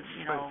tell the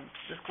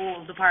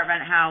school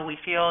department how we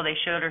feel they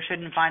should or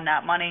shouldn't find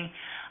that money.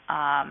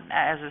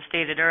 As was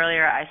stated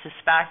earlier, I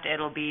suspect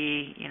it'll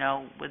be,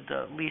 with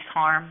the least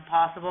harm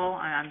possible.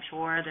 I'm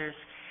sure there's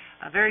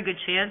a very good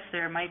chance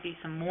there might be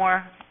some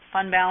more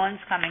fund balance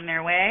coming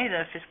their way.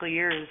 The fiscal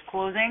year is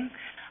closing.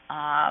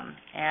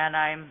 And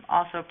I'm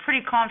also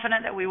pretty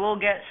confident that we will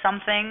get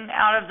something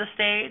out of the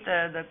state.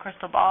 The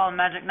crystal ball and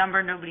magic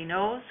number, nobody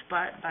knows,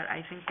 but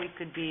I think we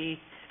could be,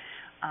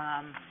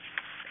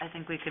 I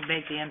think we could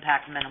make the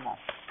impact minimal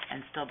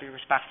and still be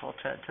respectful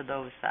to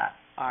those that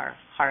are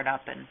hard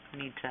up and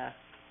need to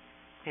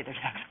pay their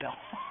tax bill.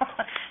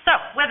 So,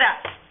 with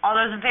that, all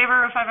those in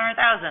favor of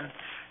 $500,000?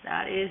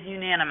 That is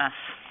unanimous.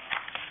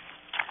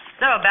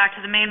 So, back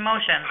to the main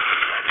motion.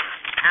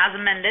 As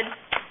amended.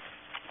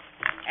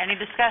 Any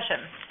discussion?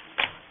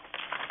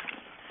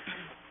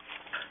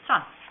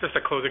 Tom? Just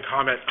a closing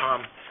comment.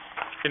 Out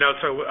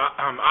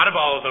of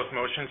all of those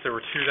motions, there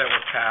were two that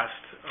were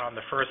passed.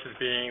 The first is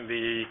being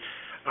the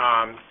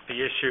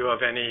issue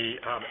of any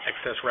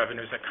excess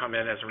revenues that come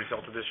in as a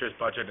result of this year's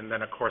budget, and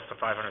then, of course, the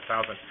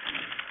 $500,000.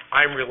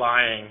 I'm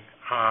relying,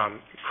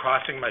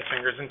 crossing my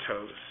fingers and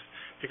toes,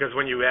 because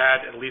when you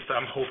add, at least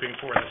I'm hoping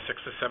for the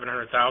 $600,000 to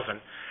 $700,000,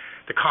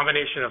 the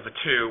combination of the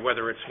two,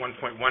 whether it's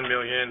 $1.1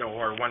 million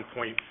or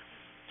 $1.2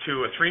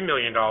 or $3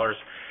 million,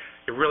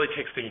 it really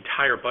takes the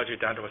entire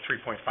budget down to a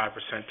 3.5%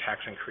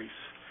 tax increase,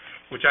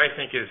 which I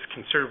think is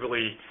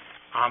considerably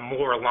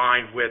more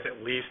aligned with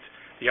at least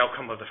the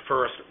outcome of the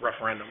first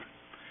referendum.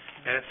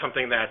 And it's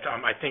something that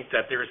I think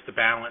that there's the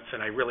balance,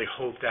 and I really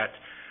hope that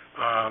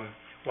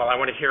while I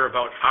want to hear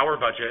about our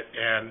budget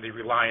and the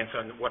reliance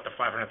on what the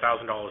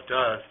 $500,000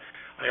 does,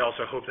 I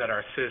also hope that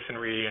our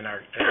citizenry and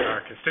our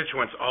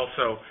constituents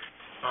also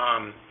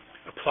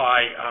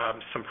apply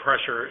some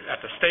pressure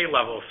at the state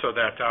level so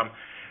that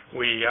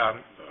we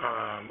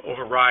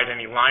override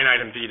any line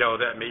item veto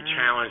that may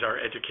challenge our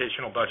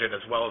educational budget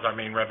as well as our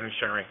main revenue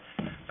sharing.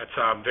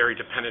 That's very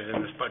dependent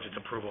in this budget's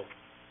approval.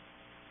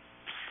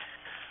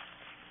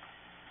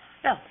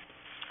 Bill?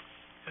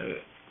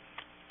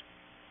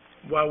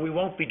 While we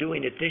won't be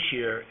doing it this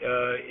year,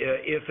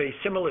 if a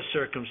similar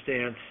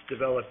circumstance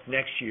developed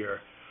next year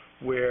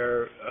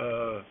where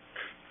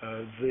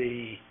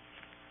the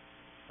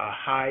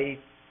high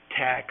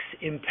tax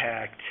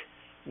impact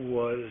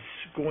was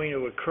going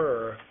to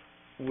occur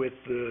with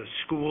the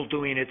school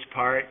doing its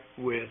part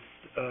with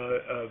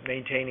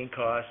maintaining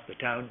costs, the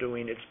town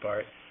doing its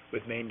part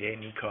with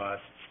maintaining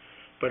costs,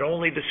 but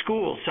only the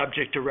school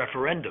subject to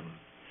referendum,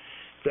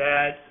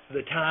 that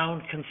the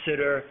town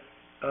consider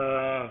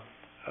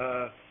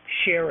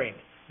sharing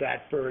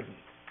that burden,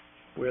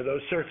 where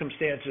those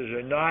circumstances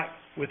are not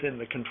within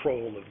the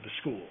control of the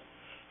school.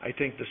 I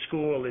think the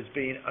school is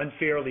being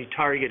unfairly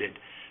targeted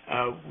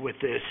with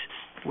this,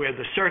 where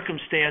the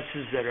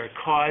circumstances that are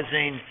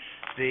causing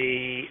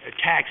the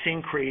tax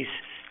increase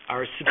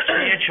are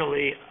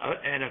substantially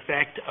an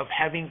effect of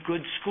having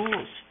good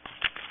schools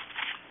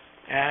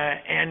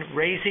and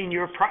raising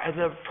the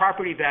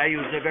property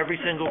values of every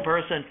single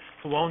person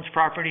who owns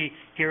property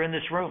here in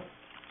this room.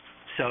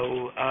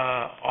 So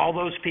all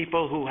those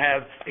people who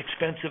have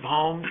expensive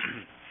homes,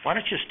 why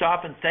don't you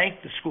stop and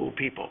thank the school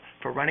people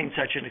for running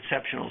such an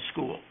exceptional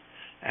school?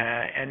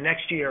 And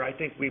next year, I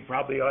think we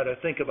probably ought to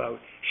think about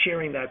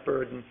sharing that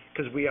burden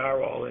because we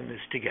are all in this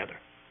together.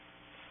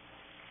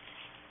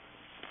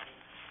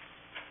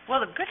 Well,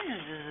 the good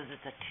news is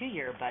it's a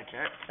 2-year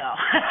budget, so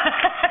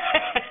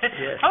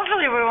Yes.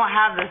 hopefully we won't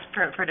have this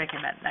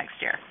predicament next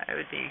year. It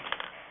would be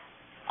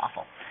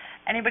awful.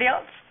 Anybody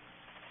else?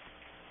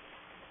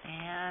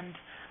 And,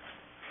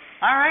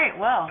 all right,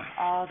 well,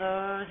 all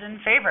those in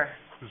favor?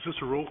 Is this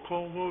a roll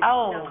call vote?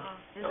 Oh.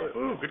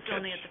 Ooh, good catch.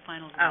 Only at the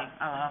final Oh, reading.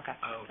 okay.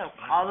 Oh, So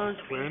all those,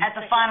 When? at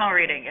the final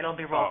reading, it'll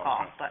be roll Oh,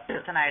 call, okay.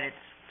 but tonight it's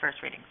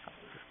first reading. So,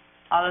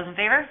 all those in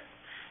favor?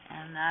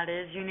 And that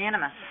is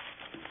unanimous.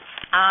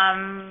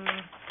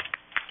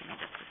 Give me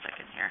just a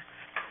second here.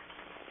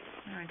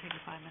 I'm going to take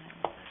a 5-minute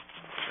recess.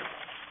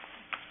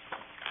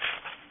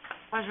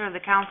 Pleasure of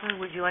the council,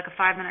 would you like a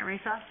 5-minute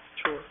recess?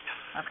 Sure.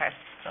 Okay,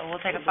 so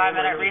we'll take a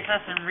 5-minute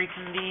recess and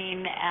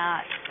reconvene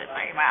at,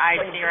 my eyes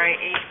see right,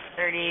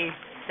 8:36.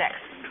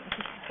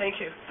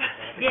 Thank you.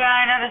 Yeah,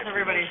 I noticed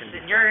everybody's,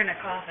 you're in a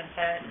coffin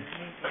fit.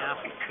 Yeah.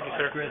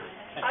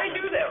 I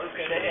knew that was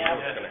gonna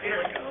happen.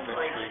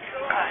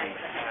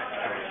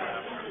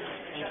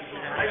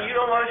 You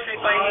don't wanna shake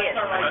my hand.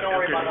 Don't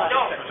worry about it.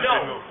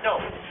 No.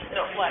 I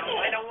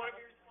don't wanna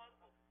be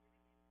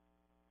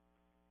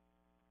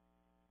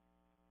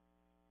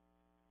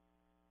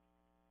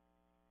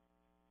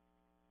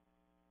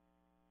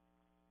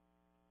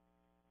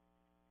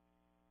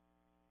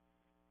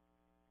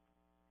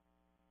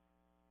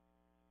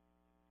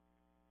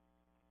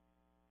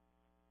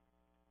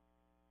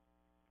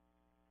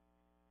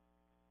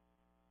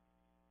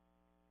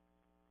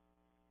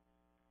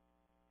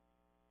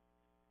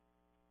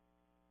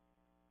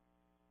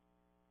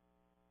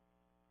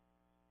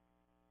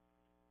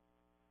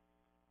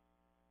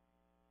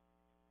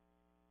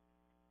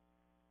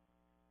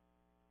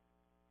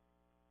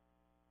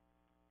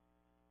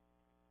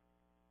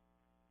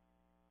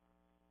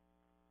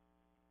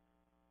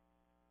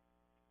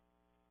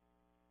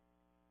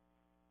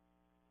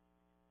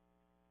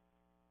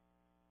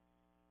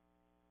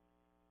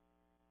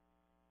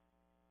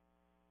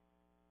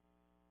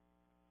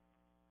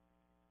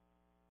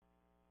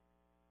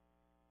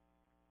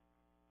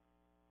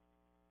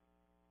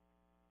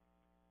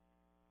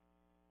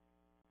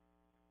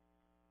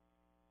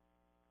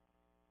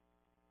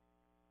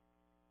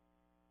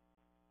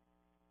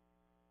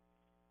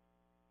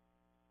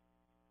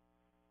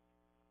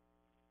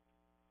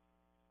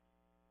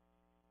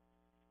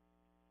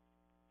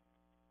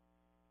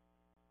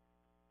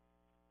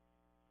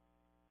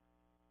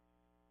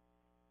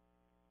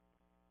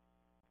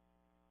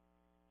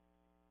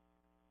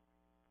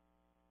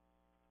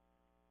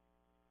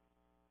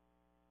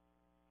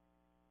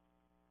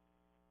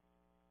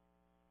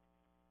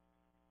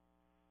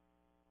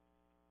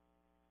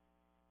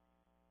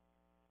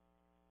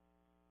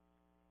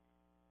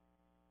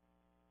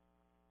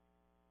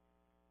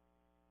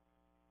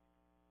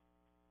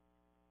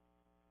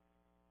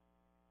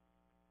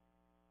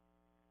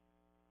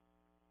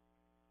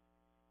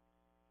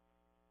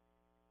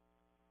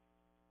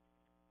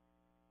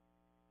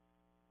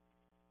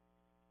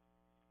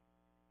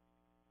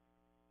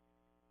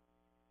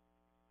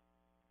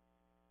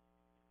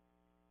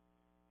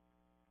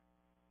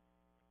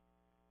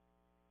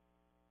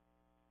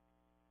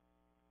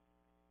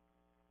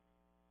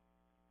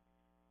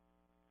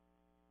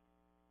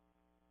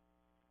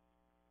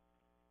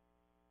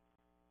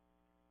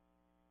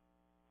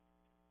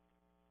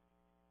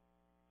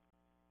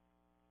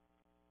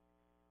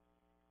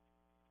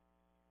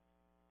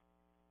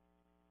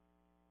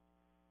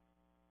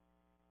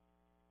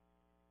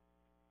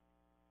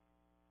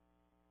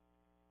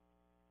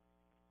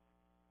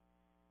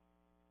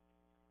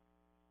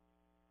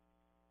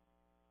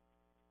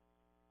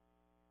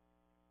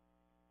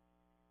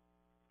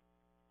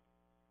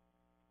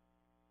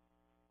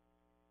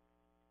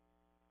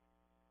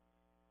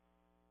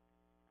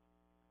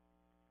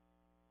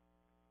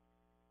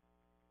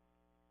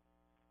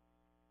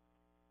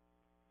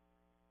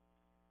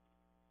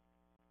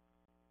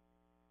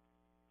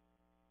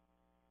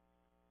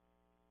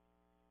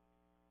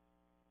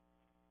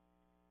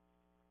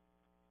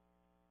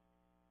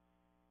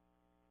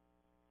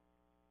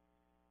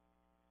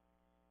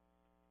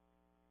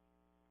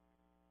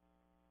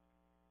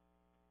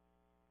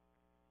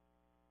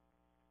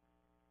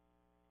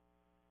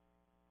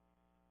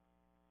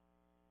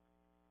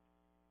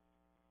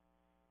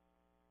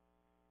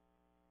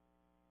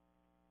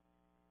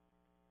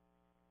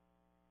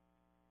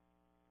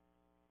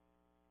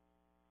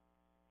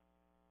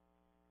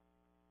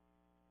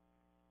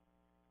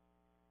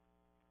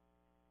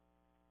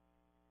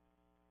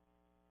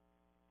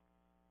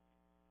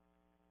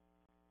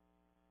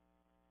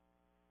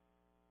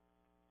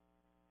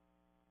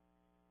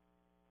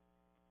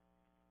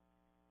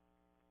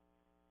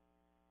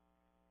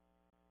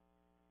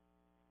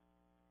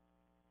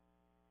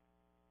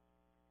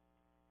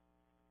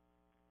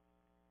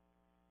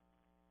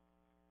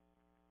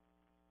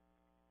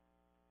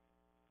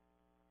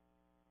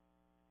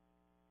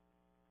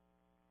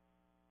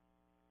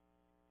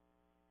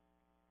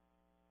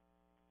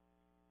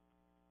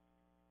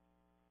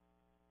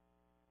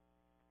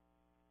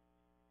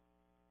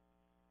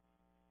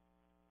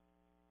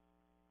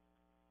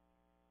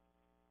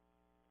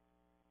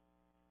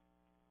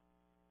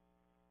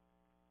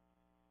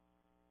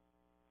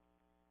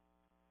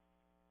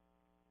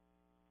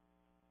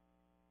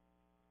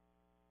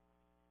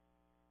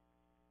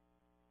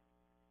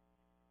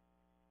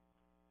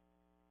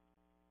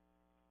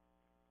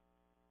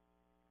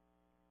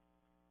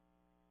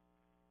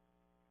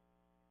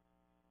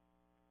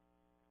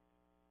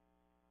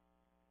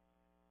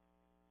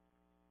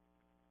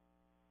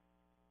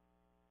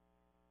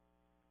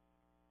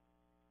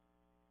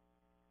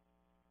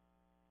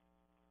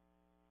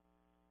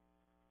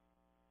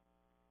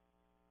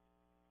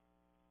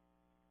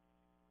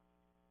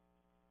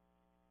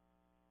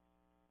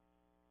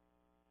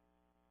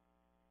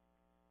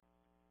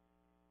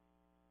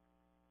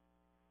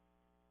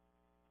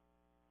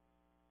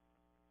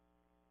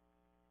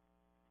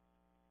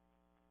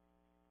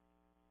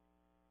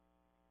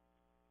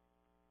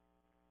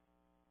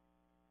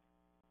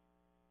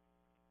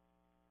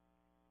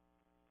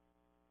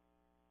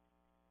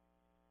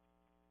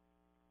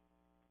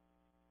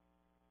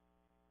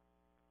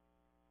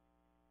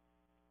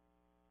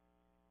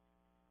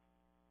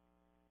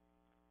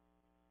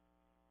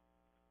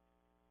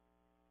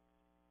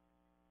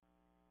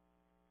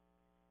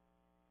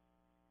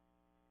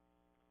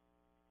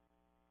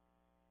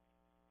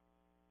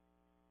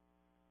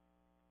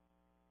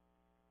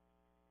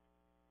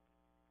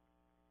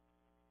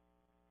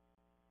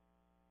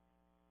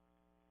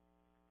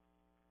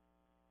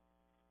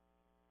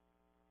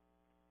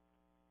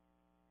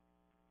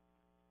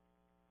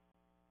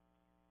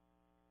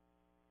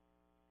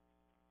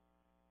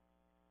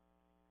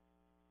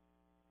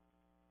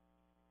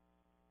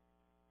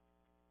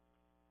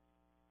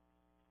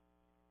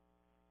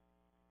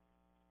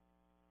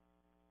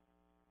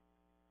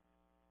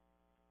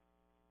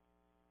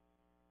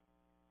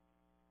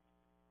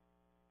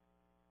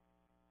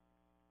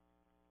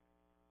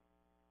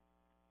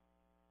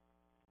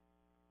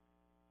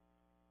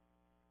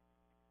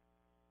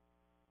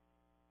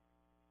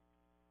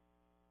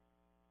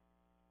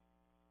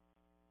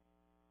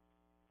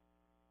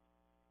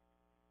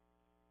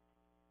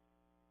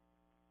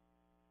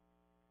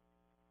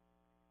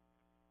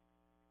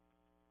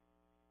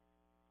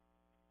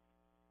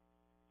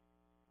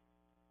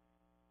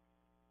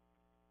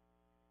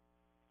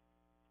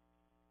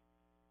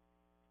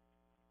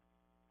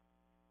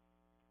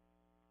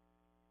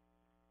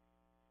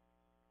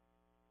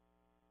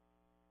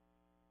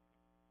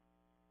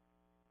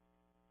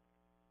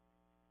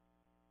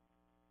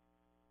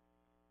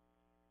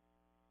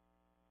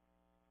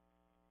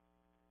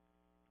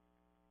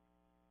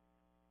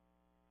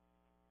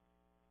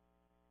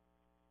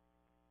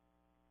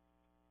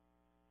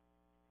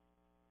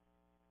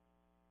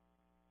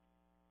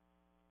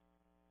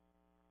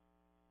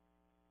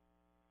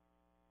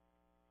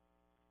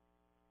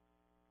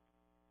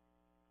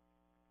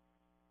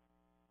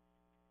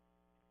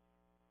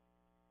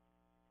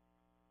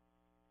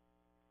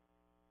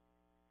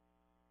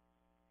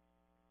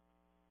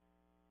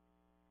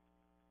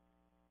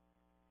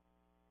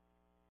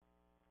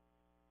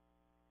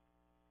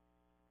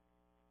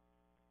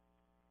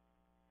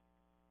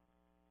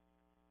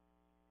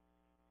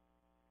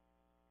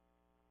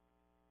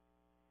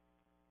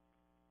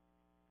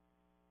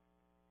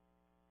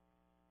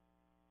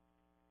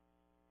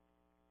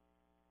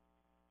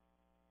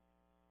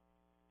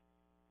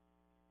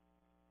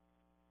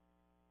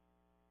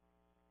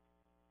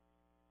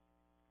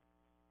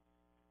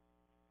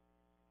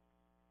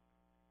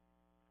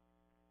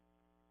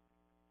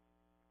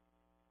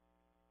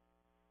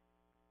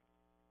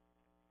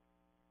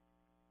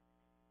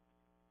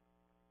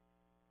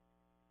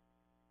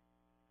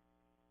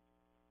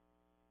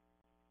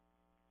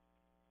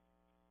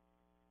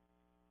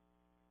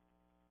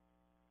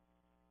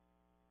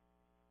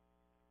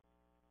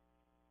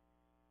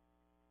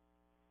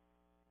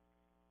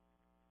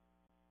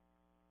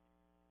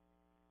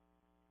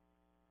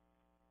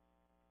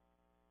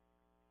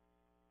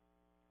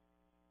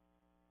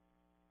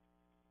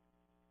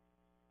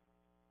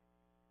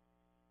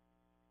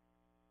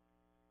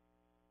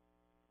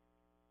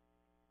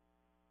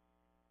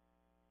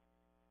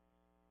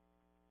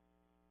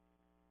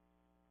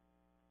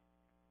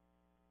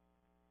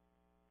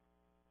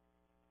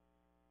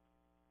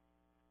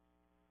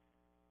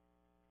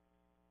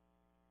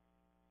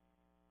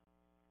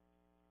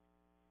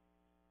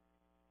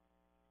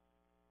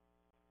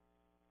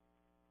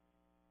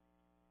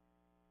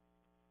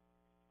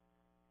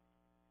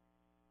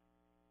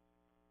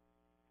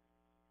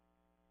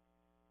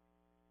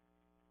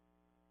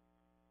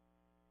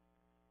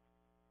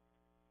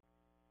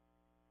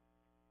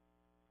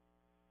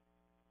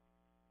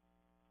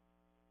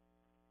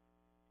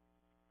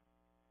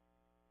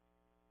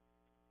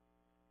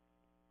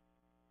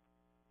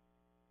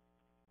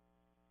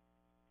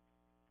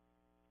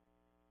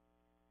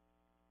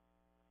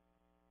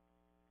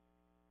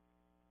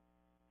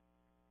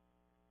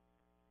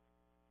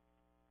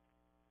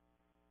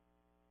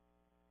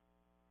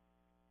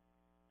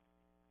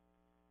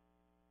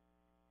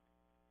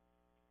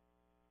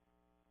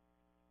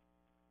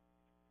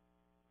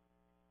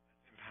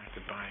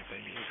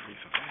they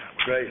increase of that,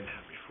 which Right. we didn't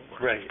have before.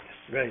 Right.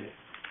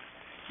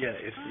 Yeah,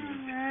 if the...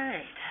 All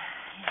right.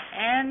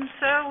 And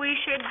so we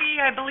should be,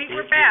 I believe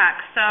we're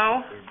back.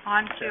 So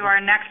on to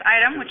our next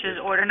item, which is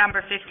order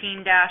number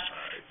 15-049.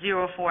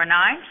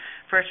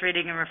 First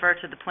reading and refer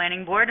to the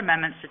Planning Board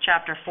amendments to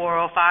Chapter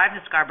 405,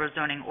 the Scarborough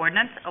zoning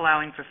ordinance,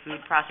 allowing for food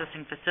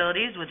processing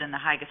facilities within the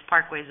Higas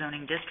Parkway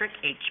zoning district,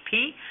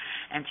 HP,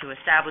 and to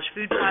establish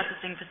food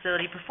processing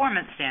facility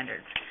performance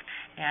standards.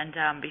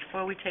 And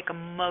before we take a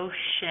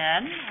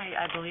motion,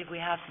 I believe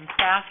we have some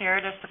staff here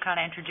just to kind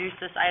of introduce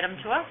this item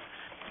to us.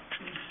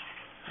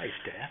 Hi,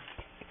 staff.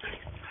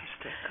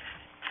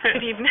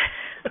 Good evening.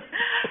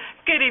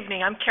 Good evening.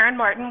 I'm Karen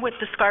Martin with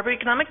the Scarborough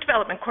Economic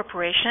Development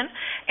Corporation,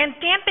 and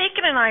Dan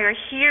Bacon and I are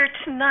here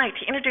tonight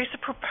to introduce a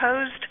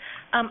proposed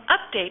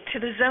update to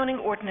the zoning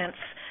ordinance,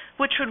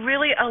 which would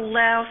really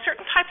allow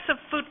certain types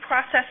of food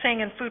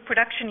processing and food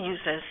production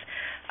uses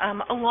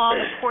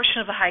along a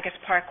portion of the Higas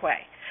Parkway.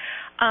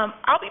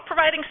 I'll be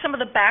providing some of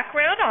the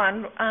background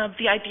on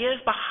the ideas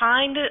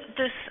behind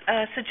this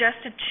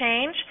suggested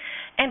change,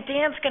 and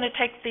Dan's going to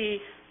take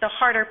the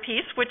harder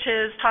piece, which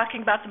is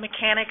talking about the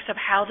mechanics of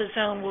how the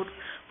zone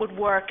would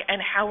work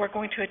and how we're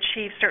going to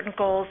achieve certain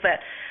goals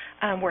that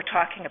we're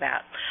talking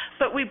about.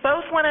 But we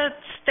both want to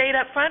state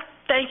up front,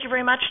 thank you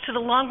very much to the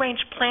Long Range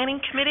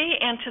Planning Committee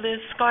and to the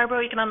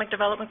Scarborough Economic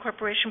Development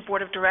Corporation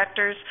Board of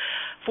Directors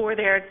for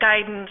their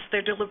guidance,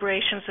 their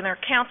deliberations, and their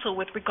counsel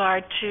with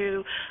regard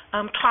to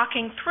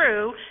talking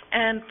through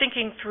and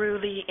thinking through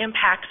the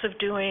impacts of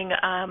doing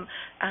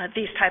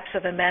these types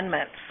of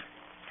amendments.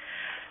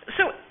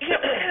 So,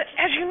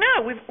 as you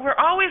know, we're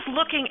always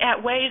looking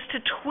at ways to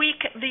tweak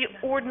the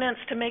ordinance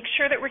to make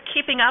sure that we're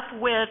keeping up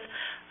with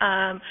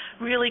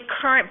really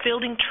current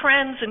building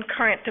trends and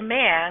current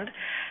demand.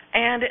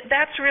 And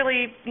that's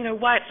really,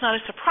 why it's not a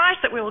surprise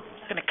that we're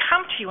going to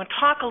come to you and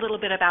talk a little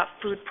bit about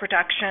food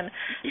production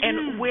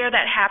and where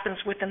that happens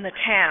within the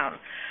town.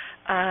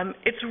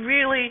 It's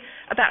really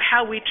about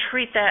how we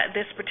treat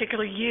this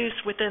particular use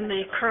within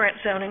the current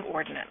zoning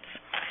ordinance.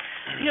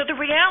 The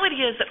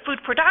reality is that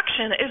food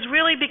production is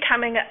really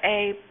becoming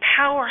a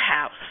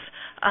powerhouse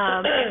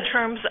in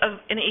terms of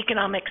an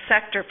economic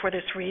sector for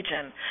this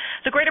region.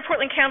 The Greater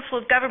Portland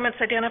Council of Governments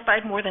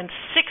identified more than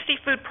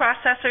 60 food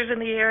processors in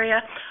the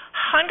area,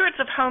 hundreds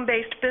of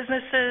home-based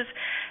businesses,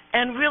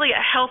 and really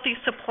a healthy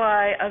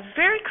supply of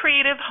very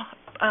creative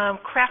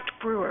craft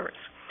brewers,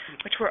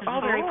 which we're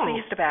all very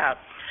pleased about.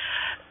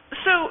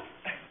 So,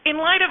 in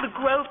light of the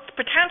growth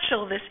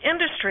potential of this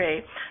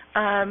industry,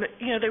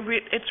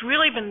 it's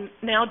really been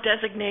now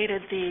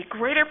designated the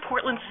Greater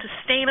Portland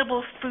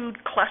Sustainable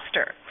Food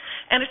Cluster,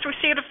 and it's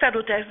received a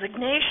federal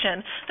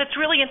designation that's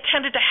really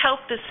intended to help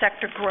this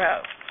sector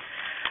grow.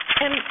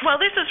 And while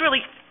this is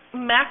really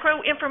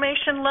macro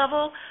information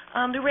level,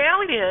 the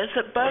reality is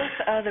that both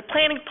the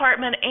Planning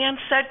Department and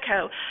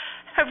SEDCO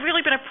have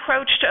really been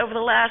approached over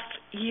the last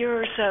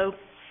year or so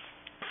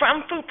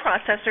from food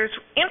processors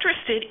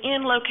interested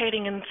in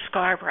locating in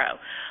Scarborough.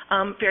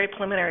 Very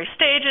preliminary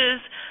stages.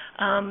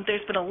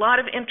 There's been a lot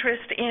of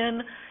interest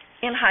in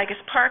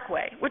Higas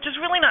Parkway, which is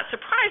really not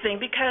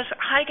surprising because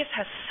Higas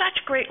has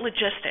such great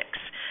logistics.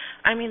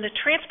 I mean, the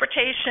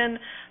transportation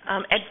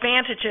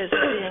advantages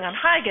of being on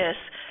Higas,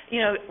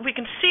 we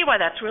can see why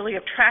that's really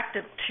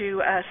attractive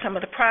to some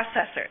of the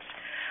processors.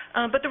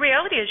 But the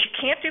reality is you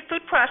can't do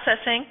food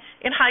processing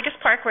in Higas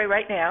Parkway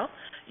right now.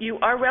 You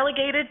are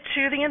relegated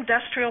to the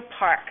industrial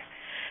park.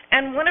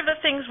 And one of the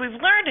things we've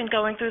learned in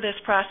going through this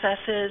process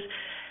is,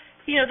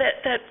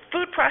 that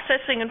food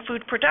processing and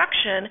food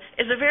production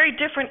is a very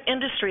different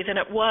industry than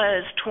it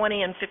was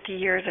 20 and 50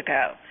 years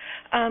ago.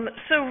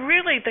 So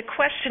really the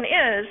question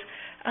is,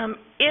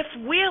 if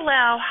we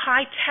allow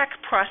high-tech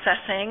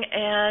processing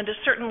and a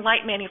certain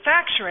light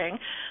manufacturing,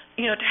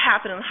 to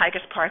happen in the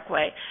Higas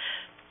Parkway,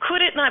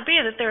 could it not be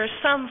that there are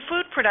some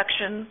food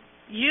production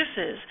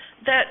uses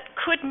that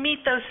could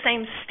meet those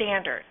same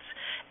standards?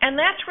 And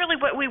that's really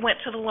what we went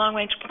to the Long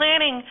Range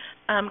Planning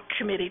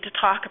Committee to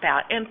talk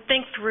about and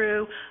think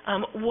through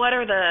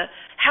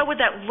how would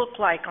that look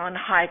like on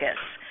Higas.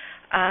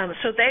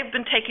 So they've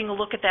been taking a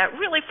look at that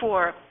really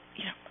for,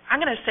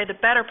 I'm going to say the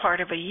better part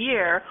of a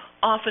year,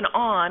 off and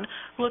on,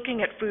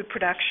 looking at food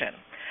production.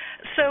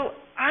 So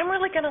I'm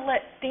really going to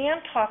let Dan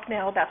talk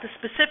now about the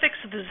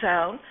specifics of the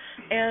zone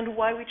and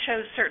why we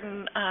chose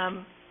certain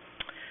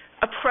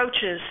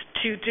approaches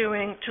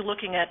to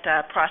looking at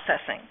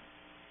processing.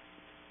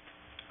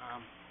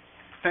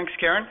 Thanks,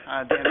 Karen.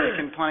 Dan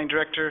Bacon, Planning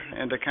Director,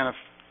 and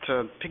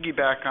to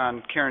piggyback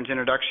on Karen's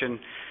introduction,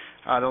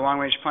 the Long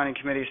Range Planning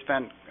Committee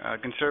spent a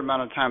considerable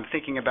amount of time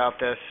thinking about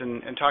this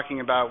and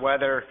talking about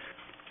whether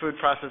food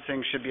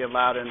processing should be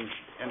allowed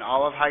in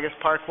all of Higas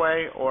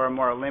Parkway or a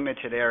more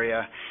limited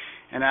area.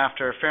 And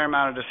after a fair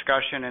amount of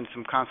discussion and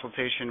some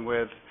consultation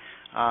with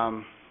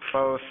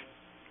both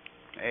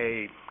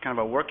a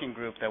a working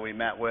group that we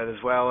met with,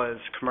 as well as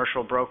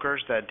commercial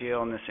brokers that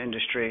deal in this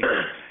industry,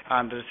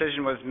 the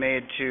decision was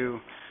made to,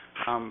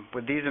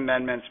 with these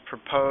amendments,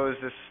 propose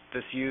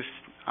this use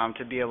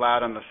to be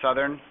allowed on the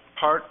southern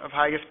part of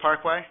Higas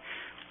Parkway,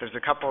 There's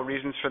a couple of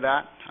reasons for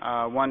that.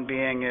 One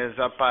being is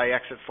up by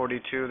exit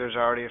 42, there's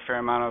already a fair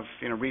amount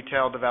of,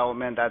 retail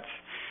development. That's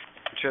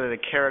really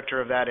the character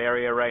of that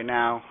area right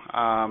now,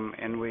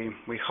 and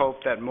we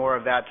hope that more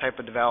of that type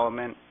of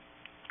development,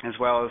 as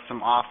well as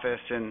some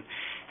office and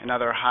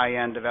other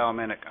high-end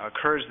development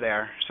occurs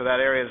there. So that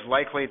area is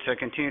likely to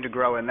continue to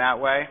grow in that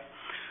way.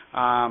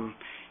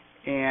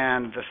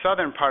 And the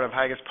southern part of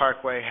Higas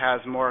Parkway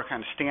has more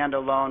kind of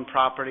standalone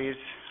properties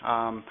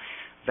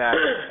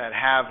that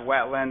have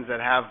wetlands, that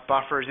have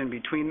buffers in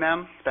between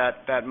them,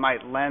 that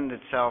might lend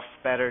itself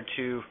better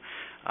to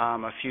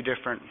a few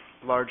different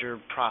larger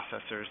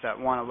processors that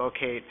want to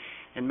locate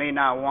and may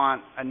not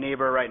want a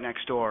neighbor right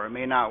next door, or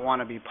may not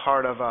want to be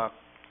part of a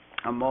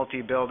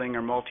multi-building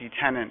or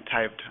multi-tenant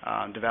type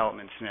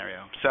development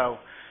scenario. So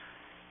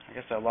I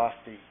guess I lost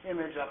the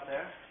image up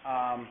there.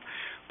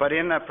 But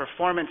in the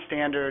performance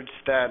standards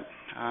that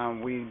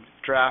we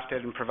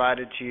drafted and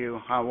provided to you,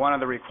 one of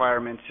the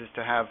requirements is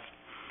to have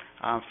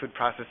food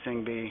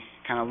processing be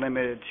kind of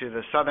limited to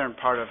the southern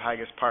part of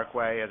Higas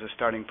Parkway as a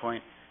starting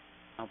point.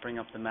 I'll bring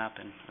up the map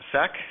in a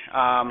sec.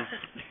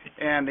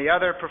 And the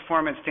other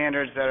performance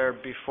standards that are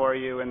before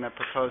you in the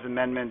proposed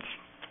amendments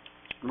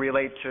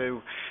relate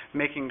to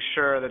making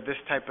sure that this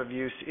type of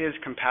use is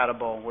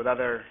compatible with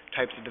other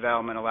types of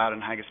development allowed in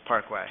Higas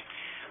Parkway,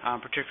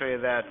 particularly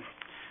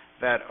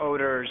that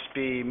odors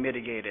be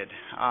mitigated,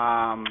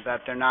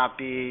 that there not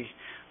be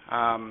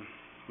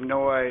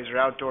noise or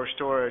outdoor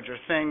storage or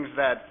things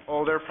that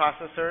older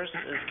processors,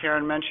 as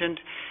Karen mentioned,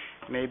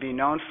 may be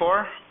known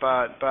for,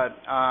 but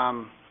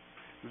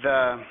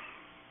the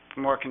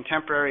more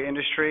contemporary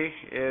industry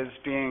is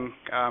being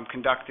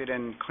conducted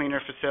in cleaner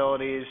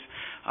facilities.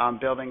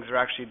 Buildings are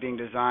actually being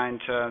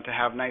designed to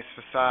have nice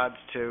facades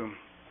to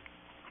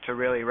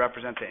really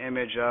represent the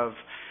image of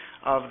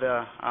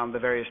the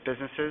various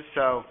businesses.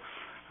 So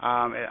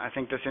I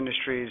think this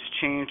industry has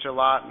changed a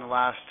lot in the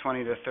last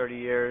 20 to 30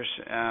 years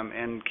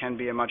and can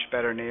be a much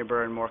better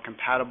neighbor and more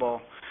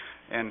compatible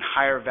and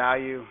higher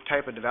value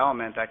type of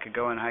development that could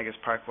go in Higas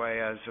Parkway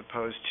as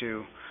opposed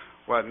to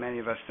what many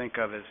of us think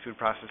of as food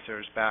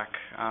processors back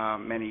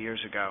many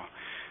years ago.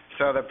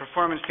 So the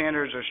performance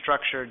standards are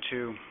structured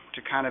to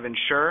kind of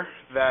ensure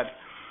that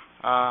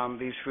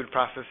these food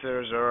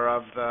processors are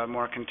of the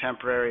more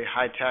contemporary,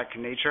 high-tech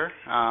nature.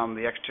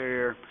 The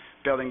exterior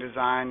building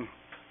design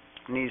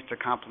needs to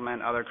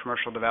complement other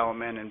commercial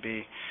development and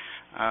be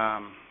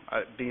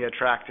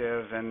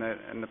attractive,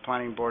 and the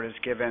planning board has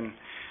given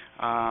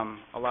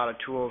a lot of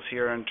tools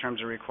here in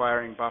terms of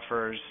requiring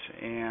buffers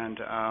and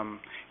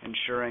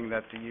ensuring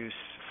that the use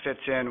fits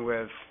in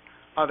with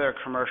other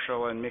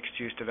commercial and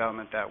mixed-use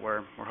development that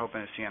we're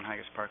hoping to see on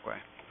Higas Parkway.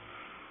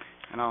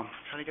 And I'll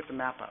try to get the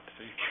map up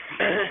so you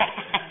can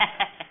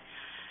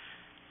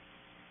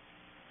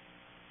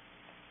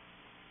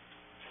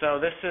So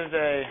this is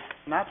a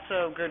not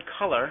so good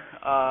color.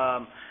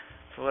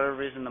 For whatever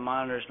reason, the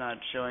monitor's not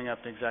showing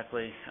up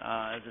exactly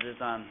as it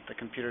is on the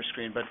computer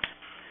screen. But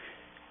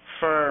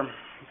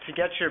to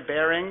get your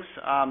bearings,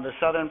 the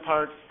southern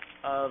part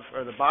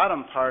or the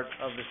bottom part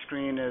of the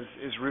screen is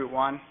Route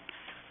 1,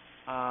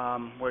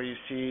 where you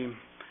see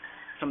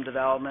some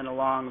development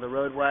along the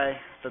roadway.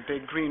 The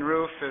big green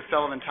roof is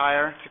Sullivan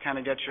Tire to kind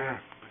of get your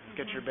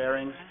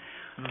bearings.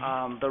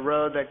 The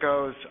road that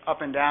goes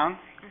up and down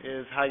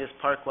is Higas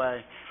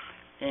Parkway,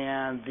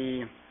 and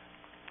the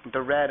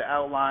red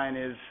outline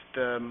is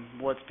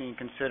what's being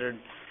considered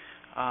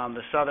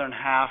the southern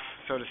half,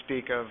 so to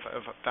speak, of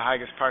the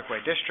Higas Parkway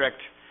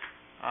district,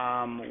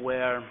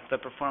 where the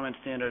performance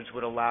standards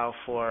would allow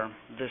for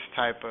this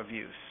type of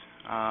use.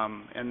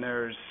 And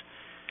there's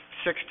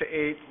 6 to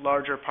 8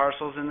 larger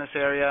parcels in this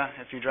area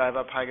if you drive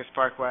up Higas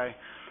Parkway.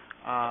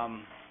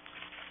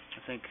 I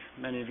think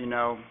many of you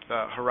know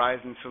the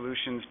Horizon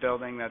Solutions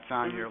building that's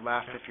on your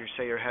left if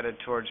you're headed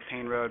towards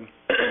Payne Road.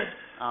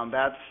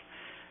 That's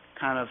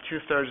kind of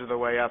 2/3 of the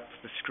way up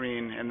the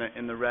screen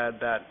in the red,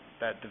 that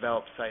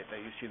developed site that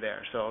you see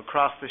there. So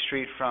across the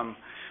street from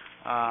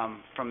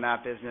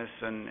that business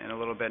and a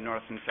little bit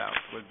north and south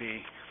would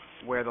be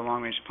where the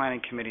Long Range Planning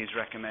Committee is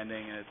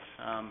recommending. And it's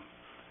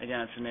again,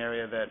 it's an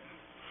area that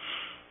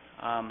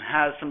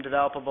has some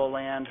developable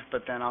land,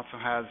 but then also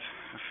has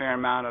a fair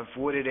amount of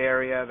wooded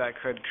area that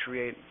could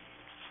create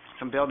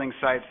some building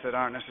sites that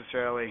aren't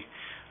necessarily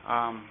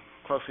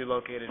closely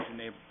located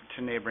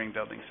to neighboring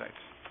building sites.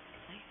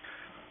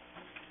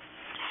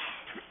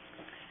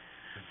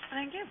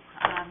 Thank you.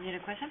 You had a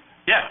question?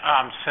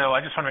 Yeah, so I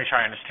just want to make sure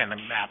I understand the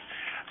map.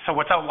 So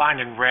what's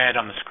outlined in red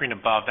on the screen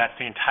above, that's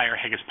the entire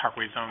Higas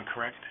Parkway zone,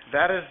 correct?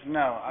 That is,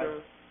 no.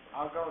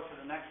 I'll go to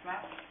the next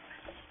map,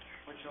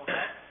 which will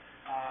help.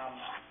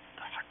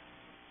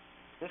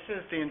 This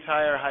is the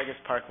entire Higas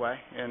Parkway,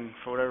 and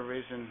for whatever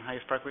reason,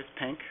 Higas Parkway is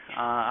pink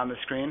on the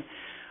screen.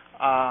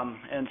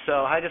 And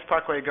so Higas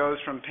Parkway goes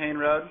from Payne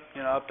Road,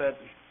 up at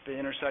the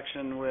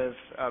intersection with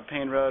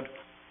Payne Road,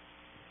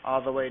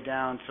 all the way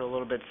down to a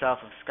little bit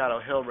south of Scotto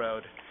Hill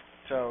Road.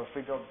 So if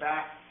we go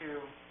back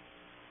to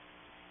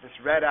this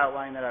red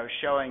outline that I was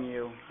showing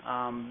you,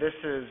 this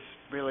is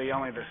really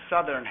only the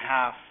southern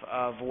half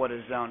of what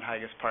is zoned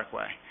Higas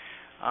Parkway.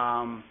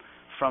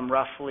 From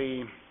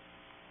roughly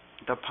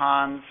the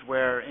ponds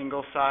where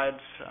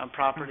Ingleside's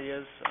property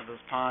is, those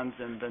ponds,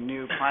 and the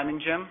new climbing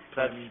gym.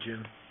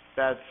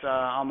 That's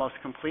almost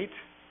complete.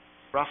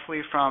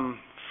 Roughly from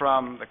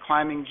the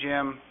climbing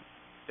gym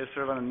is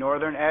sort of on the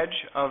northern edge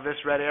of this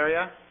red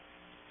area,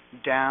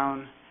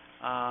 down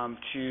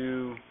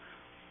to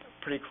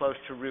pretty close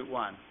to Route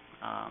 1.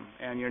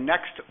 And your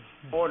next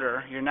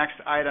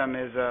item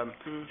is a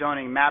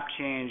zoning map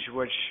change,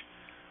 which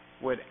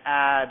would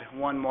add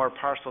one more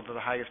parcel to the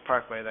Higas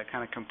Parkway that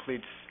kind of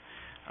completes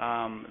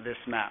this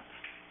map.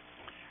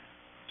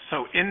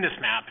 So in this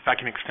map, if I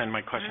can extend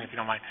my question, if you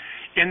don't mind,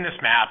 in this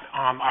map,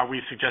 are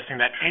we suggesting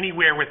that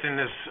anywhere within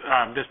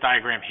this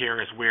diagram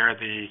here is where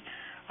these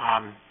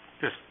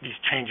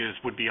changes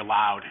would be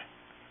allowed?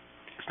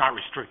 It's not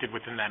restricted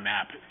within that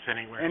map. It's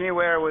anywhere.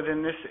 Anywhere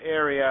within this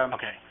area.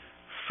 Okay.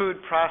 Food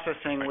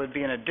processing would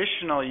be an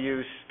additional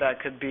use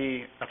that could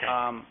be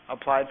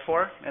applied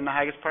for in the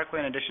Higas Parkway,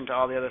 in addition to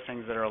all the other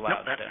things that are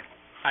allowed there.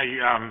 I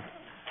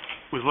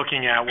was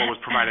looking at what was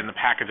provided in the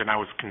package, and I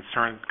was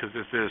concerned because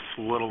there's this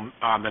little,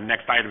 the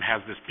next item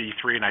has this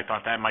B3, and I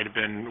thought that might have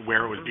been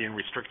where it was being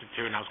restricted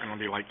to, and I was going to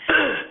be like,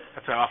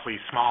 that's an awfully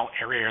small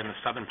area in the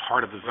southern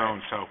part of the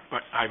zone. So,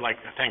 but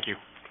thank you.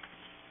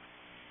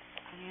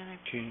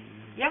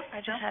 Yeah, I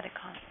just had a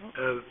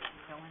comment.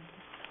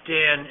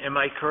 Dan, am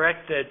I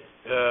correct that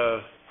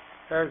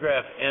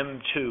paragraph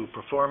M2,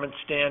 performance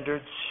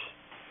standards,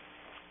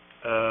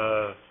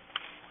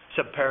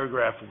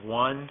 subparagraph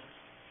 1,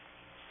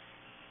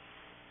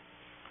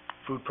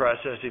 food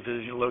processing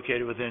facility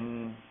located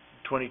within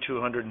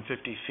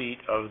 2,250 feet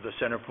of the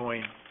center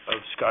point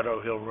of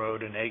Scarborough Hill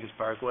Road and Higas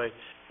Parkway?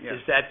 Yes.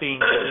 Is that being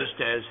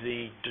used as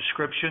the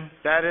description?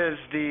 That is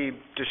the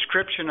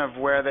description of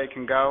where they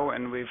can go,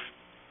 and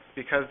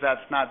because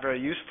that's not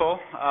very useful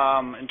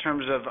in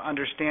terms of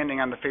understanding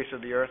on the face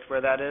of the earth where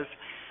that is,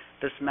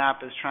 this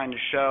map is trying to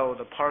show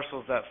the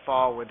parcels that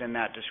fall within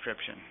that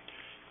description.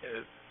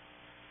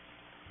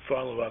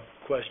 Follow-up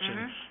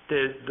question.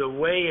 The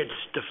way it's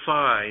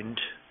defined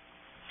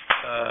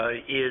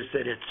is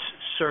that it's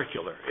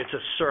circular. It's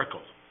a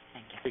circle.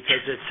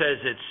 Because it says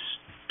it's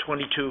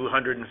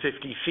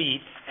 2,250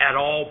 feet at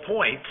all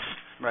points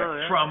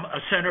from a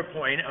center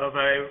point of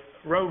a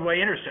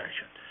roadway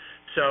intersection.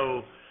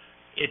 So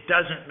it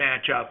doesn't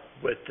match up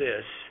with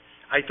this.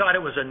 I thought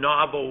it was a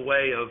novel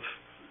way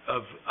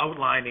of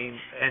outlining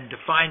and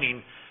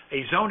defining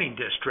a zoning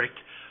district,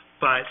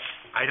 but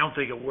I don't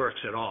think it works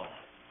at all.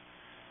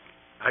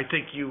 I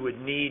think you would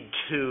need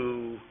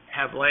to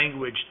have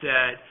language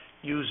that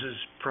uses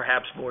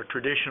perhaps more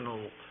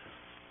traditional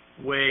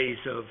ways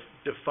of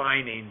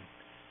defining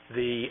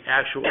the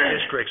actual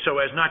district so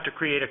as not to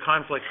create a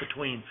conflict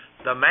between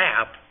the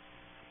map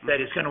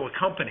that is going to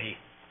accompany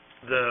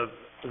the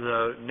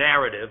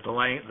narrative,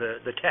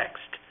 the text.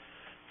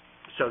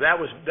 So that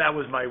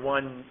was my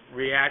one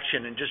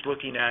reaction, and just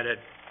looking at it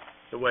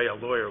the way a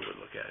lawyer would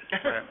look at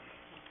it. Right.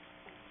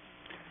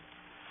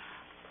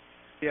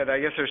 Yeah, I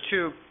guess there's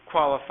two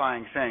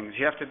qualifying things.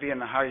 You have to be in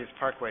the Higas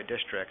Parkway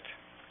district,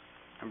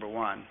 number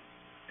one,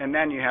 and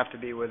then you have to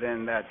be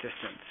within that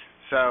distance.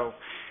 So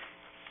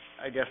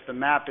I guess the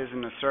map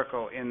isn't a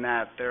circle in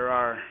that there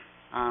are,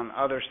 on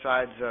other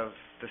sides of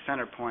the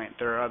center point,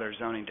 there are other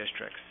zoning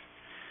districts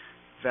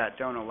that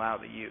don't allow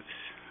the use.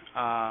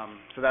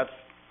 So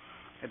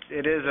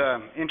it is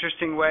an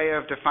interesting way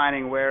of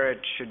defining where it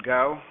should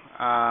go,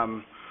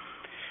 and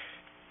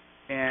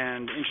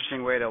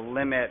interesting way to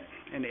limit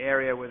an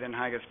area within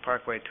Higas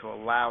Parkway to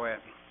allow it.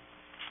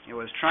 It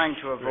was trying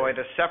to avoid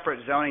a separate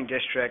zoning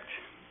district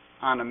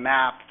on a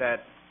map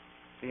that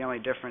the only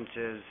difference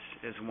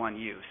is one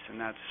use, and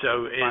that's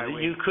so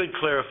you could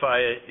clarify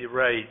it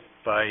right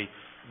by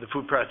the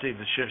food processing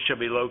shall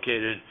be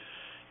located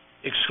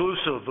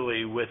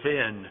exclusively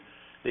within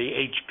the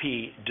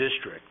HP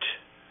district,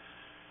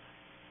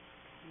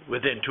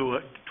 within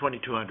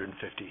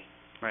 2,250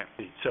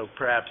 feet. So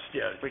perhaps,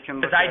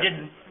 because I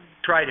didn't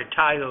try to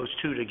tie those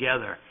two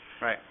together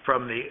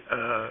from the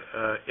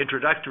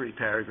introductory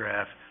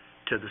paragraph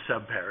to the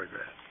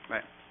subparagraph.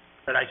 Right.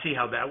 But I see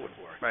how that would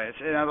work. Right.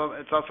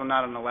 It's also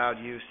not an allowed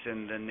use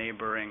in the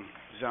neighboring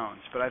zones,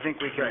 but I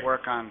think we can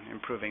work on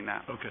improving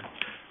that. Okay.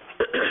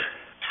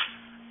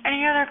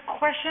 Any other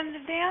questions,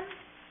 Dan?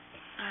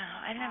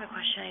 I didn't have a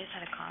question. I just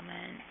had a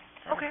comment.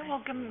 Okay,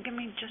 well, give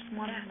me just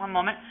one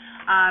moment.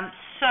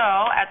 So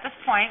at this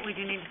point, we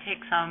do need to take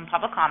some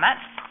public comment.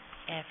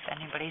 If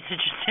anybody's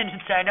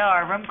interested, I know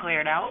our room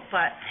cleared out,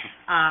 but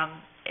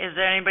is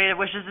there anybody that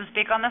wishes to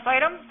speak on this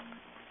item?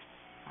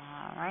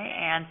 All right,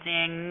 and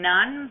seeing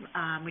none,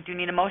 we do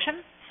need a motion.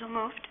 So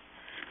moved.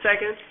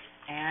 Second.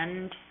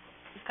 And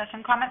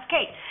discussion comments.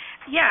 Kate?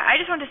 Yeah, I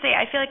just wanted to say,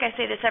 I feel like I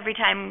say this every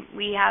time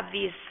we have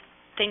these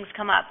things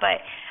come up,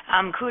 but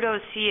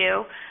kudos to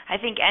you. I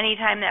think any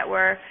time that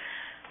we're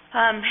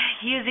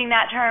using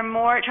that term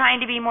more, trying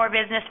to be more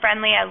business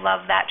friendly, I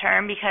love that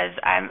term because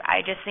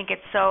I just think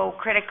it's so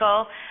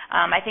critical.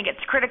 I think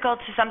it's critical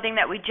to something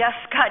that we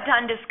just got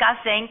done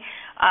discussing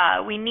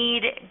We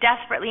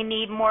desperately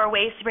need more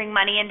ways to bring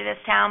money into this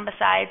town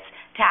besides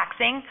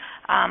taxing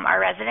our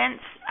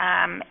residents.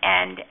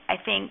 And I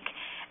think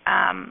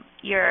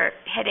you're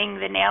hitting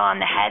the nail on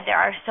the head. There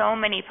are so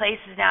many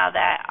places now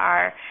that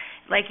are,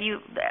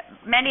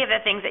 many of the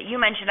things that you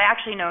mentioned, I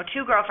actually know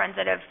 2 girlfriends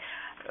that have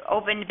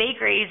opened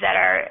bakeries that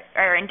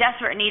are in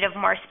desperate need of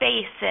more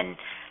space. And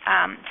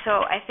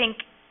so I think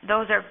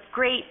those are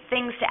great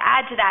things to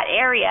add to that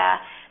area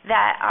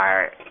that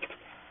are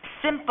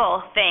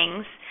simple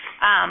things.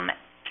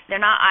 They're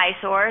not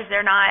eyesores.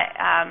 They're not,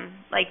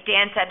 like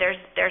Dan said,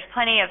 there's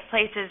plenty of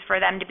places for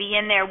them to be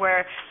in there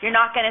where you're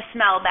not going to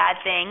smell bad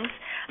things.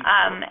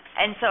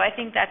 And so I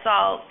think that's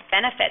all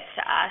benefits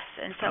to us.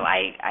 And so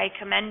I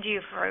commend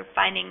you for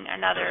finding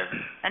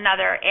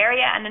another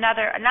area and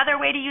another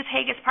way to use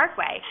Haggis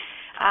Parkway,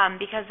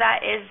 because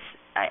that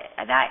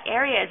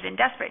area is in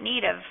desperate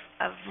need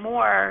of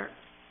more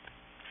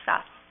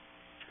stuff.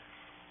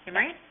 You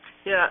right?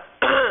 Yeah.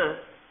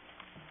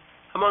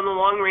 I'm on the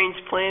Long Range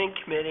Planning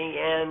Committee,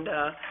 and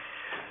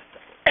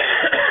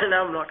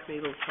now I'm not going to be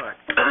able to talk.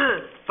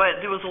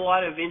 But there was a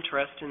lot of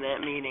interest in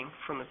that meeting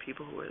from the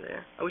people who were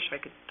there. I wish I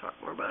could talk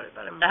more about it,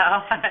 but I'm not.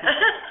 No.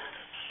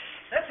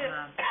 That's it.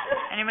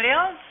 Anybody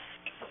else?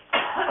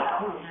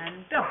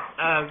 And Bill.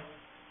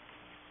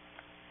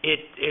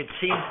 It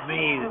seems to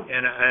me,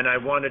 and I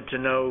wanted to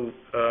know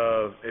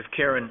if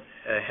Karen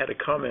had a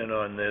comment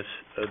on this,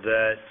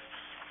 that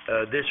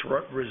this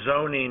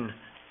rezoning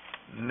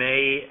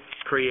may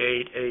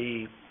create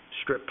a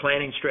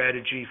planning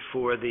strategy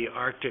for the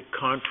Arctic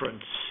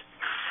Conference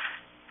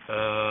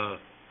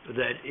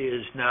that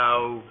is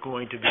now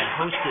going to be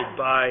hosted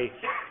by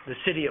the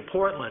city of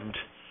Portland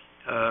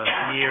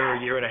a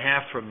year and a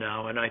half from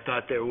now, and I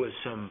thought there was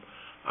some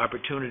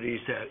opportunities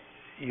that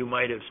you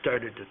might have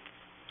started to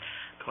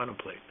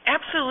contemplate.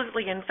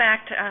 Absolutely. In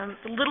fact,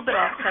 a little bit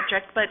off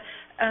subject, but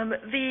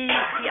the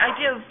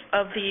idea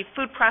of the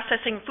food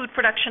processing, food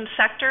production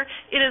sector,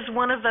 it is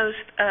one of those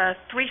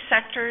 3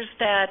 sectors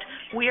that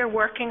we are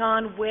working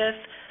on with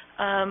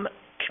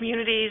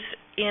communities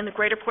in the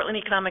Greater Portland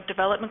Economic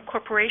Development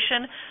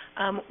Corporation.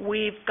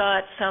 We've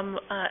got some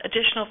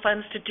additional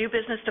funds to do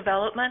business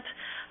development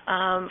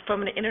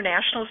from an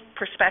international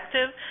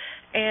perspective.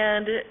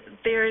 And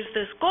there's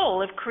this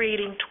goal of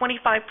creating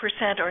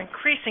 25% or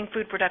increasing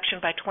food production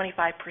by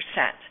 25%.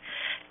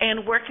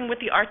 And working with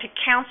the Arctic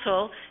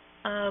Council,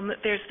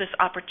 there's this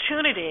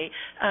opportunity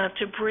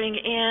to bring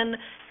in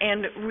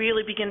and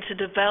really begin to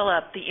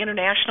develop the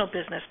international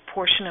business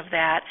portion of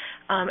that.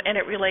 And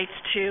it relates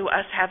to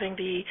us having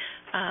the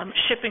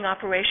shipping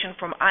operation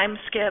from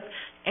IMSCIP,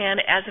 and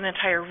as an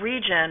entire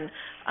region,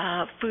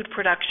 food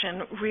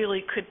production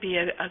really could be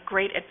a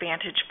great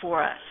advantage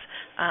for us.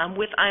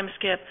 With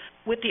IMSCIP,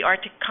 with the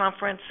Arctic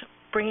Conference,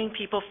 bringing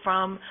people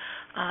from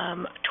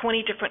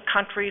 20 different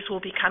countries will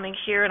be coming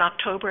here in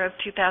October of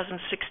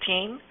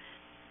 2016,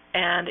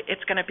 and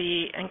it's going to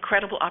be an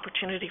incredible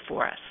opportunity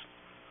for us.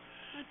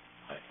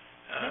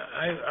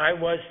 I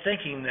was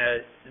thinking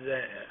that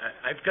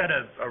I've got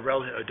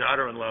a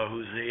daughter-in-law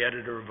who's the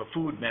editor of a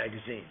food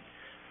magazine,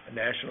 a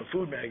national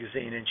food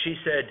magazine, and she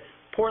said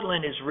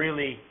Portland is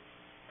really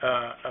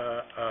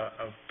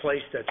a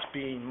place that's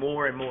being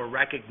more and more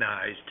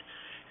recognized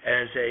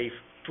as a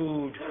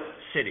food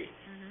city.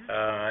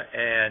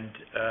 And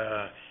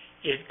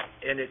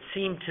it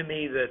seemed to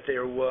me that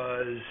there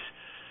was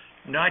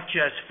not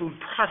just food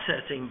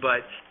processing,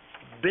 but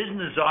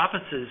business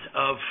offices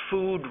of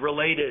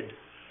food-related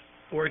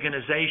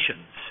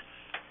organizations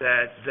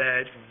that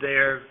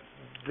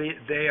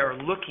they are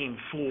looking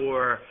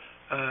for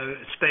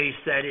space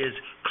that is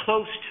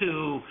close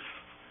to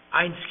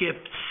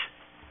IMSCIP's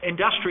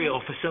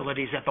industrial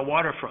facilities at the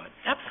waterfront.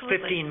 Absolutely.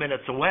 15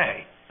 minutes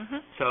away.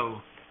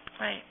 So.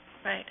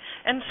 Right.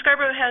 And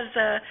Scarborough has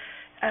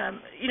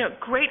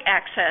great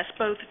access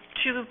both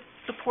to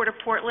the Port of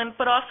Portland,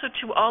 but also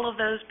to all of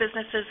those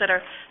businesses that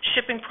are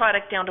shipping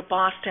product down to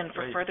Boston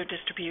for further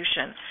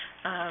distribution.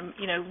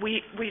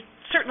 We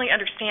certainly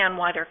understand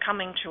why they're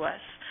coming to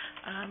us.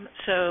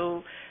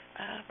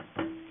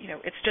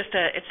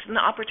 It's an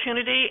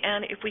opportunity,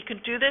 and if we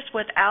could do this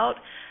without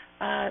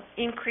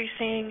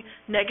increasing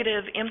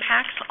negative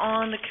impacts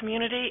on the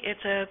community,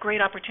 it's a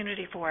great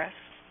opportunity for us.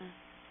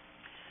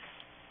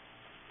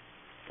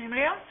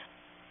 Anybody else?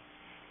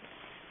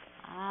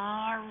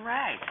 All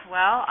right.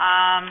 Well,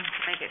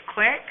 to make it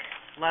quick,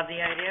 love the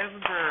idea of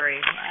a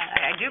brewery.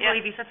 I do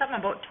believe you said something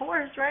about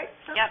tours, right?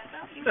 Yep.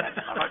 You said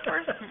something about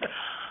tours.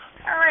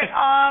 All right.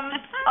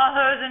 All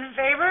those in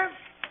favor?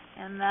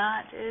 And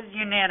that is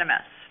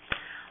unanimous.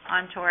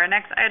 On to our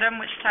next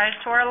item, which ties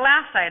to our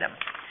last item.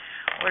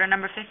 Order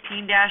number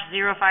 15-050,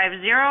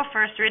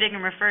 first reading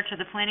and refer to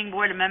the Planning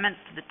Board amendments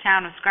to the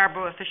Town of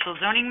Scarborough official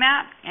zoning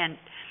map and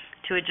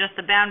to adjust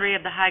the boundary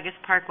of the Haggis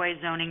Parkway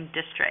zoning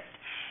district.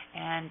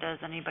 And does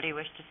anybody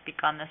wish to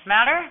speak on this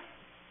matter?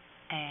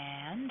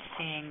 And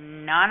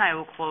seeing none, I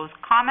will close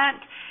comment.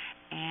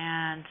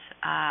 And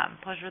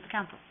pleasure of the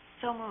council.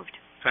 So moved.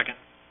 Second.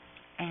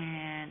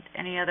 And And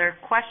any other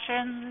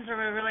questions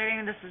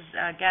relating, this is,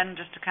 again,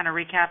 just to kind of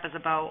recap, is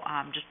about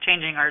just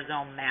changing our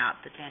zone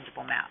map, the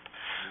tangible map.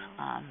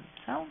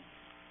 So,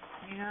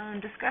 any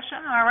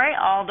discussion? All right,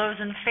 all those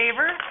in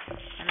favor?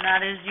 And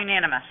that is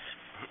unanimous.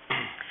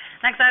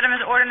 Next item is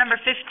order number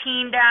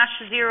 15-051,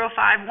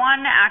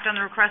 act on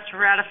the request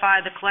to ratify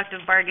the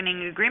collective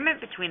bargaining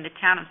agreement between the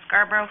town of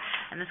Scarborough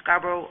and the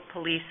Scarborough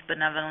Police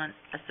Benevolent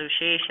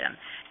Association.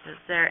 Is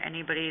there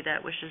anybody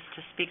that wishes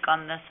to speak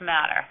on this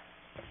matter?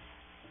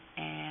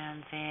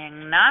 And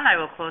seeing none, I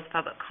will close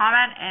public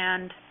comment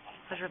and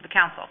pleasure of the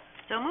council.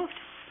 So moved.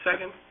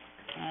 Second.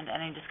 And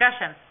any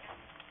discussion?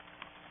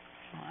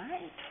 All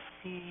right,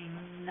 seeing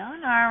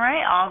none, all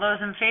right, all those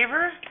in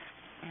favor?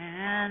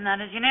 And that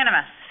is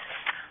unanimous.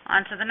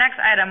 On to the next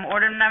item,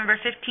 order number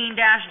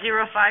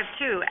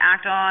 15-052,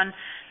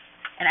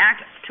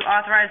 act to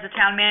authorize the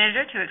town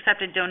manager to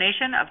accept a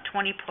donation of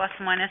 20 plus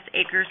minus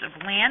acres of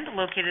land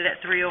located at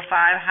 305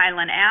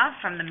 Highland Ave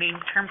from the Maine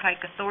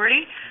Turnpike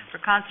Authority for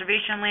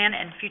conservation land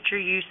and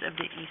future use of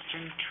the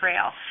Eastern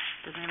Trail.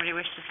 Does anybody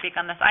wish to speak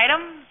on this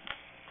item?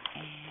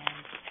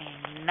 And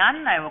seeing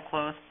none, I will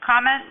close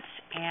comments.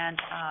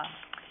 And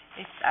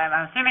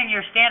I'm assuming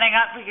you're standing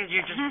up because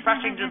you're just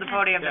rushing to the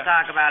podium to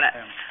talk about it.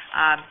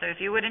 So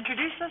if you would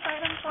introduce this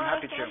item for us.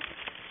 I'm happy to.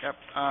 Yep.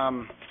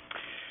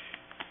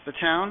 The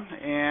town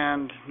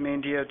and Maine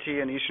DOT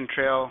and Eastern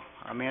Trail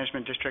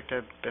Management District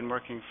have been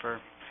working for,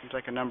 seems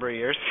like a number of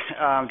years,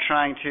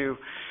 trying to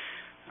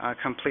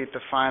complete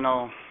the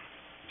final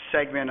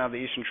segment of the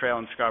Eastern Trail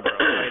in Scarborough.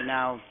 Right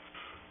now,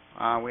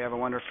 we have a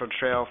wonderful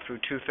trail through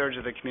 2/3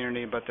 of the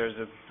community, but there's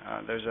a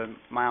 1.5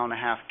 mile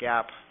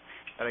gap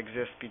that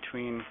exists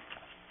between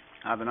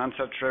the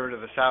Nonsuch River to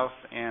the south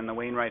and the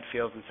Wainwright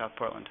Fields in South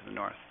Portland to the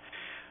north.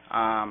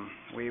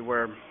 We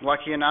were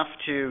lucky enough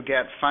to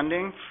get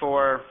funding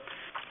for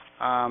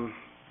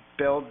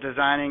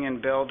designing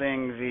and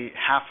building the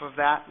half of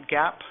that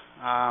gap,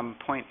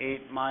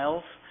 0.8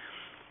 miles.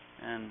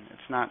 And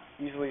it's not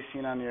easily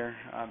seen on your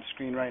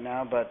screen right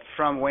now, but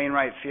from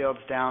Wainwright Fields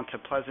down to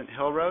Pleasant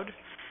Hill Road,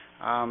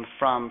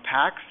 from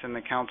PAX, and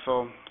the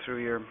council, through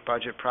your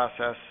budget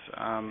process,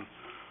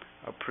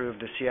 approved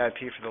the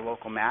CIP for the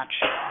local match.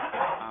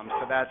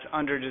 So that's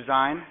under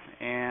design,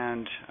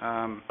 and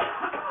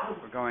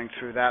we're going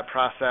through that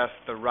process,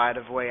 the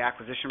right-of-way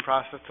acquisition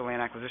process, the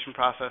land acquisition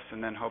process,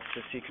 and then hope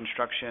to see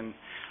construction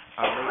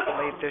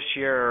late this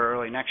year or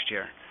early next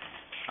year.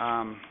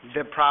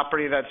 The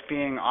property that's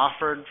being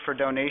offered for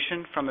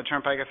donation from the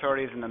Turnpike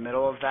Authority is in the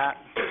middle of that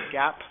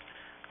gap.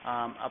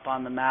 Up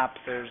on the map,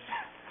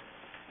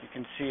 you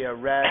can see a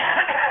red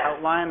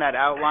outline that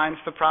outlines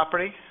the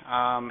property.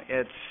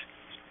 It's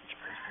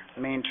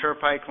Maine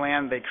Turnpike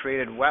land. They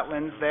created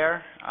wetlands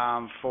there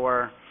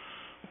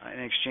in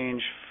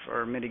exchange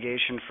for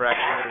mitigation for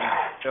actually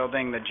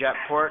building the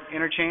Jetport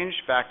interchange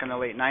back in the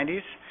late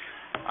 90s.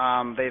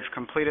 They've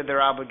completed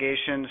their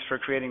obligations for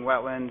creating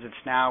wetlands.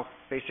 It's now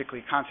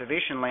basically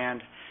conservation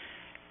land,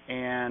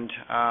 and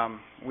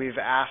we've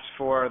asked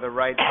for the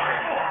right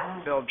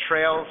to build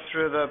trails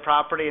through the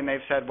property, and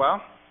they've said,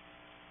 well,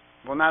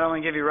 we'll not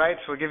only give you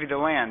rights, we'll give you the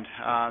land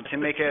to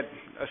make it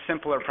a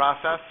simpler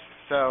process.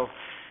 So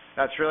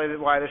that's really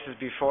why this is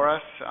before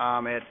us.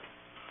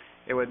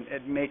 It would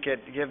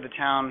give the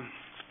town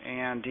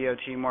and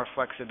DOT more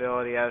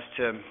flexibility as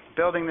to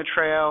building the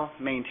trail,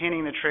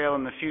 maintaining the trail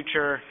in the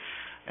future,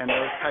 and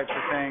those types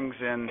of things.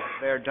 And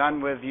they're done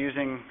with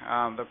using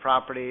the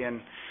property,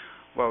 and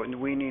what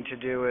we need to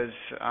do is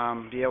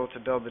be able to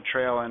build the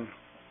trail in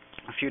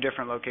a few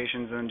different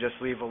locations and just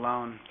leave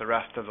alone the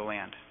rest of the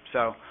land.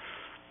 So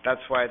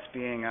that's why it's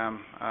being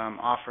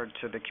offered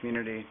to the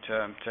community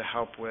to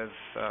help with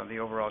the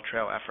overall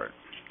trail effort.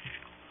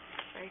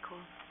 Very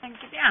cool. Thank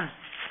you, Dan.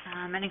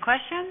 Any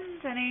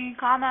questions? Any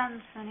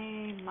comments?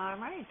 All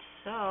right.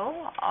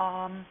 So,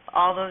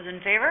 all those in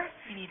favor?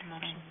 We need a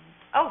motion.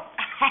 Oh,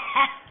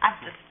 I'm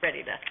just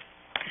ready to.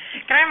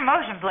 Can I have a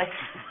motion, please?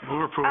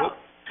 Move approval.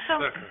 So,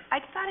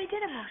 I thought I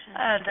did a motion.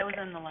 That was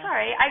in the last.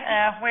 Sorry,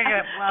 we're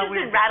good. Well, I've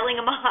been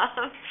rattling them off.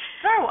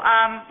 So,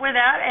 with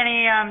that,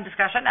 any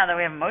discussion now that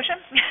we have a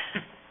motion?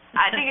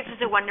 I think it's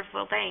just a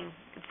wonderful thing.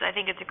 I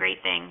think it's a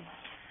great thing.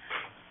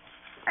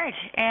 All right,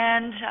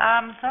 and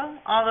so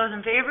all those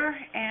in favor,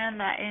 and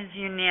that is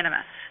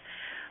unanimous.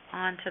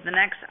 On to the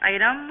next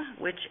item,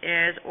 which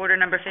is order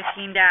number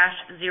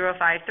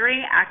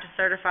 15-053, act to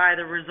certify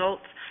the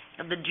results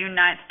of the June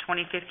 9th,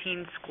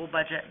 2015 school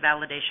budget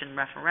validation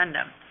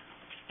referendum.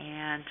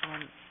 And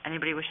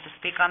anybody wish to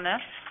speak on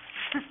this?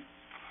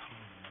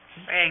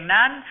 Hearing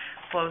none,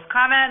 close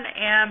comment,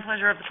 and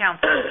pleasure of the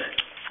council.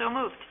 So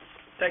moved.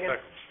 Second.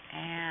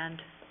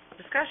 And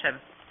discussion.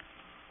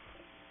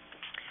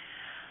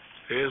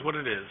 It is what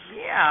it is.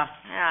 Yeah.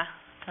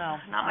 So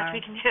not much we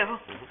can do.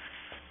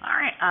 All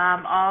right.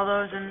 All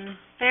those in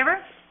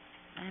favor?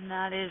 And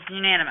that is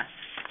unanimous.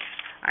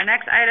 Our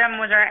next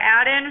item was our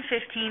add-in,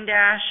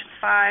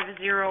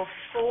 15-504,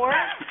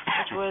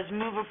 which was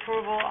move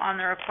approval on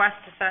the request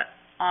to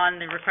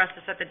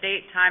set the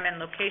date, time, and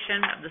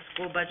location of the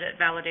school budget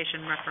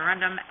validation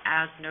referendum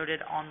as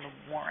noted on the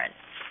warrant.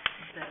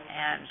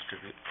 And,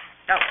 Distribute.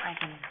 I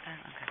can,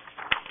 okay.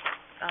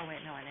 Oh,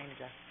 wait, no, I need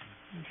to,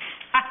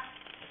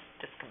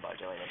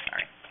 discombobulated,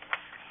 sorry.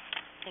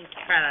 Thank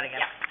you. Try that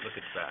again. Look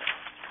at that.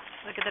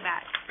 Look at the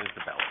bat. There's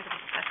the ballot.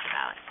 That's the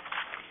ballot.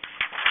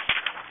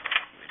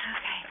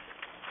 Okay.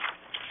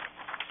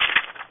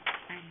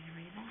 I need to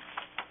read that.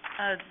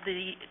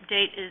 The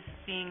date is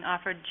being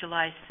offered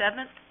July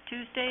 7th,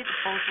 Tuesday. The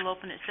polls will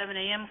open at 7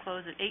 a.m.,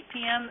 close at 8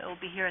 p.m. It will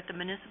be here at the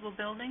Municipal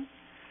Building.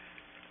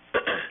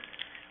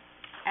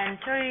 And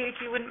Tony,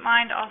 if you wouldn't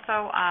mind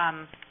also,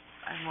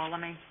 well, let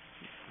me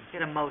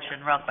get a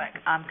motion real quick.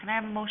 Can I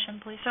have a motion,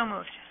 please? So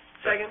moved.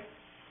 Second.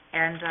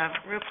 And,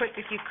 real quick,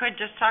 if you could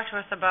just talk to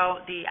us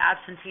about the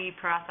absentee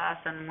process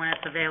and when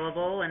it's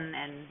available and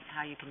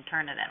how you can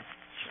turn it in.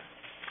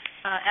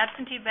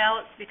 Absentee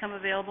ballots become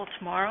available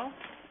tomorrow.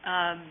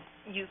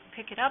 You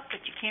pick it up,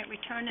 but you can't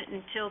return it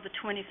until the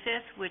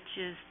 25th, which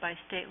is by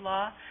state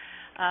law.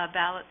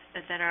 Ballots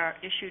that are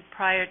issued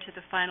prior to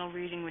the final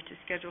reading, which is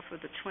scheduled for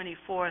the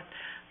 24th,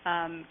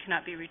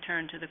 cannot be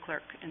returned to the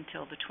clerk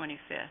until the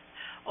 25th.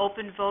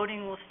 Open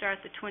voting will start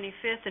the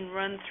 25th and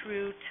run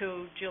through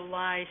to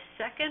July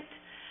 2nd.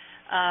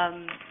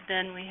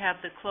 Then we have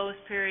the close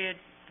period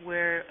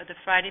where the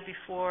Friday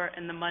before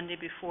and the Monday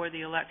before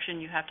the election,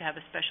 you have to have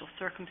a special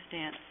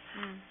circumstance.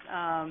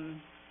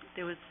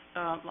 There was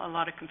a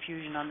lot of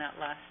confusion on that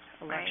last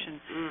election.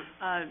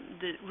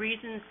 The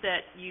reasons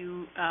that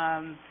you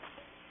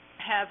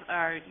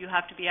you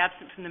have to be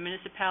absent from the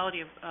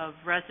municipality of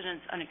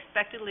residence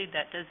unexpectedly.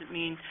 That doesn't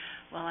mean,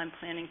 well, I'm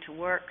planning to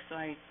work, so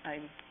I'm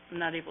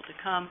not able to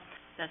come.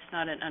 That's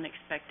not an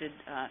unexpected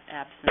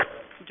absence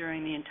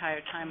during the entire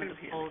time of the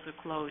polls are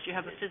closed. You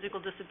have a physical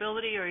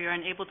disability or you're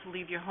unable to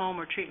leave your home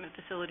or treatment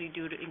facility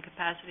due to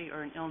incapacity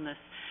or an illness.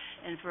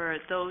 And for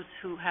those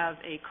who have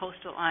a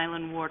coastal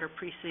island ward or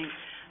precinct,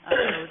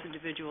 those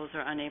individuals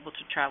are unable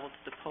to travel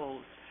to the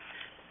polls.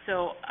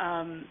 So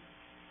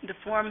the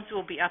forms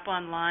will be up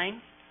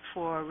online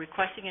for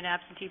requesting an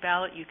absentee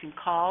ballot. You can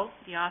call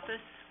the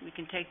office. We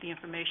can take the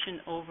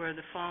information over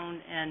the phone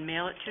and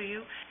mail it to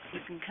you. You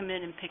can come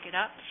in and pick it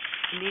up.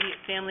 Immediate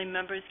family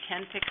members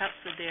can pick up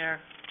for their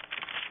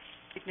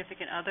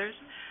significant others.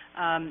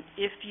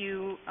 If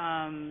you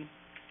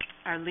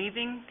are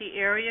leaving the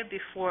area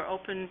before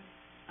open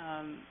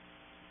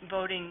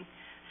voting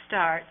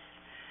starts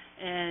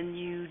and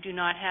you do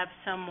not have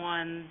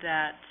someone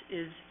that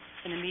is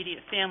an immediate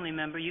family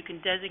member, you can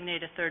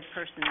designate a third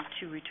person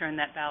to return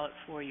that ballot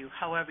for you.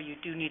 However, you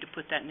do need to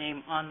put that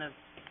name on the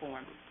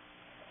form.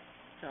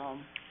 So,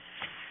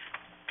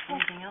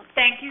 anything else?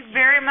 Thank you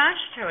very much,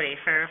 Jody,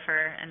 for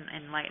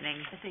enlightening.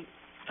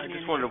 I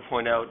just wanted to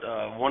point out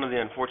one of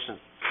the unfortunate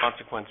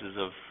consequences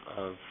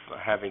of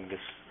having this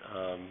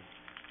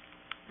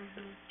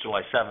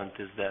July 7th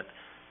is that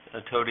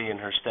Tody and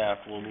her staff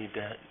will need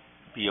to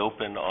be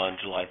open on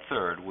July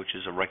 3rd, which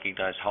is a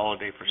recognized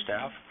holiday for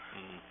staff.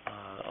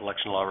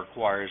 Election law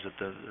requires that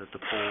the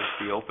polls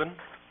be open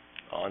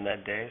on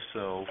that day,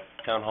 so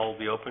town hall will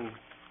be open,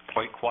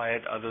 quite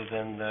quiet, other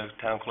than the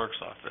town clerk's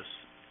office.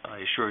 I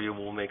assure you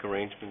we'll make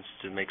arrangements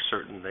to make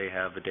certain they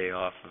have a day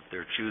off of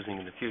their choosing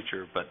in the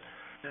future, but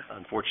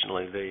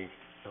unfortunately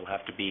they'll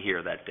have to be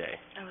here that day.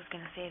 I was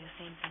going to say the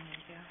same thing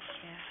as you.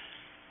 Yeah.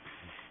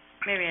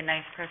 Maybe a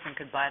nice person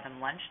could buy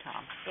them lunch,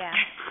 Tom. Yeah.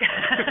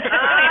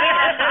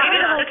 Maybe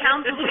the whole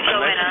council could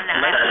go in on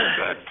that.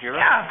 Good. You're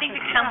right. I think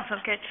the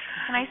council could.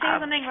 Can I say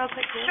something real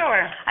quick, too?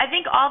 Sure. I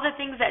think all the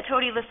things that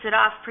Tody listed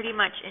off pretty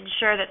much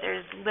ensure that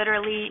there's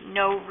literally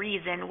no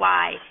reason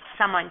why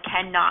someone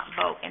cannot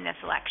vote in this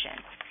election.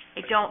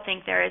 I don't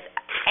think there is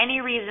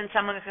any reason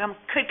someone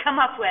could come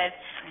up with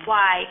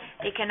why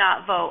they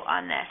cannot vote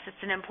on this. It's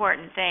an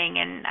important thing,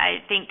 and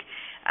I think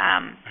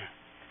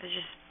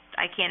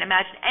I can't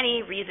imagine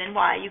any reason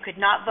why you could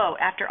not vote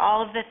after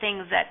all of the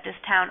things that this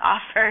town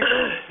offers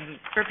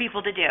for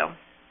people to do.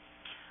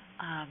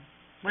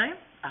 William?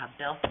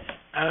 Bill?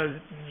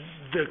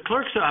 The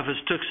clerk's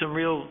office took some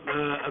real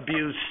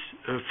abuse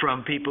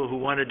from people who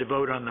wanted to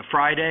vote on the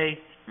Friday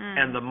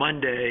and the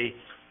Monday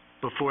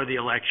before the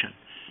election.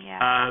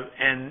 Yeah.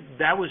 And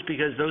that was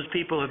because those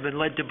people have been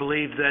led to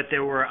believe that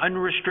there were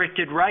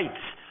unrestricted rights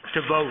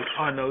to vote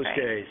on those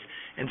days.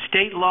 And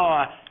state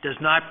law does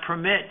not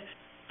permit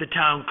the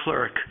town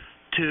clerk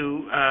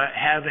to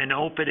have an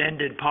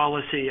open-ended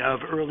policy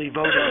of early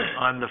voting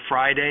on the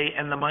Friday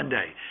and the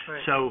Monday.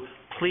 Right. So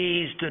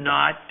please do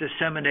not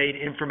disseminate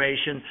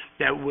information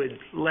that would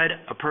let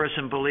a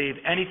person believe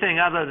anything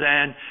other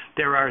than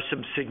there are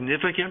some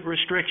significant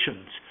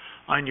restrictions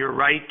on your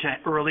right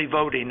to early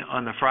voting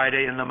on the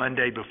Friday and the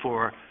Monday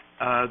before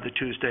the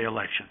Tuesday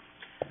election.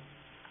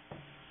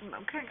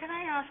 Can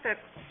I ask a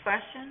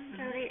question,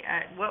 Jody?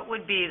 What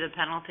would be the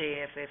penalty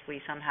if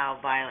we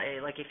somehow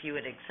violate, like if you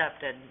had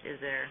accepted, is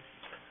there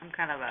some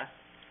kind of a...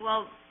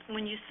 Well,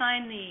 when you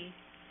sign the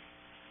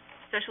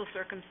special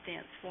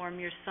circumstance form,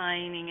 you're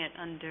signing it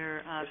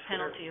under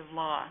penalty of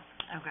law.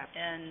 Okay.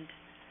 And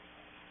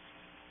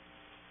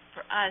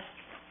for us,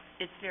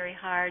 it's very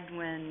hard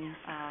when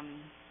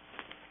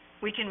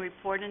we can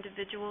report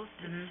individuals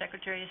to the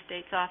Secretary of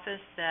State's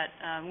office that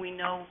we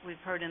know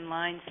we've heard in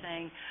line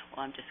saying,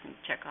 well, I'm just going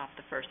to check off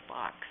the first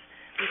box.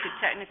 We could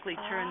technically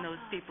turn those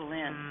people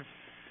in.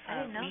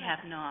 I didn't know We that.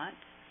 have not.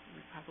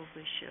 We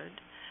probably should.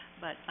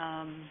 But,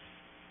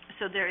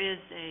 so there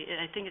is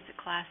I think it's a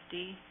Class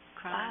D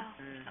crime.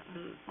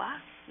 Wow.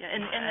 Yeah,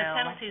 and the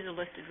penalties are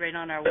listed right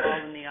on our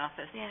wall in the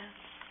office. Yeah.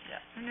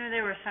 I knew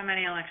there were so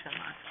many election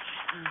laws.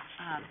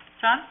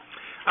 Sean?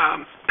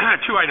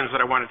 Two items that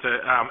I wanted to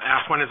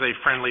ask. One is a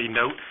friendly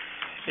note.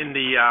 In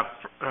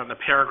the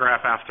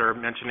paragraph after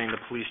mentioning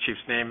the police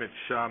chief's name, if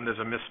there's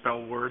a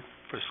misspelled word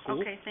for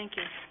school. Okay, thank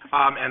you.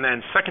 And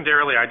then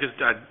secondarily, I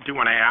do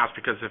want to ask,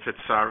 because if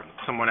it's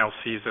someone else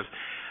sees this,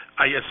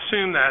 I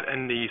assume that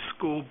in the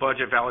school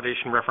budget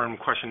validation referendum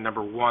question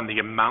number 1, the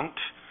amount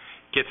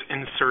gets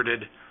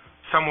inserted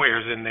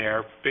somewheres in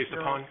there based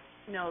upon?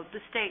 No,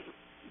 the state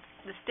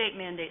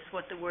mandates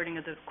what the wording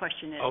of the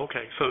question is. Oh,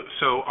 okay.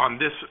 So on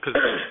this, because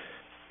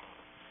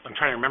I'm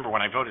trying to remember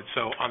when I voted.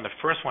 So on the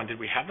first one, did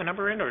we have the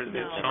number in, or No.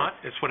 it's not?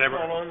 It's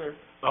whatever. Not on there.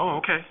 Oh,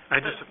 okay.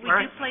 But we all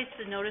right. do place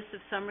the notice of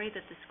summary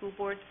that the school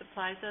board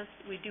supplies us.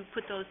 We do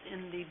put those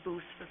in the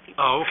booth for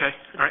people. Oh, okay.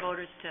 For All the right.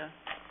 voters to.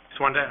 Just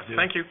wanted to ask. Yeah.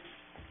 Thank you.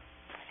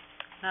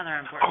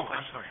 Another important Oh,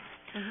 I'm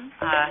question.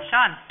 sorry.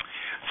 Sean?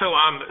 So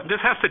this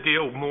has to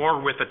deal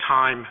more with the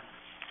time,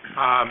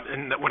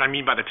 and what I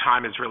mean by the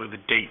time is really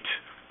the date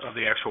of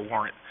the actual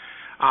warrant,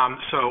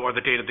 or the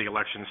date of the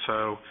election.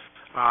 So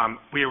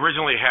we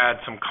originally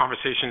had some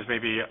conversations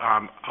maybe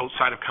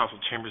outside of council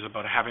chambers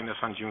about having this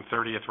on June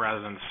 30th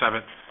rather than the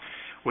 7th,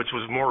 which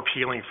was more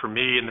appealing for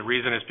me, and the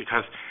reason is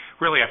because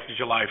really after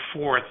July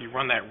 4th, you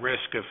run that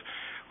risk of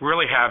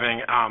really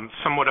having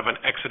somewhat of an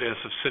exodus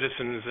of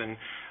citizens in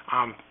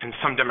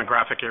some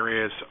demographic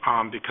areas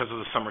because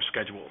of the summer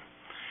schedule.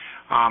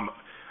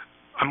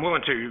 I'm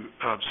willing to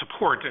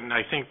support, and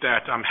I think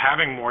that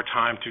having more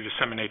time to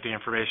disseminate the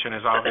information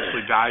is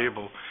obviously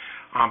valuable,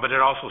 but it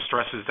also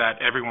stresses that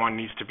everyone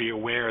needs to be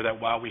aware that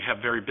while we have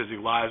very busy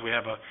lives, we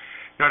have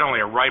not only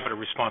a right but a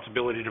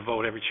responsibility to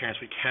vote every chance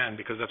we can,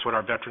 because that's what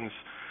our veterans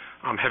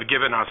have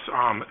given us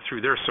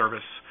through their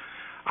service.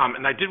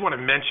 And I did want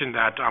to mention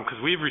that because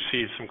we've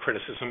received some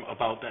criticism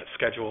about that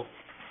schedule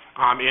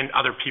and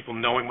other people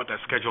knowing what that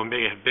schedule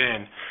may have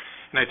been.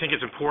 And I think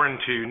it's important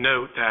to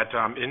note that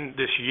in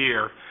this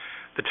year,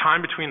 the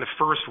time between the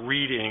first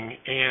reading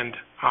and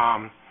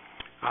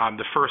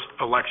the first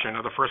election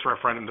or the first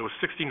referendum, there was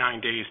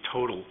 69 days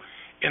total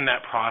in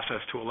that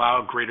process to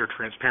allow greater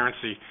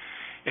transparency.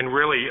 And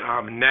really,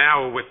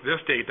 now with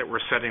this date that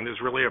we're setting,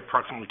 there's really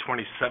approximately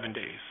 27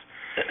 days.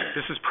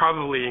 This is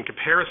probably in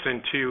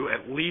comparison to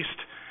at least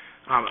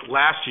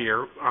last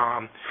year,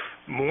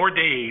 more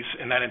days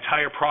in that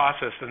entire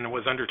process than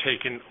was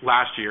undertaken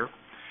last year.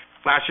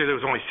 Last year there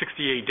was only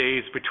 68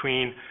 days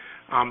between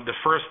the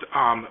first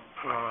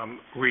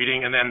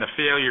reading and then the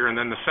failure and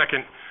then the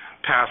second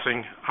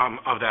passing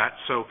of that.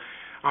 So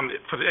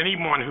for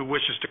anyone who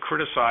wishes to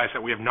criticize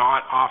that we have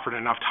not offered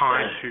enough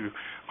time to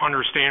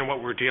understand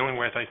what we're dealing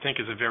with, I think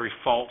is a very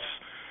false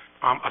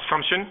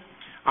assumption.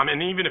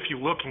 And even if you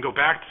look and go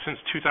back since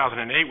 2008,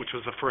 which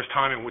was the first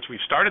time in which we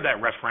started that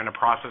referendum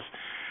process,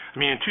 I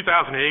mean, in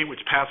 2008,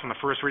 which passed on the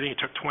first reading, it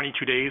took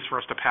 22 days for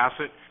us to pass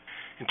it.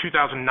 In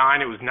 2009,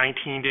 it was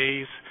 19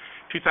 days.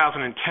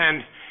 2010,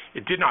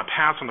 it did not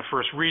pass on the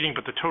first reading,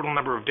 but the total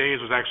number of days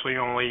was actually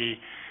only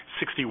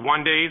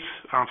 61 days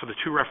for the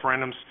two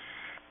referendums.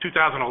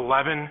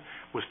 2011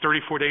 was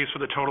 34 days for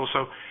the total.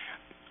 So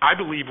I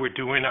believe we're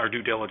doing our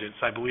due diligence.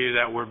 I believe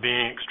that we're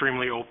being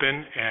extremely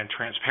open and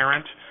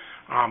transparent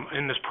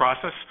in this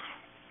process.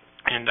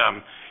 And,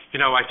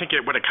 I think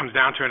what it comes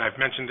down to, and I've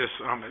mentioned this,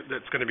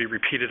 that's going to be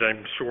repeated,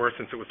 I'm sure,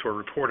 since it was to a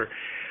reporter,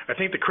 I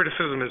think the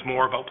criticism is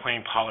more about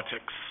playing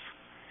politics.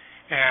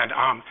 And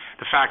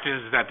the fact is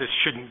that this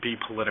shouldn't be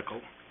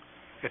political.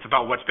 It's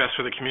about what's best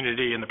for the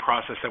community and the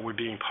process that we're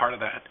being part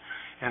of that.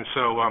 And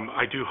so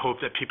I do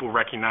hope that people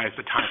recognize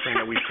the time frame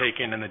that we've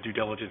taken and the due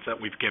diligence that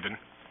we've given.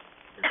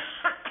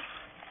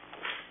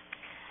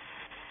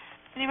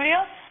 Anybody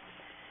else?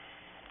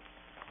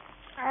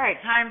 All right,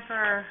 time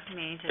for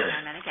me to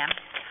chime in again.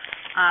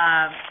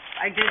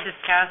 I did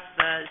discuss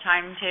the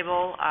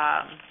timetable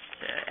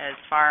as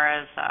far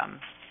as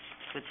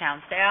the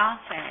town staff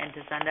and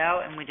to send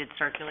out, and we did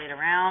circulate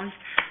around.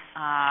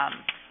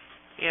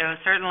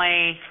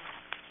 Certainly,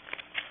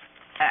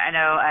 I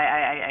know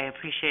I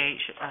appreciate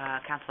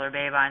Councilor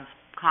Baban's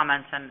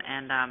comments,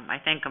 and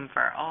I thank him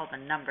for all the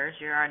numbers.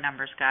 You're our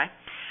numbers guy.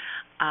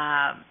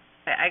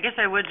 I guess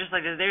I would just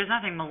like to, there's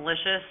nothing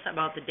malicious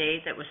about the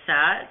date that was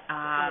set,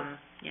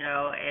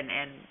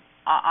 and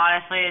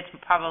honestly, it's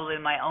probably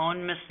my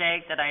own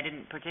mistake that I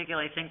didn't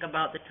particularly think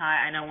about the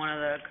time. I know one of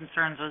the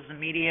concerns was the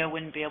media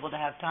wouldn't be able to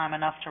have time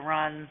enough to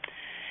run,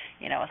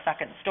 a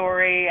second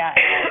story.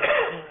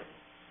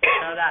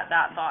 So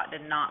that thought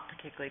did not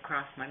particularly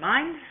cross my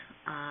mind.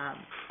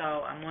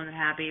 So I'm more than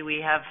happy.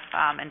 We have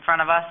in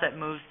front of us that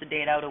moves the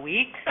date out a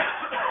week.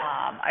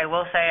 I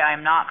will say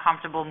I'm not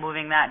comfortable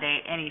moving that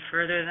date any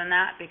further than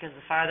that, because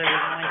the farther we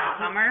go into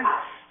summer,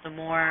 the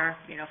more,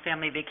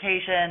 family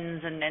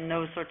vacations and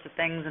those sorts of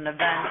things and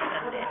events,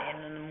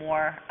 and the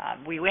more,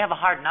 we have a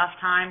hard enough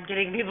time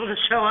getting people to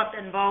show up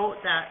and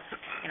vote that,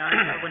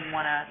 I wouldn't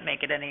want to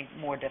make it any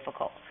more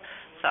difficult.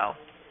 So,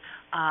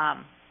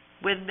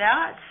 with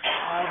that,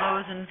 all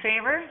those in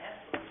favor?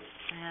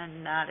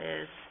 And that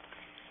is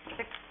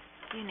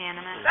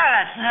Unanimous.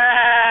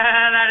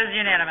 that is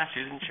unanimous.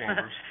 Susan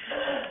Chambers.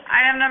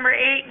 Item number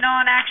 8,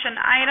 non-action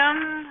item.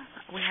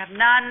 We have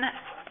none.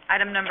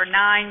 Item number 9,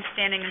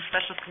 standing and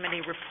special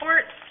committee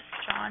reports.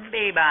 John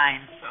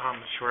Babine.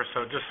 Sure.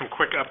 So just some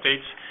quick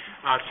updates.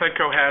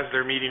 SEDCO has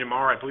their meeting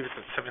tomorrow. I believe it's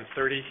at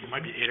 7:30. It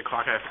might be 8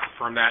 o'clock. I have to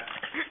confirm that.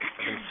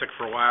 I've been sick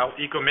for a while.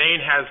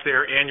 Maine has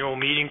their annual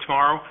meeting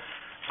tomorrow.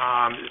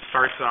 It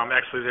starts,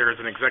 actually there is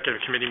an executive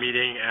committee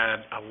meeting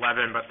at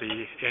 11, but the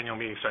annual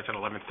meeting starts at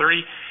 11:30.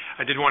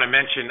 I did want to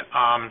mention,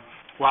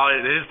 while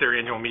it is their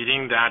annual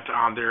meeting, that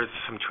there's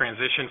some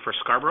transition for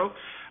Scarborough.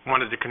 I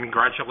wanted to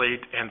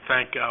congratulate and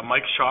thank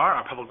Mike Shaw,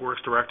 our Public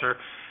Works Director,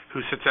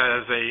 who sits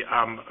as a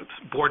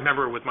board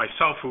member with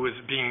myself, who is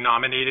being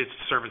nominated to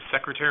serve as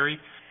secretary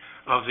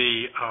of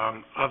the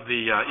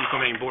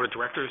Maine Board of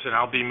Directors, and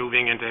I'll be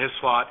moving into his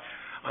slot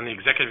on the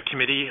executive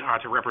committee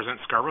to represent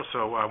Scarborough.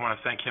 So I want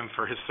to thank him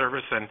for his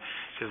service and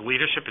his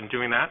leadership in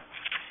doing that.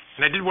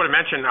 And I did want to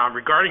mention,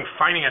 regarding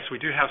finance, we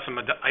do have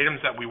some items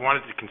that we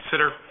wanted to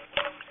consider.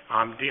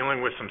 I'm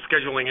dealing with some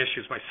scheduling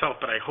issues myself,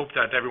 but I hope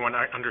that everyone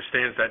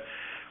understands that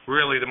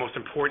really the most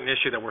important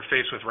issue that we're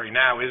faced with right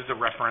now is the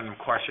referendum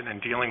question and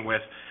dealing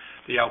with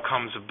the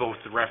outcomes of both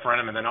the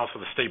referendum and then also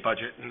the state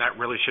budget, and that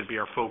really should be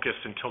our focus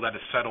until that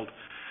is settled.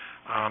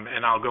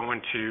 And I'll go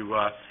into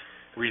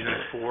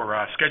reasons for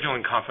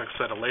scheduling conflicts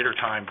at a later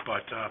time,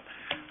 but I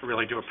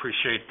really do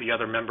appreciate the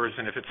other members,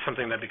 and if it's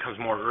something that becomes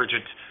more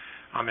urgent,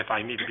 if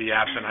I need to be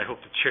absent, I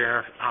hope the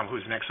chair,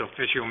 who's an ex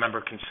officio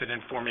member, can sit in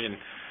for me, and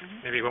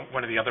maybe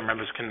one of the other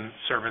members can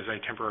serve as a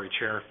temporary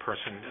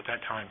chairperson at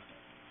that time.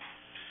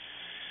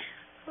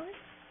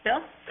 Bill?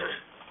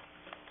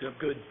 I'm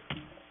good.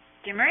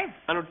 Jim Marie?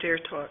 I don't dare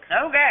talk.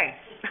 Okay.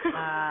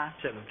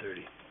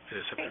 7:30.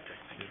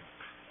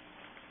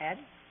 Ed?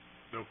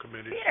 No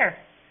committee. Peter?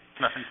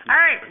 Nothing.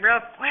 All right, real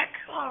quick.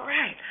 All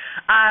right.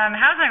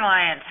 Housing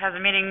Alliance has a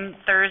meeting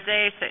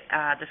Thursday,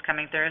 this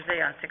coming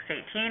Thursday on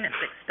 6/18 at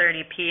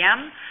 6:30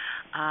 p.m.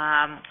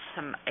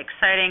 Some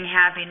exciting,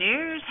 happy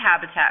news.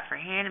 Habitat for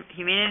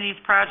Humanity's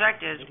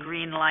project is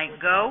green light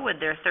go with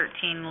their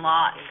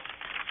 13-lot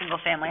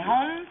single-family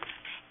home.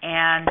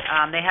 And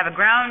they have a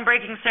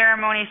groundbreaking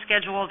ceremony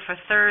scheduled for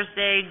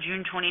Thursday,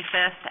 June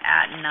 25th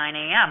at 9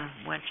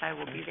 a.m., which I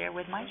will be there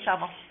with my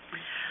shovel.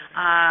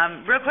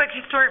 Real quick,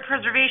 historic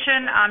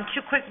preservation,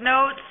 2 quick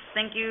notes.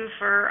 Thank you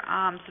for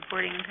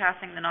supporting and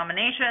passing the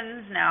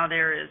nominations. Now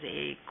there is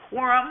a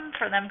quorum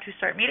for them to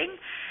start meeting.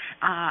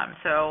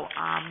 So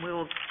we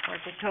will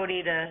work with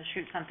Tody to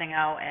shoot something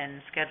out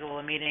and schedule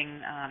a meeting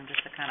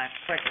just to kind of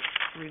quick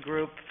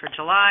regroup for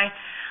July.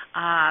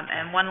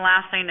 And one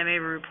last thing to maybe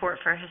report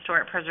for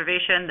historic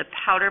preservation, the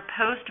Powder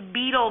Post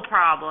beetle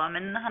problem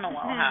in the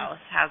Hunnewell House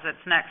has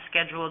its next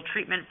scheduled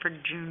treatment for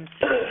June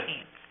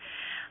 16th.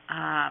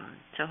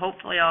 So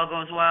hopefully all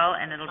goes well,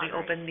 and it'll be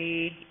open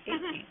the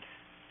 18th.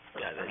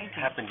 Yeah, that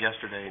happened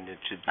yesterday, and it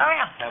should be Oh,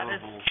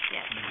 habitable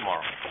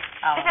tomorrow.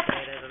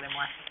 Okay, it is a little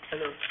more.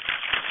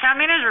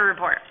 Town manager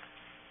report.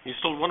 You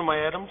stole one of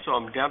my items, so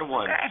I'm down to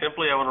one. Okay.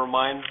 Simply, I want to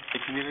remind the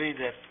community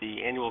that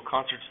the annual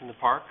Concerts in the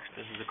Park,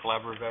 this is a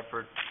collaborative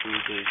effort through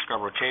the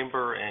Scarborough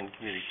Chamber and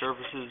Community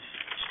Services,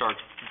 starts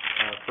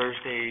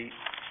Thursday,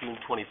 June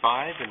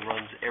 25, and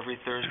runs every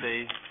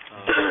Thursday,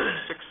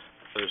 6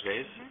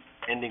 Thursdays,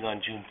 ending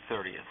on June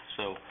 30th.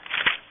 So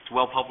it's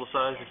well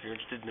publicized. If you're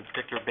interested in a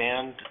particular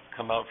band,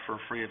 come out for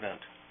a free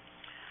event.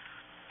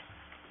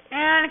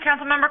 And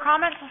council member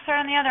comments. We'll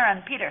start on the other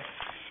end. Peter.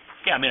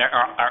 Yeah, I mean,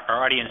 our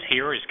audience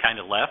here is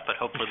kind of left, but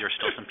hopefully there's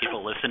still some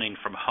people listening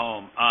from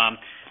home.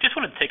 Just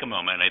wanted to take a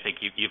moment. I think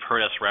you've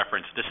heard us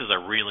reference this is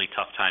a really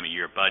tough time of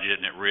year budget,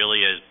 and it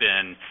really has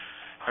been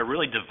a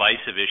really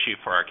divisive issue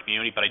for our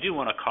community. But I do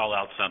want to call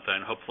out something.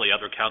 Hopefully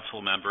other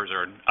council members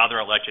or other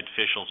elected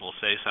officials will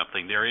say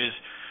something. There is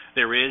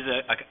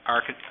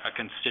a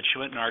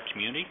constituent in our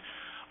community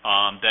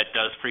that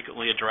does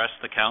frequently address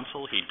the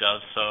council. He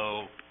does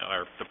so,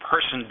 or the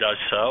person does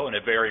so, in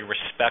a very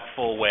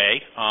respectful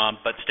way,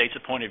 but states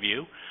a point of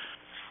view.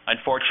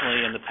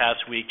 Unfortunately, in the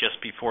past week, just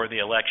before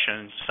the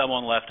election,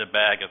 someone left a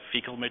bag of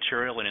fecal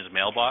material in his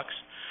mailbox,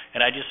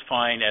 and I just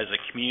find, as a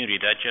community,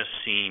 that just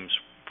seems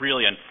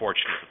really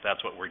unfortunate that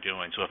that's what we're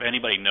doing. So if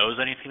anybody knows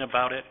anything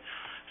about it,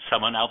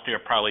 someone out there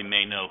probably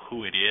may know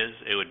who it is.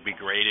 It would be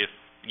great if,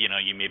 you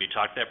maybe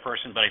talk to that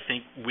person, but I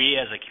think we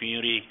as a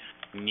community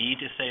need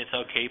to say it's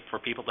okay for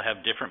people to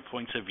have different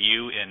points of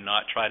view and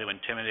not try to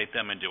intimidate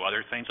them and do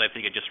other things. I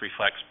think it just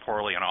reflects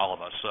poorly on all of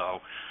us. So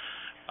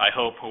I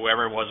hope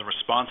whoever was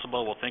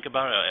responsible will think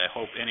about it. I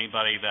hope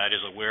anybody that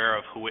is aware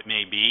of who it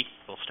may be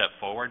will step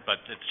forward, but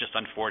it's just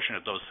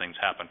unfortunate those things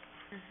happen.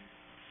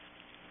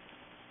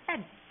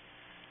 Ed?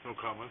 No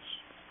comments.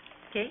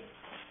 Kate?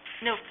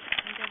 No.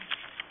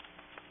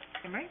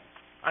 Emery?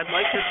 I'd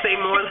like to say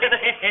more than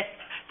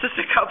just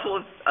a couple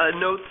of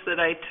notes that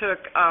I took.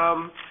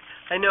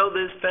 I know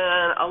there's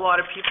been a lot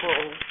of people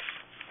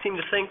seem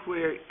to think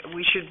we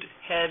should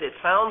head, it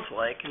sounds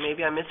like, and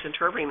maybe I'm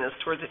misinterpreting this,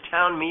 towards a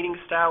town meeting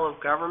style of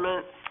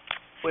government,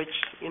 which,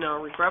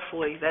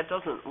 regretfully, that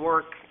doesn't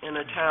work in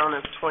a town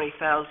of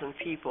 20,000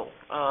 people.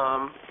 I'd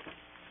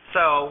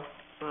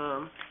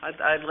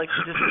like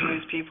to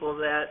disabuse people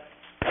that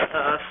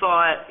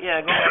thought,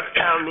 go back to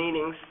town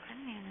meetings.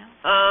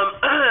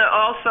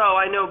 Also,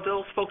 I know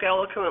Bill spoke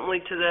eloquently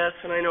to this,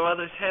 and I know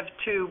others have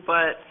too,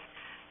 but,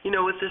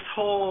 with this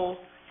whole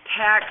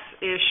tax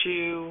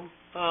issue,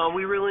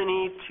 we really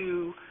need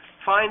to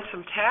find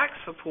some tax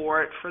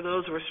support for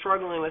those who are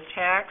struggling with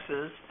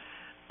taxes,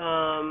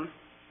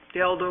 the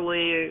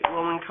elderly,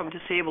 low-income,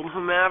 disabled,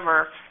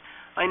 whomever.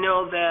 I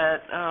know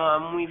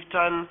that we've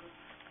done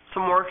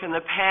some work in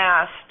the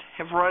past,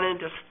 have run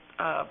into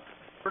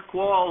brick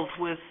walls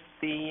with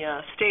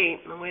the state,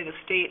 and the way the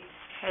state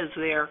has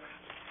their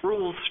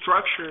rules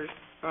structured,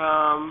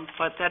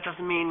 but that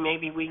doesn't mean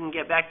maybe we can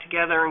get back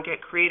together and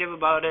get creative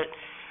about it.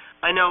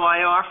 I know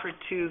I offered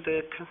to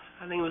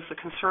I think it was the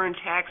Concerned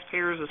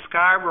Taxpayers of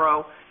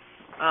Scarborough,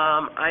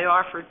 I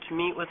offered to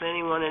meet with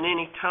anyone at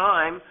any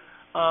time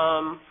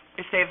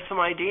if they have some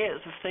ideas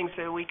of things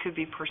that we could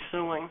be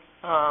pursuing,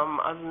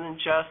 other than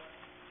just,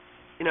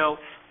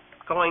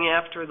 going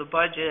after the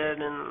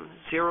budget and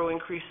zero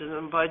increases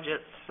in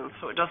budgets, and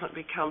so it doesn't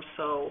become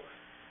so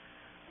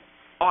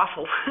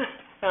awful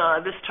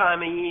this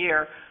time of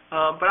year.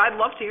 But I'd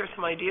love to hear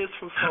some ideas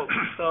from folks,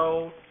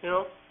 so,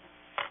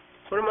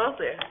 put them out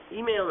there.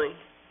 Email me.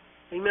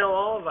 Email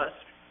all of us.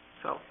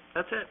 So,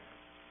 that's it.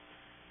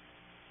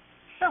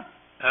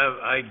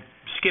 I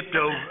skipped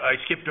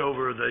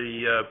over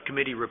the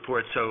committee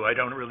report, so I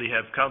don't really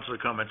have counselor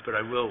comments, but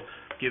I will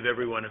give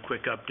everyone a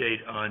quick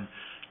update on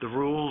the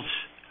Rules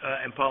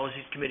and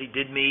Policies Committee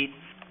did meet.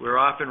 We're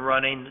off and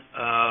running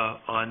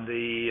on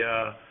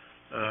the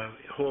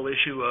whole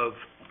issue of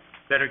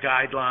better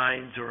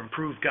guidelines or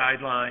improved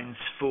guidelines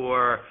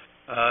for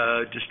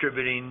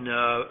distributing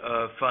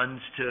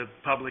funds to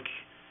public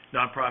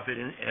nonprofit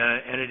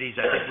entities.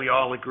 I think we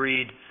all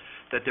agreed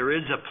that there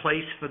is a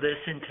place for this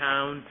in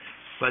town,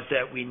 but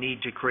that we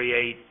need to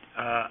create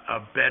a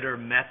better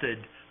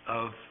method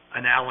of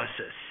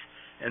analysis,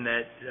 and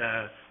that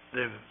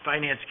the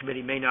Finance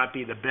Committee may not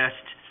be the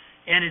best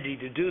entity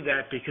to do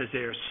that because they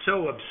are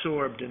so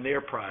absorbed in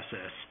their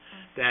process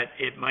that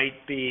it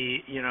might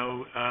be,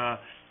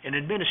 an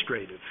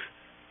administrative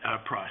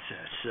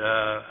process.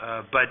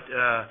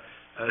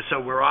 So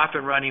we're off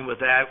and running with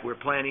that. We're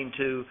planning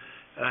to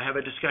have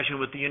a discussion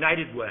with the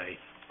United Way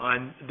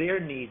on their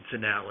needs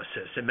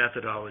analysis and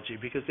methodology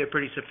because they're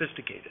pretty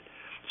sophisticated.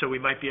 So we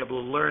might be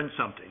able to learn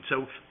something.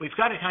 So we've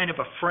got a kind of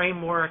a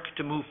framework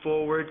to move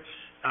forward.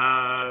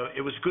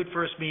 It was a good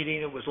first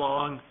meeting. It was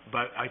long,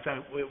 but I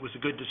thought it was a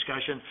good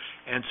discussion,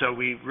 and so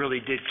we really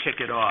did kick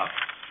it off.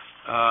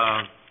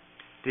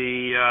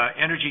 The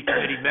Energy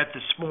Committee met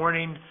this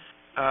morning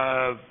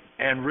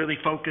and really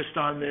focused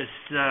on this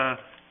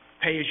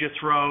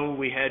pay-as-you-throw.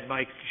 We had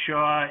Mike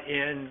Shaw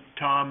in,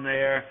 Tom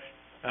there,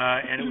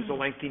 and it was a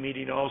lengthy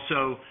meeting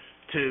also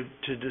to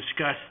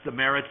discuss the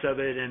merits of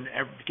it and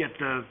get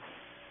the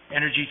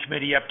Energy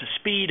Committee up to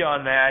speed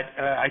on that.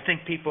 I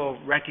think people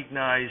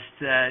recognize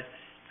that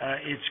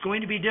it's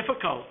going to be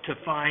difficult to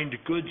find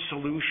good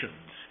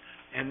solutions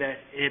and that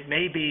it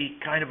may be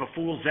kind of a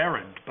fool's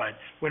errand, but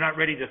we're not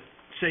ready to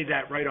say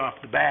that right off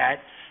the bat.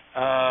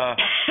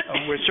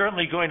 We're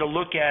certainly going to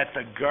look at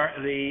the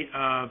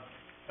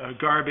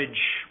garbage,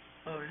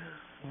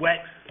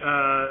 wet,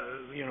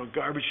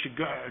 garbage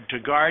to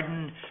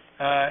garden,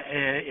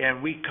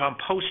 and we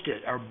compost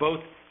it, are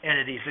both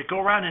entities that go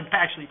around and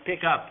actually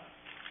pick up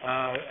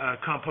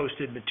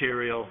composted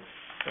material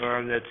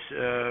that's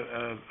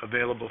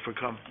available for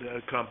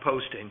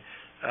composting.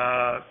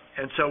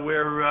 And so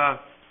we're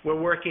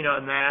working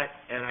on that,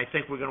 and I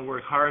think we're going to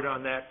work hard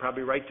on that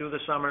probably right through the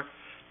summer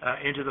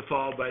into the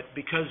fall. But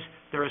because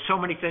there are so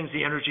many things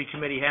the Energy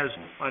Committee has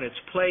on its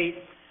plate,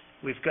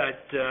 we've got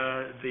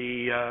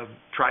the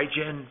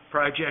Tri-Gen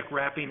project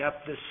wrapping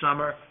up this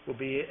summer. Will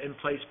be in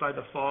place by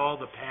the fall.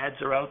 The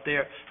pads are out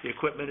there. The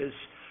equipment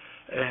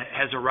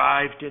has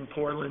arrived in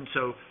Portland.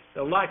 So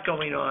a lot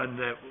going on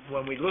that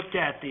when we looked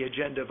at the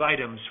agenda of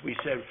items, we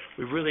said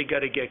we've really got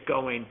to get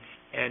going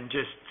and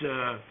just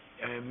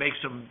make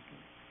some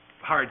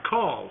hard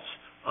calls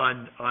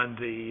on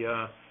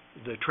the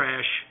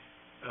trash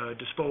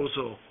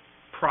disposal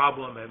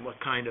problem and what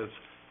kind of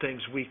things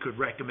we could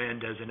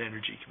recommend as an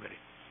Energy Committee.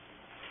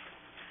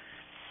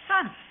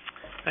 John.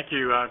 Thank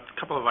you. A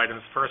couple of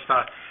items. First,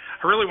 I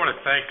really want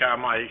to thank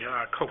my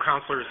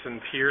co-counselors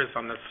and peers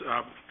on this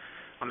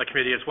on the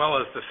committee, as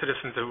well as the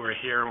citizens who were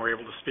here and were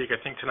able to speak.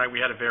 I think tonight we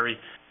had a very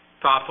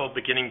thoughtful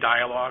beginning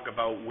dialogue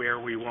about where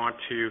we want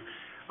to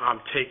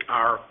take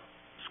our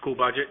school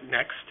budget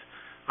next.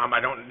 I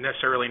don't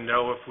necessarily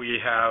know if we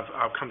have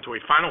come to a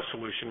final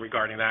solution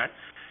regarding that,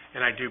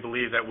 and I do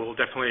believe that we'll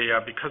definitely,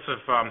 because of,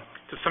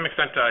 to some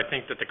extent, I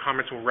think that the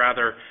comments were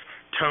rather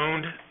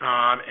toned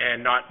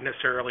and not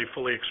necessarily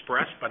fully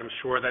expressed, but I'm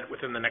sure that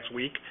within the next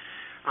week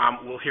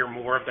we'll hear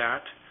more of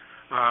that.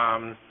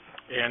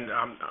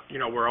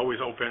 We're always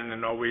open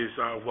and always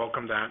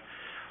welcome that.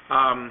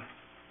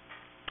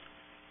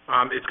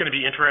 It's going to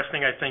be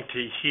interesting, I think,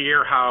 to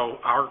hear how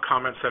our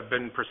comments have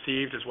been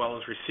perceived as well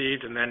as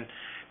received, and then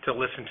to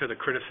listen to the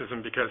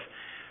criticism, because,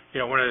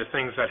 one of the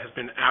things that has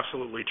been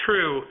absolutely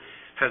true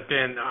has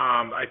been,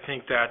 I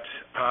think that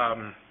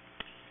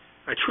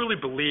I truly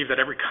believe that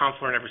every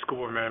counselor and every school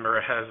board member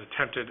has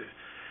attempted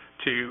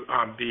to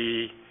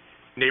be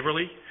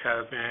neighborly,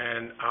 has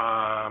been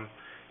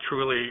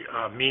truly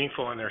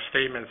meaningful in their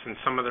statements, and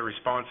some of the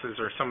responses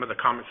or some of the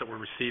comments that we're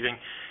receiving,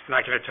 and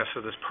I can attest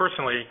to this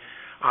personally,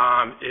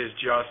 is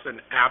just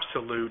an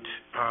absolute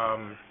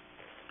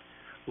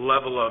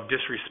level of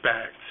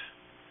disrespect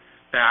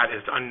that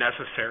is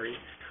unnecessary.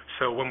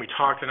 So when we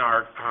talked in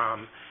our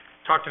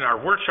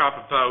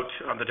workshop about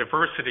the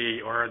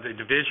diversity or the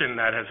division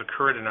that has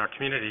occurred in our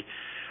community,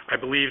 I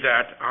believe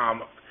that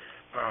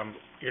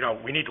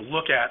we need to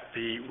look at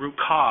the root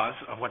cause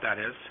of what that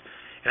is,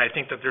 and I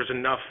think that there's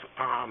enough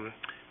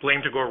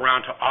blame to go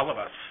around to all of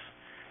us,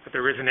 that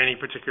there isn't any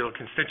particular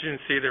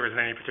constituency, there isn't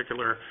any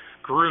particular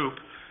group.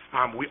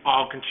 We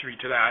all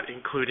contribute to that,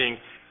 including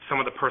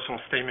some of the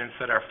personal statements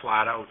that are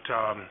flat out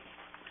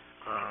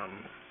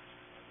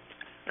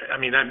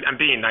I'm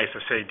being nice to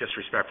say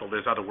disrespectful.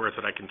 There's other words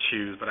that I can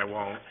choose, but I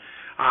won't.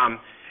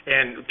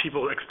 And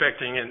people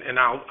expecting, and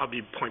I'll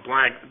be point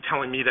blank,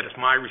 telling me that it's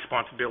my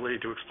responsibility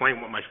to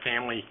explain what my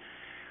family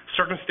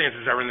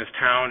circumstances are in this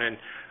town and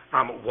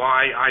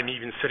why I'm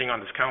even sitting on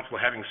this council,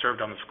 having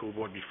served on the school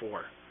board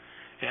before.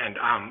 And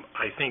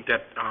I think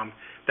that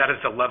that is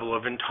the level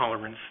of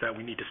intolerance that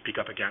we need to speak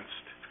up against.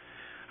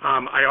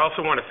 I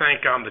also want to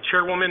thank the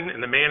chairwoman and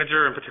the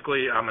manager, and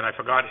particularly, and I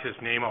forgot his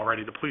name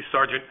already, the police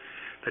sergeant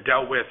that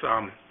dealt with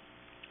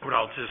what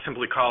I'll just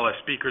simply call a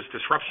speaker's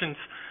disruptions.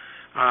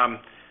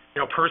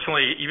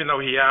 Personally, even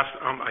though he asked,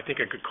 I think,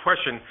 a good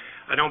question,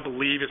 I don't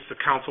believe it's the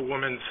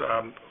councilwoman's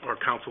or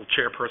council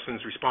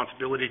chairperson's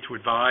responsibility to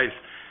advise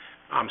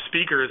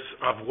speakers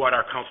of what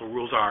our council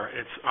rules are.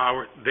 It's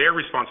their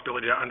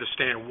responsibility to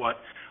understand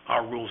what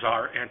our rules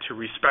are and to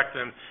respect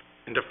them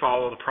and to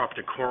follow the proper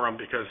decorum,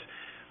 because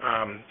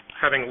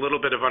having a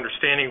little bit of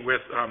understanding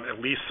with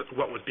at least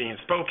what was being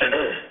spoken,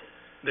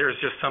 there's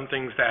just some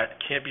things that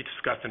can't be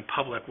discussed in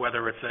public,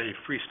 whether it's a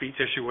free speech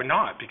issue or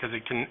not, because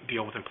it can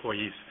deal with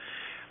employees.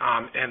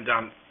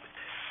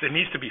 There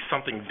needs to be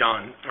something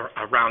done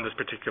around this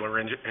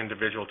particular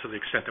individual to the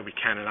extent that we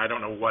can, and I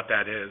don't know what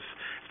that is,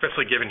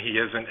 especially given he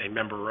isn't a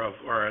member of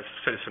or a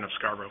citizen of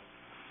Scarborough.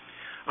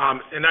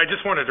 And I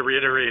just wanted to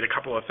reiterate a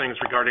couple of things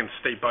regarding the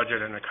state budget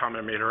and a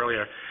comment I made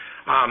earlier.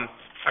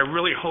 I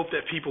really hope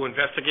that people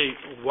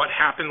investigate what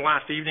happened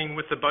last evening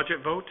with the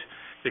budget vote,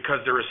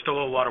 because there is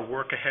still a lot of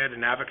work ahead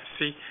in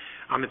advocacy.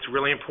 It's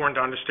really important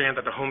to understand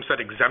that the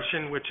homestead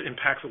exemption, which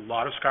impacts a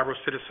lot of Scarborough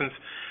citizens,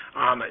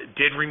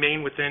 did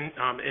remain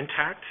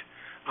intact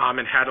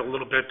and had a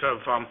little bit of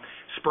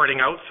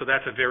spreading out, so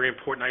that's a very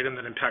important item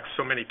that impacts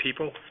so many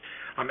people.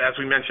 As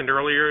we mentioned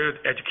earlier,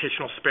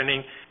 educational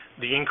spending,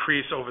 the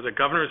increase over the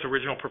governor's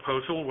original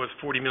proposal was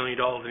 $40 million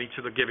in each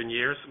of the given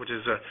years, which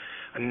is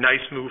a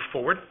nice move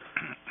forward.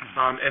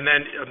 And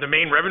then the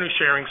Maine revenue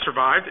sharing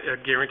survived.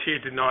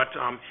 Guaranteed did not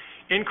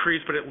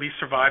increase, but at least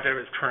survived at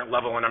its current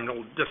level. And I'm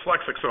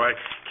dyslexic, so I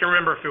can't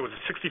remember if it was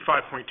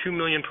 $65.2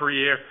 million per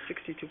year.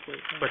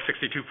 62.5. But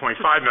 $62.5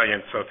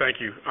 million, so thank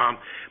you.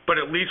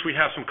 But at least we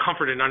have some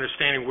comfort in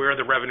understanding where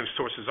the revenue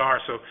sources are.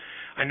 So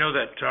I know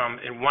that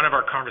in one of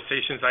our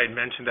conversations I had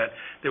mentioned that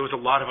there was a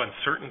lot of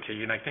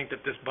uncertainty, and I think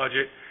that this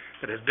budget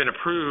that has been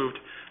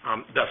approved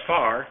thus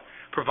far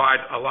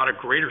provides a lot of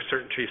greater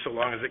certainty so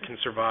long as it can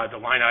survive the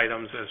line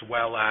items as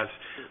well as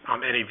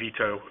any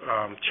veto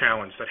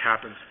challenge that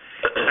happens.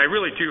 And I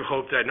really do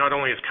hope that not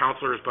only as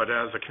counselors but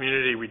as a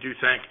community, we do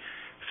thank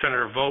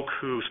Senator Volk,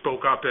 who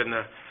spoke up in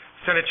the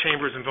Senate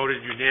chambers and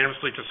voted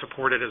unanimously to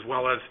support it, as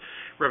well as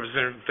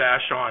Representative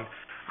Vashon.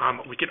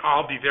 We can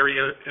all be very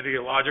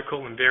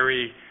ideological and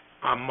very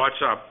much,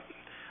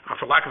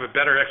 for lack of a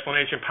better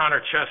explanation, pound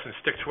our chest and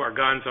stick to our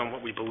guns on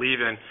what we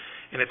believe in.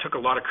 And it took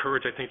a lot of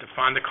courage, I think, to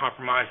find the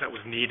compromise that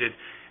was needed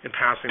in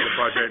passing the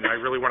budget. And I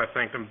really want to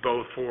thank them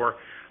both for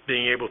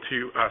being able to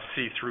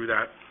see through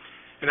that.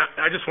 And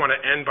I just want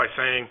to end by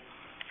saying,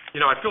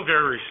 I feel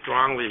very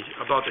strongly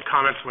about the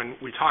comments when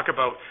we talk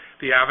about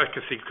the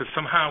advocacy, because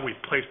somehow we've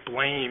placed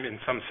blame in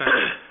some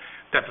sense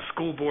that the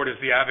school board is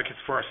the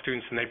advocates for our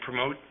students and they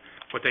promote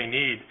what they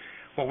need.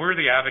 Well, we're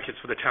the advocates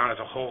for the town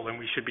as a whole, and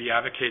we should be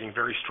advocating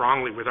very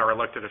strongly with our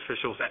elected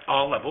officials at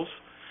all levels,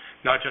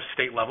 not just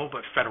state level,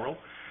 but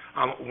federal,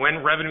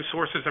 when revenue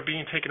sources are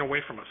being taken away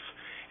from us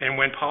and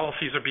when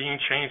policies are being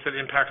changed that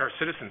impact our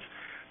citizens.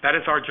 That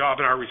is our job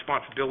and our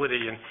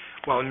responsibility. And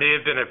while it may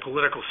have been a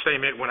political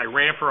statement, when I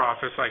ran for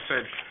office, I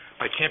said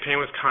my campaign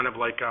was kind of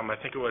like, I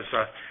think it was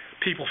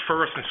people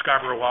first and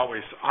Scarborough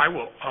always. I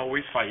will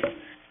always fight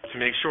to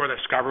make sure that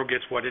Scarborough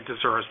gets what it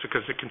deserves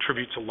because it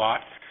contributes a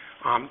lot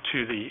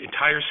to the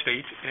entire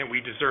state, and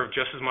we deserve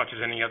just as much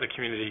as any other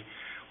community.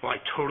 Well, I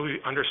totally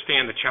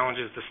understand the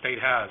challenges the state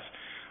has.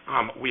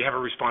 We have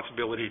a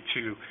responsibility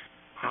to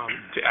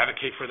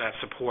advocate for that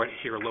support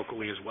here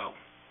locally as well.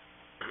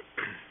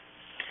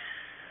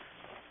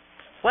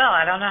 Well,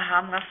 I don't know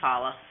how I'm going to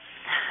follow.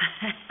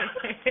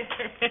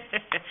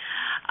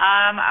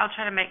 I'll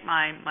try to make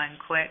mine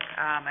quick.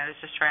 I was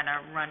just trying to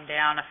run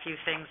down a few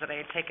things that I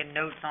had taken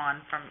notes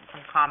on from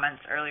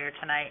comments earlier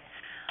tonight.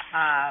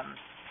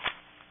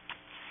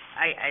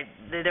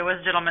 There was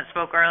a gentleman that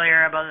spoke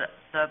earlier about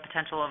the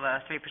potential of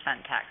a 3%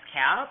 tax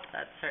cap.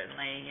 That's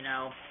certainly,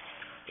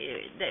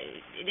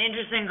 an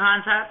interesting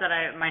concept that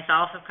I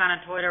myself have kind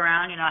of toyed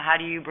around. How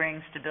do you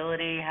bring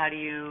stability? How do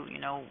you,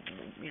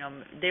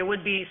 there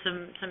would be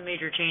some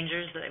major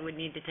changes that would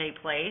need to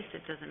take place.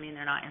 It doesn't mean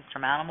they're not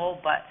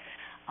insurmountable, but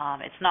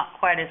it's not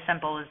quite as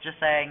simple as just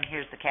saying,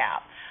 here's the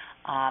cap.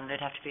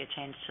 There'd have to be a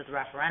change to the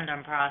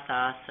referendum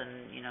process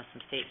and,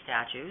 some state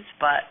statutes,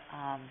 but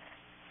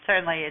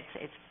certainly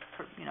it's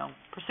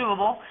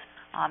pursuable.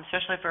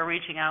 Especially if we're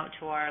reaching out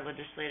to our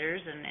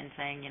legislators and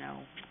saying,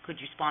 could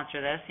you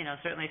sponsor this?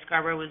 Certainly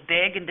Scarborough was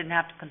big and didn't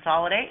have to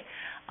consolidate,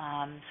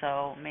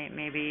 so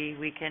maybe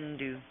we can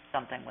do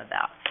something with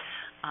that.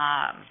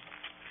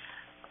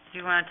 Do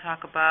you want to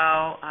talk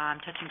about,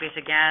 touching base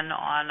again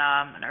on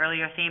an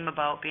earlier theme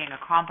about being a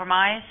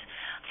compromise,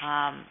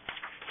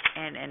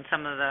 and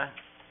some of the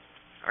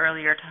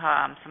earlier,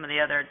 some of the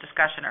other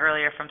discussion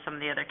earlier from some of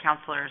the other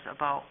counselors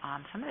about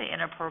some of the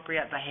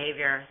inappropriate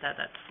behavior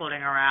that's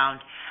floating around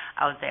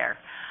out there.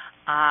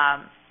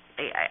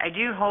 I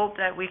do hope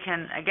that we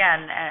can,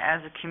 again,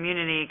 as a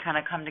community, kind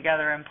of come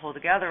together and pull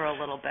together a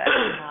little bit.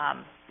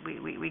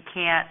 We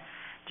can't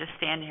just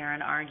stand here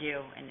and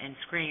argue and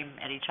scream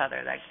at each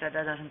other. That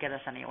doesn't get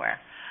us anywhere.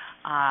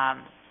 My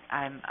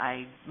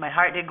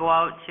heart did go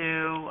out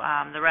to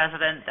the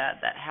resident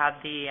that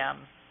had the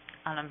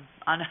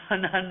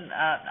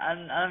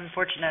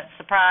unfortunate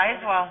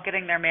surprise while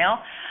getting their mail.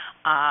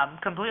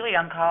 Completely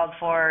uncalled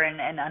for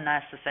and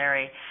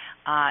unnecessary.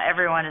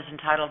 Everyone is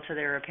entitled to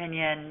their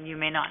opinion. You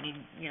may not need,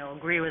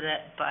 agree with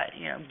it, but,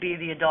 be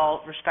the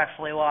adult,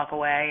 respectfully walk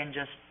away and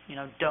just,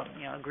 don't,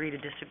 agree to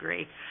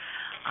disagree.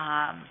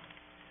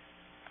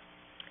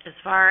 As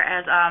far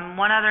as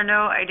one other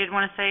note, I did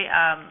want to say,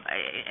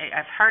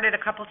 I've heard it a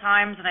couple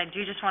times, and I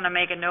do just want to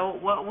make a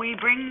note. What we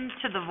bring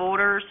to the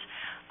voters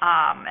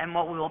and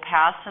what we will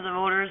pass to the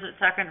voters at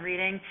second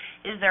reading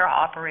is their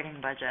operating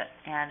budget.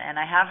 And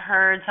I have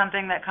heard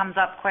something that comes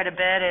up quite a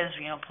bit is,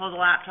 pull the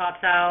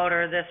laptops out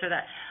or this or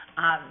that.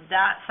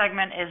 That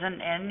segment isn't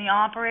in the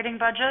operating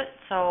budget,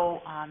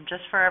 so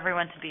just for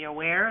everyone to be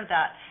aware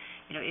that,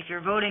 if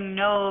you're voting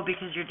no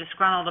because you're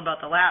disgruntled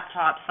about the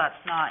laptops, that's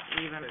not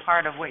even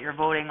part of what you're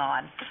voting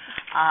on.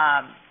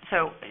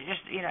 So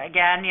just,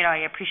 again,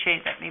 I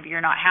appreciate that maybe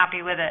you're not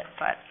happy with it,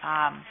 but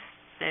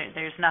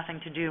there's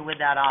nothing to do with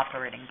that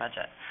operating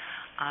budget.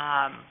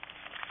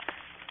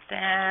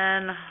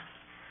 Then,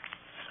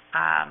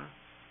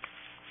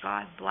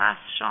 God bless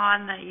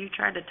Sean that you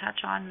tried to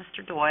touch on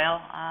Mr. Doyle.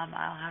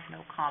 I'll have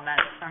no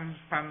comment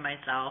from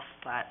myself,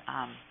 but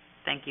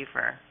thank you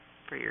for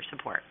your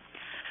support.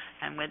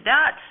 And with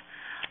that,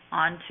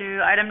 on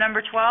to item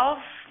number 12,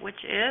 which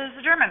is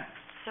adjournment.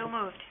 So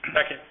moved.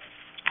 Second.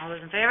 All those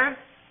in favor?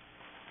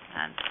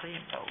 And please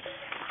vote.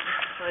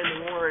 Sign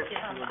the warrant. We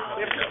have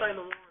to sign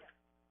the warrant.